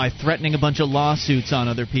by threatening a bunch of lawsuits on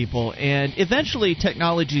other people, and eventually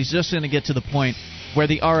technology is just going to get to the point where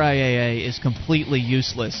the RIAA is completely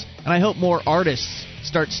useless. And I hope more artists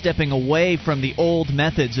start stepping away from the old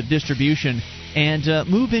methods of distribution and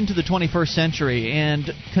move into the 21st century and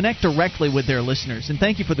connect directly with their listeners. And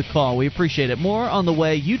thank you for the call. We appreciate it. More on the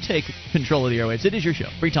way. You take control of the airwaves. It is your show,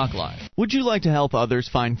 Free Talk Live. Would you like to help others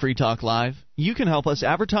find Free Talk Live? You can help us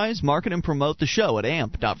advertise, market, and promote the show at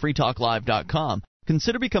amp.freetalklive.com.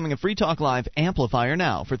 Consider becoming a Free Talk Live amplifier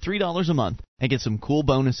now for $3 a month and get some cool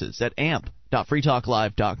bonuses at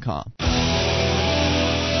amp.freetalklive.com.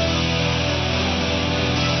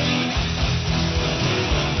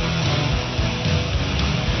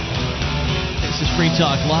 This is Free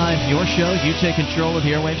Talk Live, your show. You take control of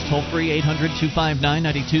the airwaves. Toll free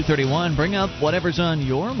 800-259-9231. Bring up whatever's on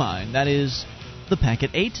your mind. That is the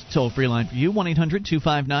Packet 8 toll-free line for you,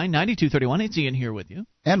 1-800-259-9231. It's Ian here with you.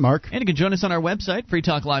 And Mark. And you can join us on our website,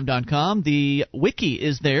 freetalklive.com. The wiki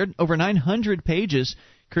is there, over 900 pages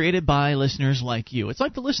created by listeners like you. It's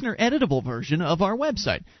like the listener-editable version of our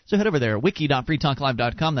website. So head over there,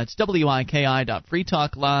 wiki.freetalklive.com. That's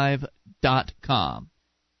wiki.freetalklive.com. FTL2007-01-02.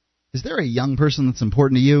 Is there a young person that's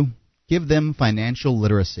important to you? Give them financial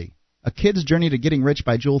literacy. A Kid's Journey to Getting Rich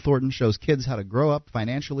by Jewel Thornton shows kids how to grow up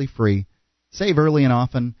financially free, save early and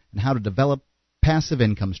often, and how to develop passive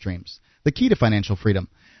income streams. The key to financial freedom.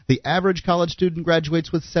 The average college student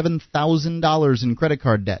graduates with $7,000 in credit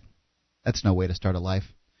card debt. That's no way to start a life.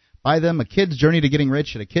 Buy them A Kid's Journey to Getting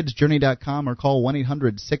Rich at akidsjourney.com or call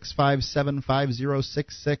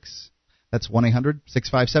 1-800-657-5066. That's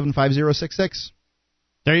 1-800-657-5066.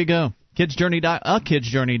 There you go.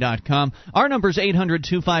 akidsjourney.com. Our number is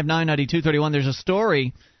 800-259-9231. There's a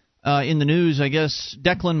story in the news, I guess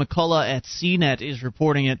Declan McCullough at CNET is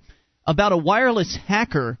reporting it, about a wireless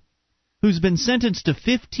hacker who's been sentenced to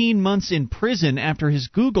 15 months in prison after his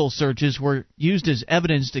Google searches were used as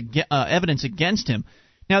evidence against him.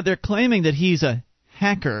 Now, they're claiming that he's a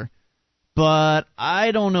hacker, but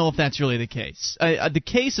I don't know if that's really the case. The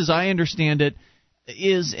case, as I understand it,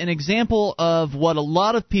 is an example of what a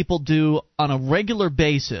lot of people do on a regular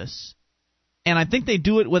basis, and I think they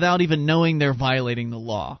do it without even knowing they're violating the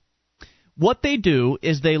law. What they do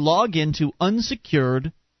is they log into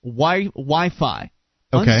unsecured Wi-Fi,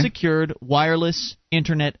 unsecured wireless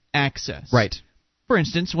Internet access. Right. For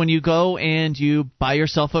instance, when you go and you buy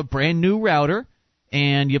yourself a brand new router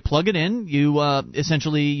and you plug it in,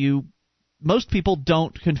 most people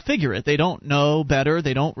don't configure it. They don't know better.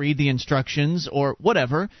 They don't read the instructions or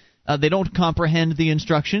whatever. They don't comprehend the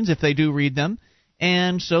instructions if they do read them.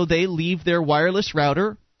 And so they leave their wireless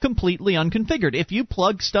router completely unconfigured. If you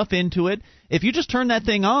plug stuff into it, if you just turn that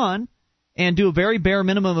thing on and do a very bare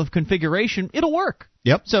minimum of configuration, it'll work.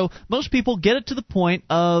 Yep. So most people get it to the point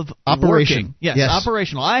of operation. Working. Yes,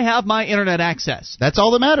 operational. I have my Internet access. That's all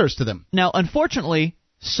that matters to them. Now, unfortunately,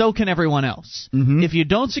 so can everyone else. Mm-hmm. If you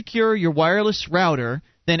don't secure your wireless router,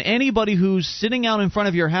 then anybody who's sitting out in front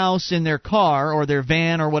of your house in their car or their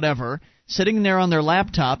van or whatever, sitting there on their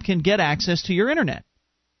laptop, can get access to your Internet,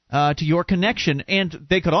 to your connection, and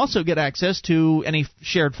they could also get access to any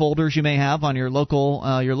shared folders you may have on your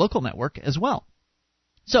local network as well.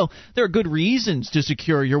 So there are good reasons to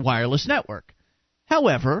secure your wireless network.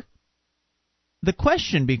 However, the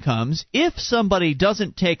question becomes, if somebody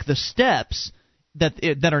doesn't take the steps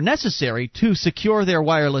that are necessary to secure their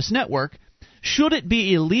wireless network, should it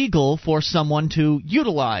be illegal for someone to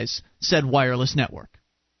utilize said wireless network?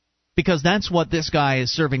 Because that's what this guy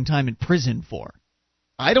is serving time in prison for.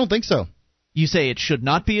 I don't think so. You say it should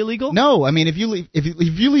not be illegal? No, I mean if you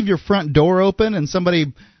leave your front door open and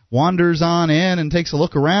somebody wanders on in and takes a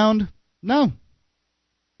look around, no.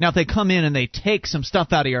 Now, if they come in and they take some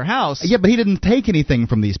stuff out of your house... Yeah, but he didn't take anything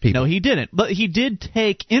from these people. No, he didn't. But he did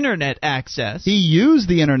take Internet access. He used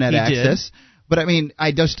the Internet access. But, I mean,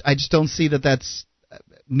 I just don't see that's...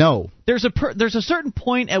 no. There's a certain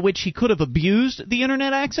point at which he could have abused the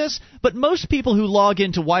Internet access, but most people who log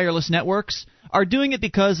into wireless networks are doing it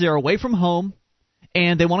because they're away from home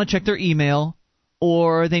and they want to check their email,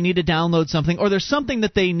 or they need to download something, or there's something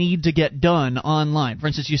that they need to get done online. For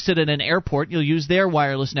instance, you sit at an airport, you'll use their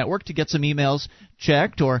wireless network to get some emails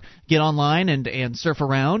checked, or get online and surf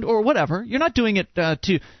around, or whatever. You're not doing it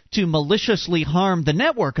to maliciously harm the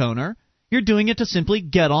network owner. You're doing it to simply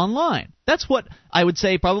get online. That's what I would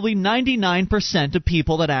say probably 99% of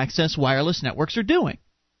people that access wireless networks are doing.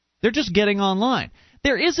 They're just getting online.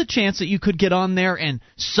 There is a chance that you could get on there and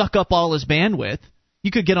suck up all his bandwidth. You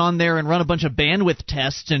could get on there and run a bunch of bandwidth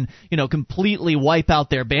tests and, completely wipe out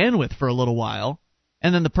their bandwidth for a little while.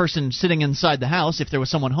 And then the person sitting inside the house, if there was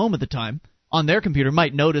someone home at the time, on their computer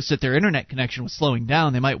might notice that their Internet connection was slowing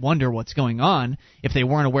down. They might wonder what's going on if they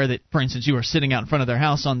weren't aware that, for instance, you were sitting out in front of their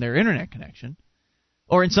house on their Internet connection.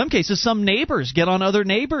 Or in some cases, some neighbors get on other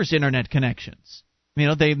neighbors' Internet connections.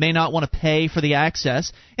 They may not want to pay for the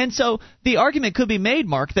access. And so the argument could be made,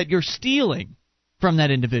 Mark, that you're stealing from that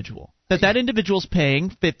individual. That individual's paying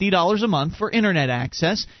 $50 a month for Internet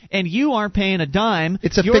access, and you aren't paying a dime.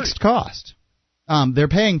 It's a fixed cost. They're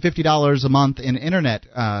paying $50 a month in Internet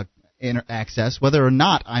access, whether or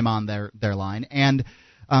not I'm on their line, and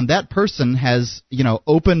that person has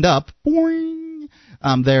opened up their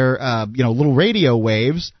little radio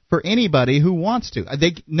waves for anybody who wants to.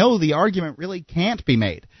 They know the argument really can't be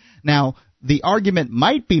made. Now, the argument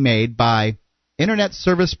might be made by Internet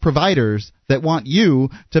service providers that want you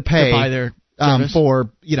to pay buy their for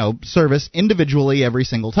service individually every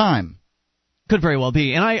single time. Could very well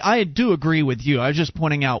be, and I do agree with you. I was just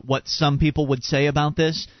pointing out what some people would say about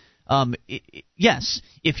this. Yes,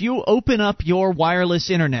 if you open up your wireless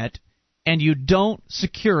Internet and you don't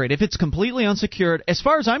secure it, if it's completely unsecured, as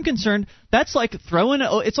far as I'm concerned, that's like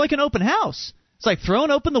it's like an open house. It's like throwing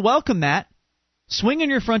open the welcome mat,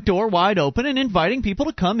 swinging your front door wide open and inviting people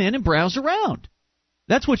to come in and browse around.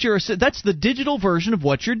 That's the digital version of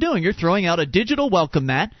what you're doing. You're throwing out a digital welcome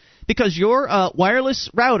mat because your wireless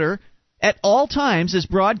router at all times is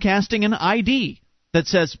broadcasting an ID that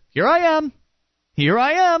says, here I am, here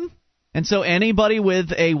I am. And so anybody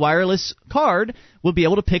with a wireless card will be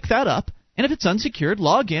able to pick that up, and if it's unsecured,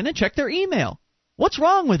 log in and check their email. What's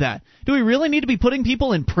wrong with that? Do we really need to be putting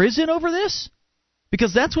people in prison over this?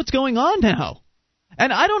 Because that's what's going on now.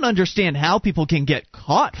 And I don't understand how people can get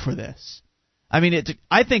caught for this. I mean,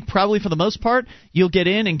 I think probably for the most part, you'll get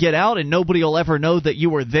in and get out, and nobody will ever know that you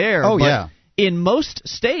were there. Oh, but yeah. In most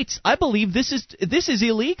states, I believe this is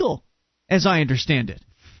illegal, as I understand it.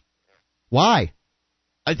 Why?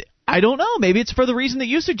 I don't know. Maybe it's for the reason that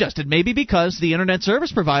you suggested. Maybe because the internet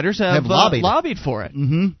service providers have lobbied for it.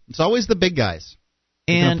 Mm-hmm. It's always the big guys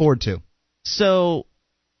who can afford to. So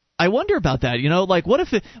I wonder about that. Like,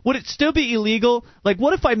 would it still be illegal? Like,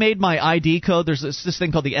 what if I made my ID code? There's this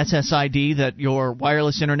thing called the SSID that your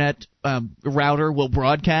wireless internet router will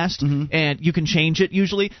broadcast, and you can change it.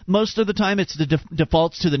 Usually, most of the time, it's the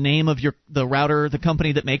defaults to the name of the router, the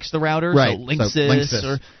company that makes the router. Right. So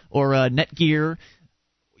Linksys or Netgear.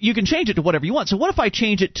 You can change it to whatever you want. So what if I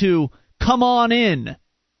change it to "Come on in"?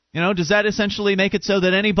 Does that essentially make it so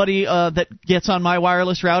that anybody that gets on my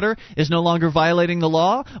wireless router is no longer violating the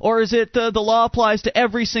law? Or is it the law applies to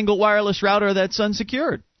every single wireless router that's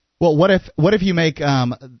unsecured? Well, what if you make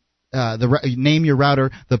name your router,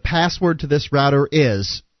 the password to this router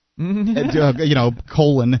is, colon,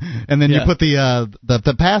 and then you put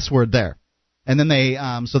the password there. And then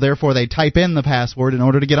therefore they type in the password in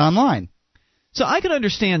order to get online. So I could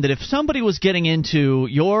understand that if somebody was getting into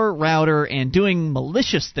your router and doing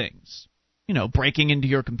malicious things, breaking into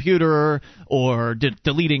your computer or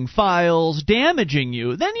deleting files, damaging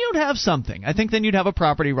you, then you'd have something. I think then you'd have a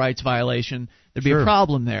property rights violation. There'd be a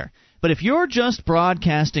problem there. But if you're just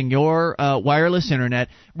broadcasting your wireless internet,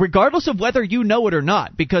 regardless of whether you know it or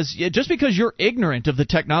not, because you're ignorant of the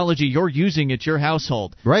technology you're using at your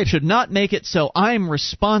household, should not make it so I'm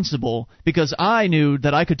responsible because I knew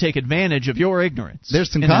that I could take advantage of your ignorance.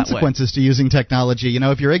 There's some consequences to using technology.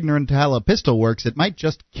 If you're ignorant to how a pistol works, it might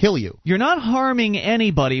just kill you. You're not harming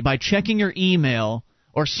anybody by checking your email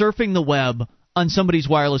or surfing the web on somebody's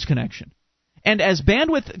wireless connection. And as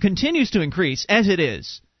bandwidth continues to increase, as it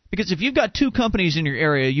is, because if you've got two companies in your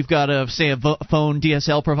area, you've got a phone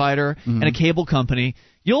DSL provider and a cable company,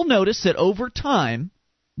 you'll notice that over time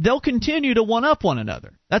they'll continue to one-up one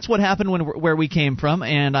another. That's what happened where we came from,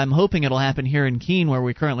 and I'm hoping it'll happen here in Keene where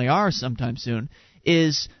we currently are sometime soon,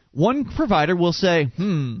 is one provider will say,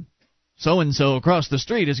 so-and-so across the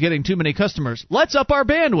street is getting too many customers. Let's up our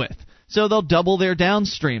bandwidth. So they'll double their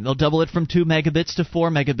downstream. They'll double it from 2 megabits to 4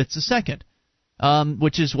 megabits a second.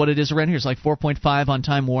 Which is what it is around here. It's like 4.5 on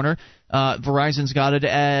Time Warner. Verizon's got it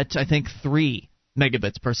at, I think, 3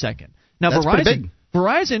 megabits per second. Now, that's pretty big.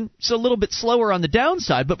 Verizon's a little bit slower on the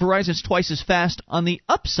downside, but Verizon's twice as fast on the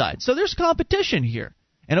upside. So there's competition here.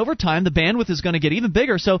 And over time, the bandwidth is going to get even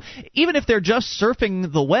bigger. So even if they're just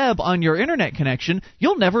surfing the web on your internet connection,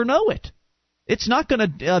 you'll never know it. It's not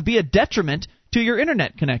going to be a detriment to your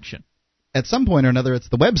internet connection. At some point or another, it's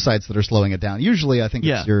the websites that are slowing it down. Usually, I think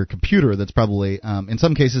it's your computer that's probably, in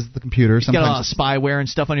some cases, the computer. Sometimes you got a lot of spyware and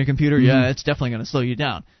stuff on your computer. Yeah, it's definitely going to slow you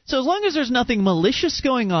down. So as long as there's nothing malicious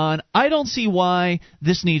going on, I don't see why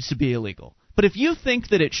this needs to be illegal. But if you think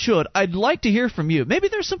that it should, I'd like to hear from you. Maybe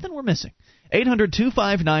there's something we're missing.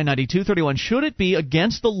 800-259-9231. Should it be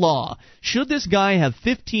against the law? Should this guy have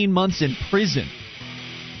 15 months in prison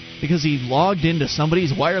because he logged into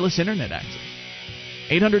somebody's wireless internet access?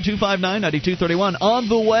 800-259-9231. On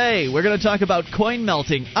the way, we're going to talk about coin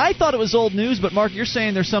melting. I thought it was old news, but Mark, you're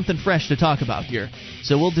saying there's something fresh to talk about here.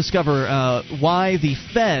 So we'll discover why the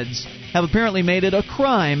feds have apparently made it a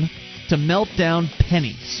crime to melt down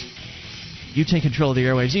pennies. You take control of the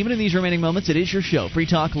airwaves. Even in these remaining moments, it is your show. Free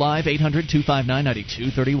Talk Live,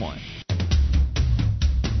 800-259-9231.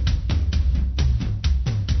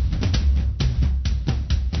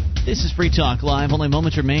 This is Free Talk Live. Only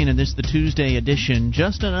moments remain in this, the Tuesday edition.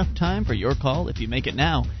 Just enough time for your call if you make it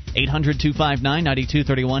now.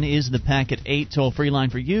 800-259-9231 is the Packet 8 toll-free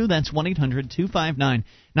line for you. That's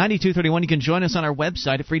 1-800-259-9231. You can join us on our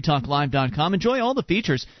website at freetalklive.com. Enjoy all the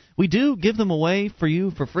features. We do give them away for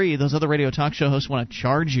you for free. Those other radio talk show hosts want to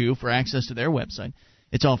charge you for access to their website.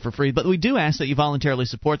 It's all for free. But we do ask that you voluntarily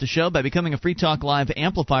support the show by becoming a Free Talk Live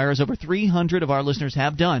amplifier, as over 300 of our listeners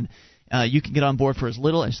have done. You can get on board for as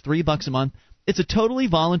little as $3 a month. It's a totally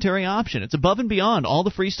voluntary option. It's above and beyond all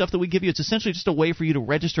the free stuff that we give you. It's essentially just a way for you to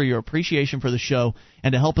register your appreciation for the show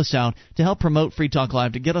and to help us out, to help promote Free Talk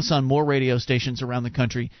Live, to get us on more radio stations around the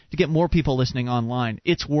country, to get more people listening online.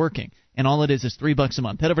 It's working. And all it is $3 a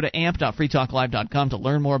month. Head over to amp.freetalklive.com to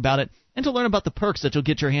learn more about it and to learn about the perks that you'll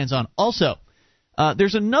get your hands on. Also,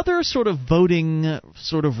 there's another sort of voting,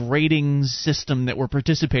 sort of ratings system that we're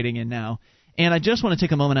participating in now. And I just want to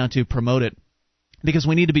take a moment now to promote it, because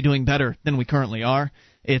we need to be doing better than we currently are.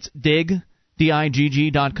 It's digg.com.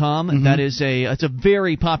 Mm-hmm. That is it's a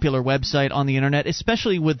very popular website on the internet,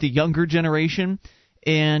 especially with the younger generation.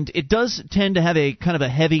 And it does tend to have a kind of a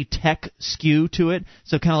heavy tech skew to it,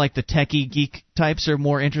 so kind of like the techie geek types are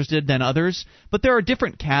more interested than others. But there are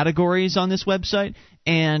different categories on this website,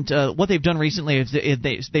 and what they've done recently is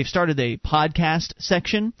they've started a podcast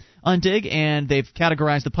section on Digg, and they've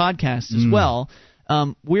categorized the podcasts as well.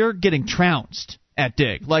 We're getting trounced at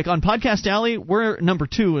Digg. Like on Podcast Alley, we're number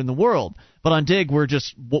 2 in the world, but on Digg, we're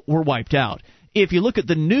wiped out. If you look at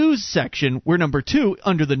the news section, we're number 2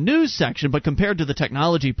 under the news section, but compared to the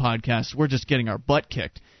technology podcasts, we're just getting our butt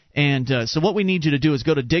kicked. And so what we need you to do is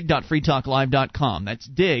go to dig.freetalklive.com. That's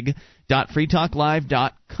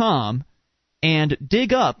dig.freetalklive.com and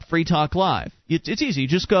dig up Free Talk Live. It's easy. You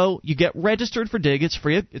just go, you get registered for Digg. It's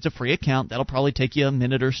free. It's a free account. That'll probably take you a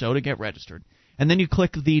minute or so to get registered. And then you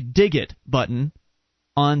click the Dig It button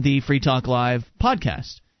on the Free Talk Live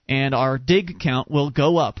podcast, and our Digg count will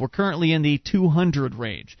go up. We're currently in the 200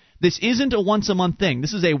 range. This isn't a once-a-month thing.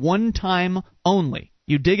 This is a one-time only.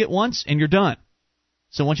 You dig it once, and you're done.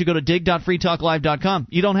 So once you go to dig.freetalklive.com,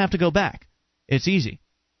 you don't have to go back. It's easy.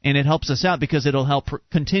 And it helps us out because it'll help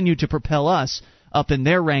continue to propel us up in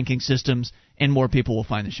their ranking systems, and more people will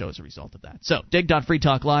find the show as a result of that. So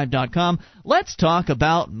dig.freetalklive.com. Let's talk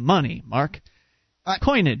about money, Mark.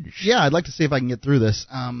 Coinage. Yeah, I'd like to see if I can get through this.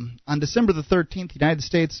 On December the 13th, United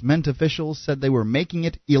States Mint officials said they were making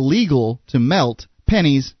it illegal to melt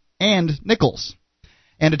pennies and nickels,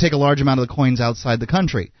 and to take a large amount of the coins outside the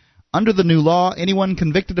country. Under the new law, anyone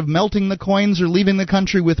convicted of melting the coins or leaving the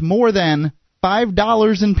country with more than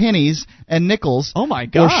 $5 in pennies and nickels, oh my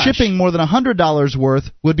gosh, or shipping more than $100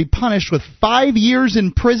 worth would be punished with 5 years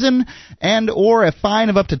in prison and or a fine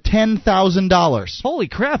of up to $10,000. Holy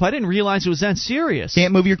crap, I didn't realize it was that serious.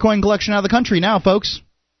 Can't move your coin collection out of the country now, folks.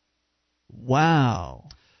 Wow.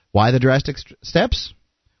 Why the drastic steps?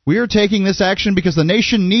 We are taking this action because the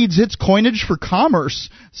nation needs its coinage for commerce,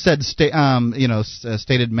 said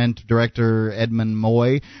stated Mint Director Edmund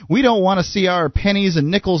Moy. We don't want to see our pennies and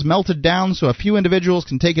nickels melted down so a few individuals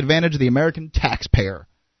can take advantage of the American taxpayer.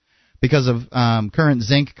 Because of current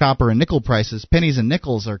zinc, copper, and nickel prices, pennies and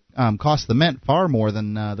nickels are cost the mint far more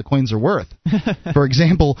than the coins are worth. For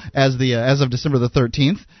example, as of December the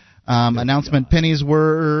 13th, announcement pennies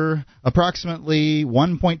were approximately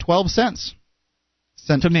 1.12 cents.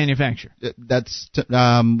 To manufacture. They're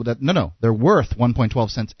worth 1.12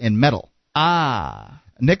 cents in metal. Ah.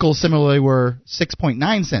 Nickels similarly were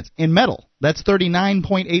 6.9 cents in metal. That's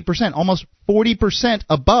 39.8%, almost 40%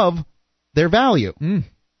 above their value.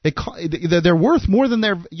 They're worth more than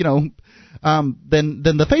their than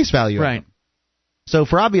the face value. Right. So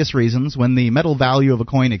for obvious reasons, when the metal value of a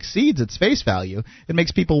coin exceeds its face value, it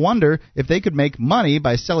makes people wonder if they could make money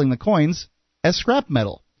by selling the coins as scrap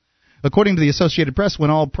metal. According to the Associated Press, when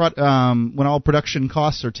all production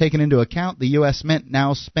costs are taken into account, the U.S. Mint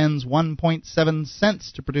now spends 1.7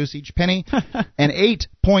 cents to produce each penny and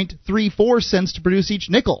 8.34 cents to produce each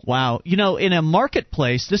nickel. Wow. In a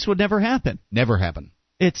marketplace, this would never happen. Never happen.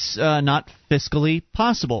 It's not fiscally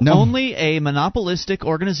possible. No. Only a monopolistic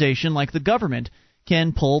organization like the government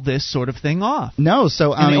can pull this sort of thing off. No,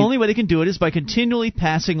 so the only way they can do it is by continually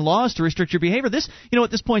passing laws to restrict your behavior.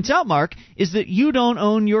 What this points out, Mark, is that you don't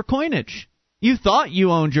own your coinage. You thought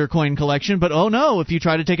you owned your coin collection, but oh no, if you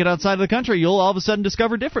try to take it outside of the country, you'll all of a sudden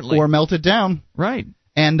discover differently. Or melt it down. Right.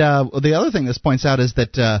 And the other thing this points out is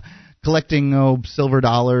that collecting silver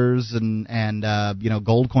dollars and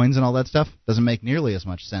gold coins and all that stuff doesn't make nearly as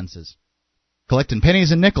much sense as collecting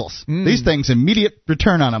pennies and nickels. These things, immediate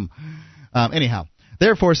return on them. Anyhow,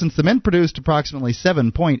 therefore, since the Mint produced approximately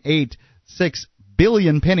 7.86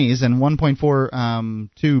 billion pennies and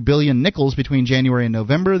 1.42 billion nickels between January and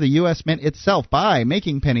November, the U.S. Mint itself, by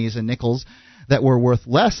making pennies and nickels that were worth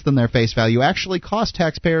less than their face value, actually cost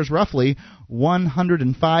taxpayers roughly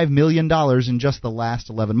 $105 million in just the last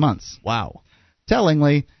 11 months. Wow.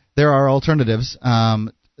 Tellingly, there are alternatives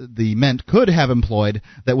the Mint could have employed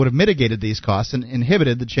that would have mitigated these costs and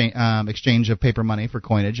inhibited the exchange of paper money for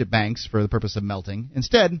coinage at banks for the purpose of melting.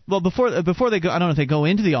 Instead, well, before they go, I don't know if they go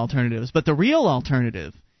into the alternatives, but the real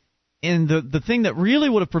alternative And the thing that really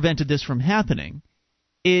would have prevented this from happening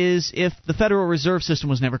is if the Federal Reserve System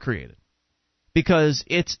was never created. Because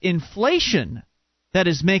it's inflation that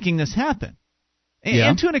is making this happen.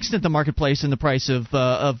 And to an extent the marketplace and the price of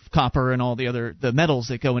copper and all the metals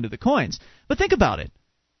that go into the coins. But think about it.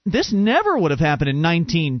 This never would have happened in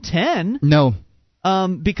 1910. No.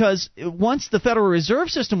 Because once the Federal Reserve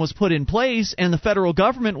System was put in place and the federal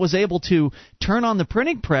government was able to turn on the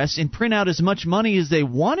printing press and print out as much money as they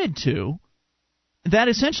wanted to, that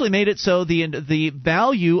essentially made it so the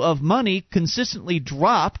value of money consistently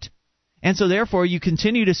dropped, and so therefore you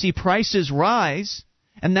continue to see prices rise,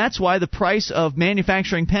 and that's why the price of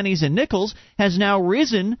manufacturing pennies and nickels has now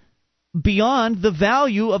risen beyond the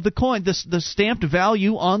value of the coin, the stamped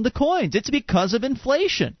value on the coins. It's because of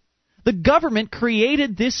inflation. The government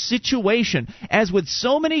created this situation. As with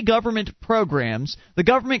so many government programs, the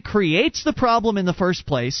government creates the problem in the first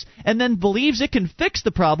place and then believes it can fix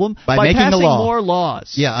the problem by passing more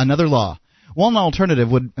laws. Yeah, another law. One alternative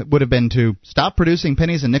would have been to stop producing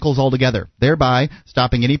pennies and nickels altogether, thereby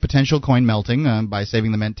stopping any potential coin melting by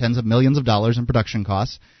saving them tens of millions of dollars in production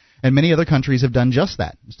costs. And many other countries have done just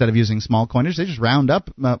that. Instead of using small coinage, they just round up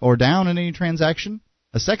or down in any transaction.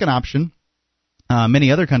 A second option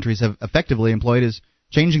many other countries have effectively employed is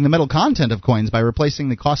changing the metal content of coins by replacing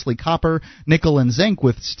the costly copper, nickel, and zinc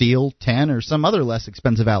with steel, tin, or some other less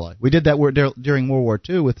expensive alloy. We did that during World War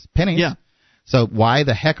II with pennies. Yeah. So why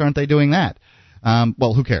the heck aren't they doing that?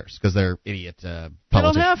 Well, who cares? Because they're idiot politicians.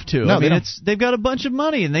 They don't have to. No, I mean, they've got a bunch of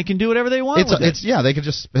money and they can do whatever they want with it. Yeah, they could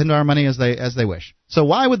just spend our money as they wish. So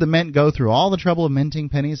why would the mint go through all the trouble of minting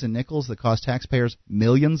pennies and nickels that cost taxpayers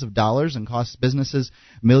millions of dollars and cost businesses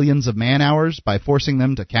millions of man-hours by forcing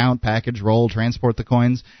them to count, package, roll, transport the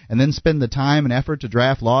coins, and then spend the time and effort to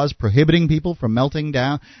draft laws prohibiting people from melting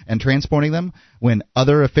down and transporting them when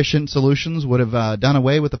other efficient solutions would have done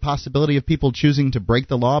away with the possibility of people choosing to break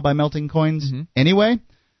the law by melting coins anyway?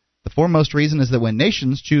 The foremost reason is that when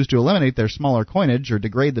nations choose to eliminate their smaller coinage or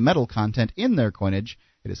degrade the metal content in their coinage,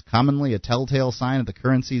 it is commonly a telltale sign of the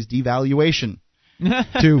currency's devaluation.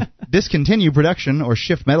 To discontinue production or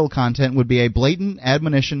shift metal content would be a blatant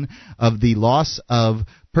admonition of the loss of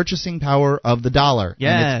purchasing power of the dollar.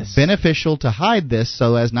 Yes. And it's beneficial to hide this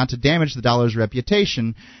so as not to damage the dollar's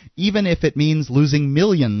reputation, even if it means losing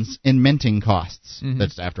millions in minting costs.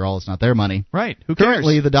 That's, after all, it's not their money. Right. Who cares?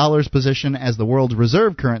 Currently, the dollar's position as the world's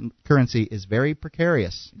reserve currency is very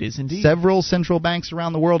precarious. It is indeed. Several central banks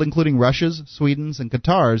around the world, including Russia's, Sweden's, and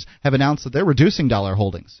Qatar's, have announced that they're reducing dollar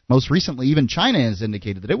holdings. Most recently, even China has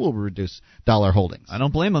indicated that it will reduce dollar holdings. I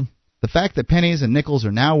don't blame them. The fact that pennies and nickels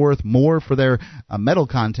are now worth more for their metal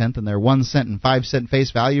content than their 1 cent and 5 cent face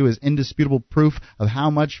value is indisputable proof of how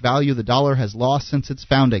much value the dollar has lost since its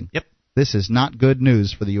founding. Yep. This is not good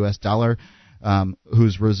news for the U.S. dollar,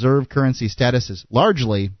 whose reserve currency status is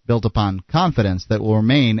largely built upon confidence that will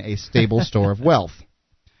remain a stable store of wealth.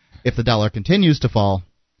 If the dollar continues to fall,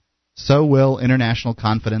 so will international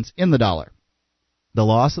confidence in the dollar. The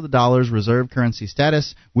loss of the dollar's reserve currency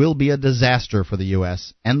status will be a disaster for the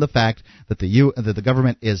U.S., and the fact that the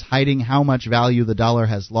government is hiding how much value the dollar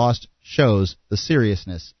has lost shows the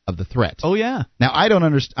seriousness of the threat. Oh, yeah. Now, I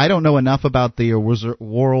don't know enough about the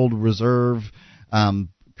world reserve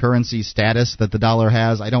currency status that the dollar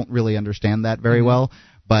has. I don't really understand that very well,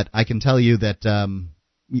 but I can tell you that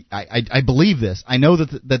I believe this. I know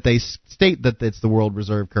that they state that it's the world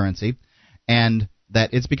reserve currency, and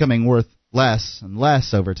that it's becoming worth less and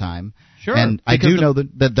less over time. Sure. And I do know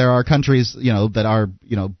that there are countries, that are,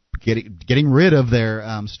 getting rid of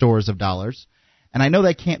their stores of dollars, and I know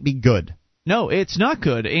that can't be good. No, it's not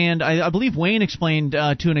good, and I believe Wayne explained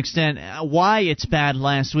to an extent why it's bad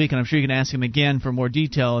last week, and I'm sure you can ask him again for more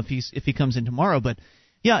detail if he comes in tomorrow. But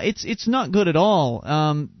yeah, it's not good at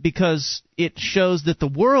all because it shows that the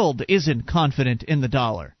world isn't confident in the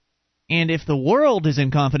dollar. And if the world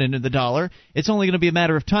isn't confident in the dollar, it's only going to be a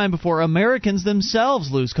matter of time before Americans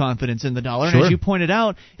themselves lose confidence in the dollar. Sure. And as you pointed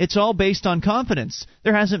out, it's all based on confidence.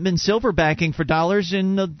 There hasn't been silver backing for dollars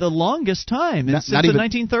in the longest time, since the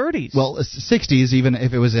 1930s. Well, 60s, even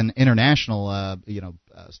if it was an international,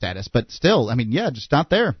 status. But still, just not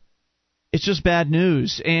there. It's just bad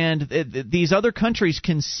news. And these other countries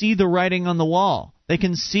can see the writing on the wall. They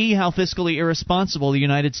can see how fiscally irresponsible the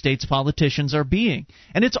United States politicians are being.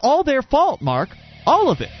 And it's all their fault, Mark. All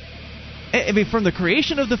of it. I mean, from the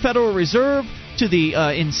creation of the Federal Reserve to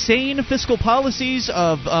the insane fiscal policies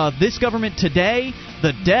of this government today,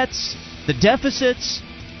 the debts, the deficits,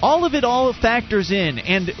 all of it all factors in.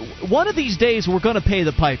 And one of these days we're going to pay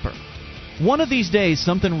the piper. one of these days,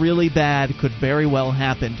 something really bad could very well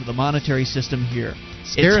happen to the monetary system here.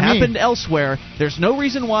 Scaring It's me. happened elsewhere. There's no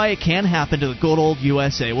reason why it can't happen to the good old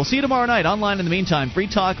USA. We'll see you tomorrow night online. In the meantime,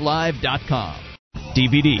 freetalklive.com.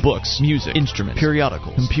 DVD, books, music, instruments,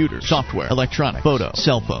 periodicals, computers, software, electronic, photo,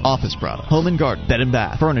 cell phone, office product, home and garden, bed and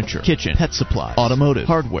bath, furniture, kitchen, pet supply, automotive,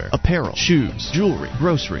 hardware, apparel, shoes, jewelry,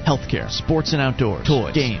 grocery, healthcare, sports and outdoors,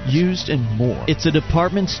 toys, games, used, and more. It's a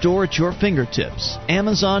department store at your fingertips.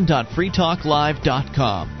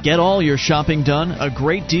 Amazon.freetalklive.com. Get all your shopping done, a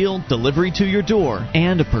great deal, delivery to your door,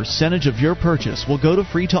 and a percentage of your purchase will go to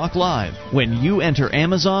Free Talk Live when you enter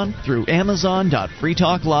Amazon through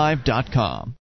Amazon.freetalklive.com.